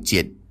đống phù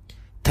triện.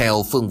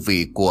 Theo phương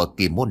vị của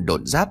kỳ môn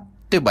độn giáp,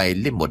 tôi bày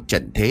lên một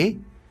trận thế,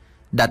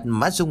 đặt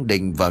Mã Dung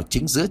Đình vào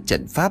chính giữa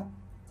trận pháp.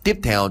 Tiếp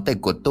theo tay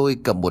của tôi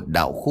cầm một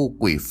đạo khu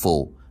quỷ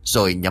phù,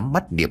 rồi nhắm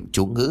mắt niệm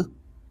chú ngữ.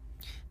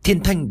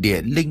 Thiên thanh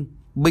địa linh,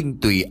 binh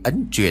tùy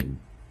ấn truyền,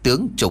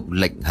 tướng trục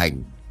lệnh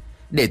hành.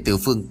 Đệ tử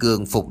Phương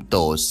Cương phụng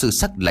tổ sư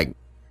sắc lệnh,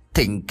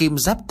 thỉnh kim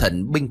giáp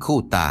thần binh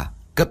khu tà,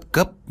 cấp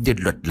cấp như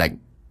luật lệnh.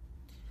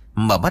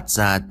 Mở mắt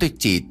ra, tôi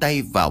chỉ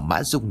tay vào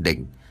Mã Dung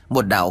Đình.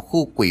 Một đạo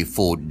khu quỷ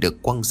phù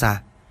được quăng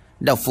ra.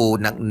 Đạo phù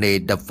nặng nề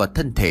đập vào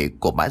thân thể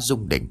của Mã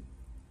Dung Đình.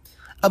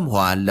 Âm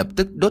hỏa lập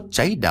tức đốt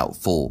cháy đạo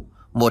phù.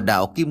 Một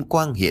đạo kim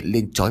quang hiện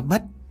lên chói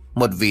mắt.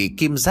 Một vị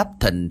kim giáp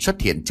thần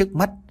xuất hiện trước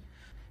mắt.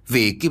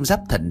 Vị kim giáp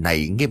thần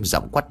này nghiêm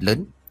giọng quát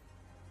lớn: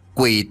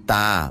 Quỷ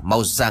tà,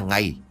 mau ra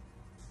ngay!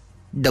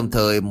 Đồng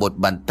thời một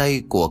bàn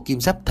tay của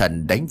kim giáp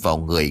thần đánh vào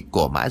người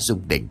của Mã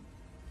Dung Đình.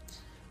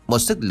 Một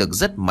sức lực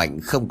rất mạnh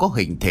không có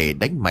hình thể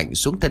đánh mạnh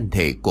xuống thân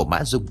thể của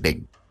Mã Dung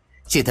Đình.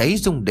 Chỉ thấy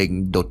Dung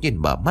Đình đột nhiên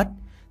mở mắt.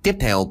 Tiếp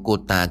theo cô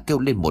ta kêu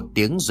lên một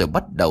tiếng rồi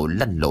bắt đầu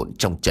lăn lộn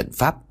trong trận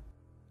pháp.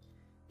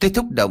 Tôi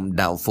thúc động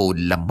đạo phù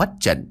làm mắt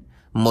trận.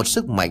 Một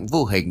sức mạnh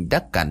vô hình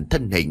đã cản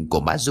thân hình của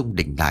Mã Dung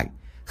Đình lại,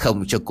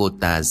 không cho cô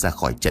ta ra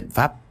khỏi trận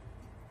pháp.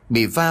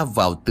 Bị va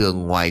vào tường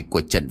ngoài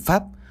của trận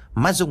pháp,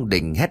 Mã Dung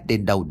Đình hét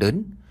lên đau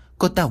đớn.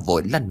 Cô ta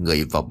vội lăn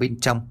người vào bên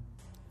trong.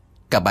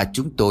 Cả ba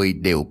chúng tôi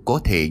đều có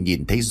thể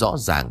nhìn thấy rõ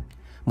ràng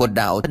một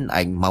đạo thân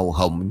ảnh màu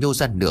hồng nhô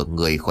ra nửa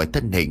người khỏi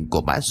thân hình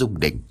của Mã Dung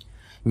Đình,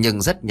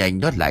 nhưng rất nhanh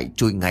nó lại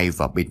chui ngay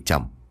vào bên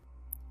trong.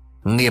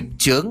 Nghiệp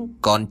chướng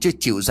còn chưa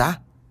chịu ra.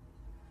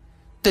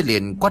 Tôi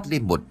liền quát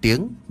lên một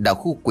tiếng. Đạo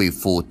khu quỷ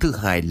phù thứ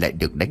hai lại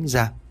được đánh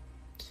ra.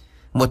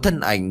 Một thân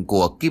ảnh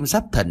của kim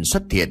giáp thần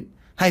xuất hiện.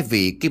 Hai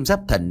vị kim giáp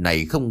thần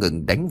này không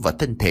ngừng đánh vào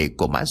thân thể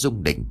của Mã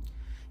Dung Đình,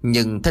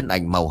 nhưng thân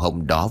ảnh màu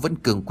hồng đó vẫn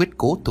cương quyết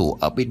cố thủ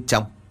ở bên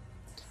trong.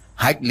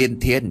 Hách Liên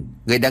Thiên,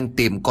 người đang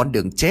tìm con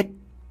đường chết!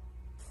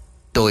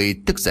 Tôi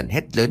tức giận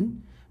hét lớn,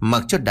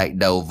 mặc cho đại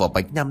đầu và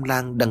Bạch Nham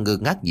Lang đang ngơ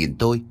ngác nhìn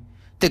tôi.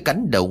 Tôi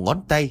cắn đầu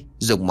ngón tay,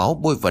 dùng máu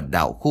bôi vào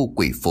đạo khu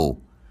quỷ phù.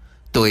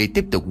 Tôi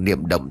tiếp tục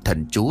niệm động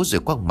thần chú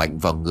rồi quăng mạnh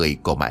vào người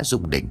của Mã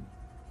Dung Đình.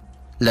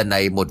 Lần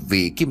này một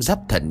vị kim giáp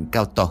thần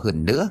cao to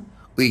hơn nữa,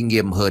 uy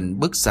nghiêm hơn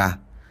bước ra.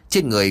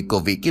 Trên người của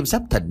vị kim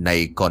giáp thần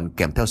này còn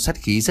kèm theo sát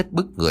khí rất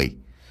bức người.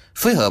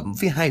 Phối hợp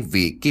với hai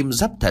vị kim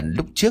giáp thần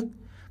lúc trước,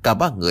 cả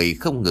ba người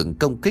không ngừng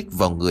công kích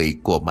vào người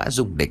của Mã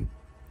Dung Đình.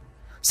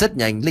 Rất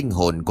nhanh linh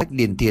hồn của Hách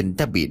Liên Thiên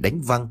đã bị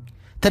đánh văng.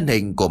 Thân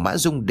hình của Mã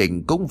Dung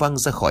Đình cũng văng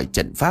ra khỏi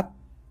trận pháp.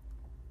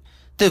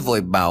 Tôi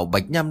vội bảo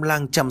Bạch Nham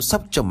Lang chăm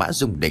sóc cho Mã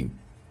Dung Đình.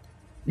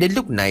 Đến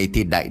lúc này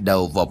thì đại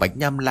đầu và Bạch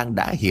Nham Lang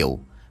đã hiểu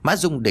Mã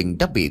Dung Đình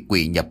đã bị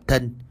quỷ nhập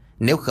thân.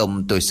 Nếu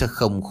không tôi sẽ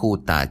không khu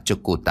tà cho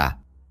cô ta.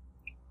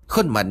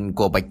 Khuôn mặt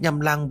của Bạch Nham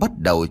Lang bắt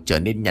đầu trở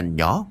nên nhăn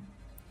nhó.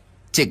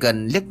 Chỉ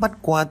cần liếc mắt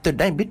qua tôi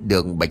đã biết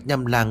được Bạch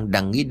Nham Lang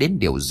đang nghĩ đến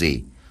điều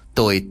gì.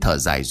 Tôi thở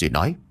dài rồi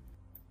nói: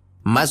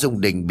 Mã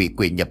Dung Đình bị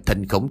quỷ nhập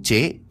thân khống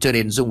chế, cho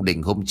nên Dung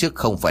Đình hôm trước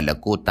không phải là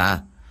cô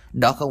ta.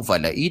 Đó không phải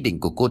là ý định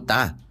của cô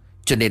ta.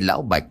 Cho nên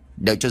lão Bạch,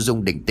 đợi cho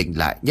Dung Đình tỉnh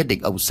lại, nhất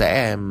định ông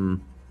sẽ...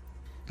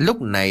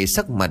 Lúc này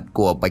sắc mặt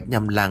của Bạch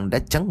Nham Lang đã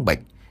trắng bệch.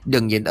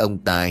 Đương nhiên ông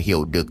ta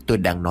hiểu được tôi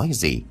đang nói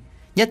gì.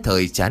 Nhất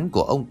thời trán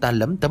của ông ta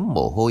lấm tấm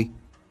mồ hôi.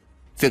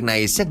 Việc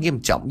này sẽ nghiêm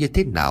trọng như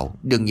thế nào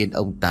đương nhiên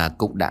ông ta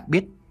cũng đã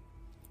biết.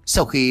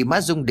 Sau khi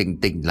Mã Dung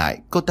Đình tỉnh lại,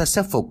 cô ta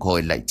sẽ phục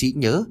hồi lại trí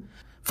nhớ,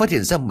 phát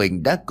hiện ra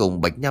mình đã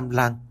cùng Bạch Nham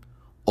Lang.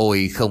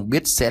 Ôi không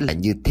biết sẽ là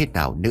như thế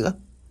nào nữa.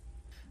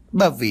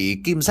 Ba vị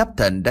kim giáp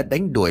thần đã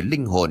đánh đuổi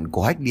linh hồn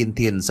của Hách Liên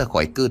Thiên ra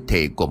khỏi cơ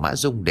thể của Mã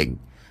Dung Đình.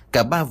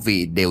 Cả ba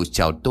vị đều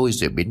chào tôi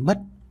rồi biến mất.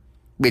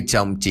 Bên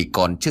trong chỉ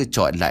còn trơ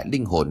trọi lại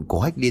linh hồn của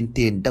Hách Liên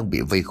Thiên đang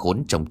bị vây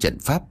khốn trong trận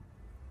pháp.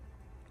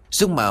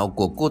 Dung mạo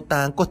của cô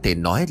ta có thể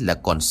nói là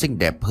còn xinh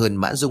đẹp hơn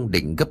Mã Dung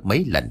Đình gấp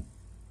mấy lần.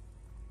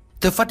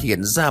 Tôi phát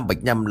hiện ra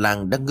Bạch Nham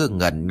Lang đang ngơ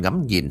ngẩn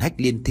ngắm nhìn Hách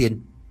Liên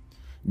Thiên.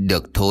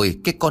 Được thôi,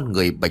 cái con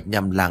người Bạch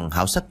Nham Lang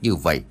háo sắc như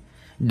vậy.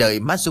 Đợi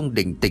Mã Dung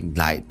Đình tỉnh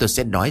lại tôi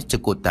sẽ nói cho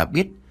cô ta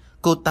biết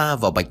cô ta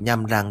và Bạch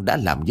Nham Lang đã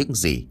làm những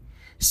gì.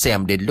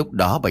 Xem đến lúc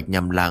đó Bạch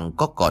Nham Lang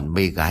có còn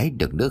mê gái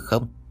được nữa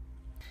không.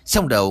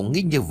 Trong đầu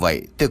nghĩ như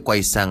vậy, tôi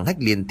quay sang Hách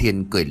Liên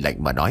Thiên cười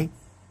lạnh mà nói: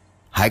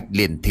 Hách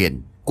Liên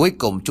Thiên, cuối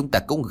cùng chúng ta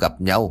cũng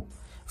gặp nhau.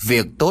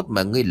 Việc tốt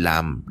mà ngươi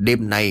làm,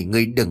 đêm nay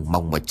ngươi đừng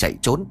mong mà chạy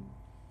trốn.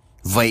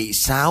 Vậy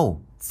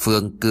sao?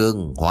 Phương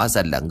Cương, hóa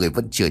ra là ngươi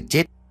vẫn chưa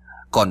chết,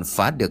 còn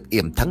phá được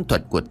yểm thắng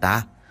thuật của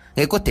ta.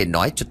 Ngươi có thể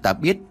nói cho ta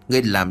biết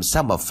ngươi làm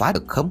sao mà phá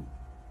được không?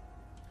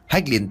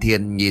 Hách Liên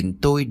Thiên nhìn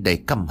tôi đầy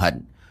căm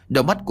hận.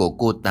 Đôi mắt của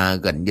cô ta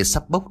gần như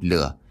sắp bốc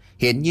lửa.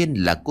 Hiển nhiên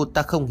là cô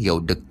ta không hiểu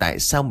được tại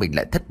sao mình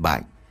lại thất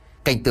bại.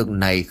 Cảnh tượng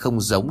này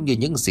không giống như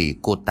những gì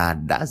cô ta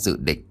đã dự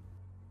định.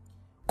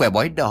 Quẻ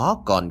bói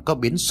đó còn có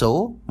biến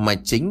số, mà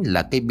chính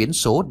là cái biến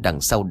số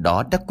đằng sau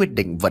đó đã quyết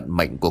định vận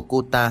mệnh của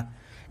cô ta.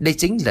 Đây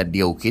chính là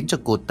điều khiến cho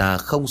cô ta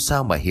không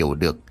sao mà hiểu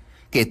được.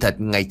 Kể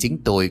thật ngay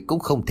chính tôi cũng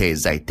không thể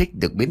giải thích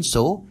được biến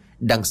số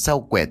đằng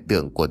sau quẻ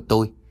tượng của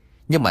tôi.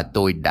 Nhưng mà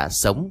tôi đã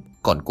sống,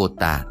 còn cô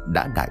ta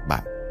đã đại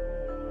bại.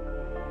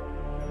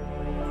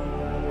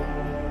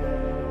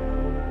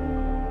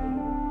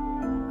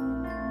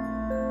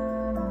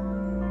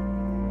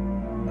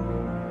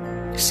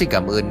 Xin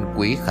cảm ơn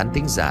quý khán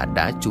thính giả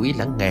đã chú ý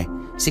lắng nghe.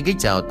 Xin kính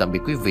chào tạm biệt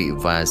quý vị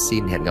và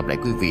xin hẹn gặp lại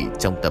quý vị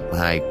trong tập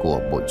 2 của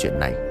bộ truyện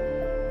này.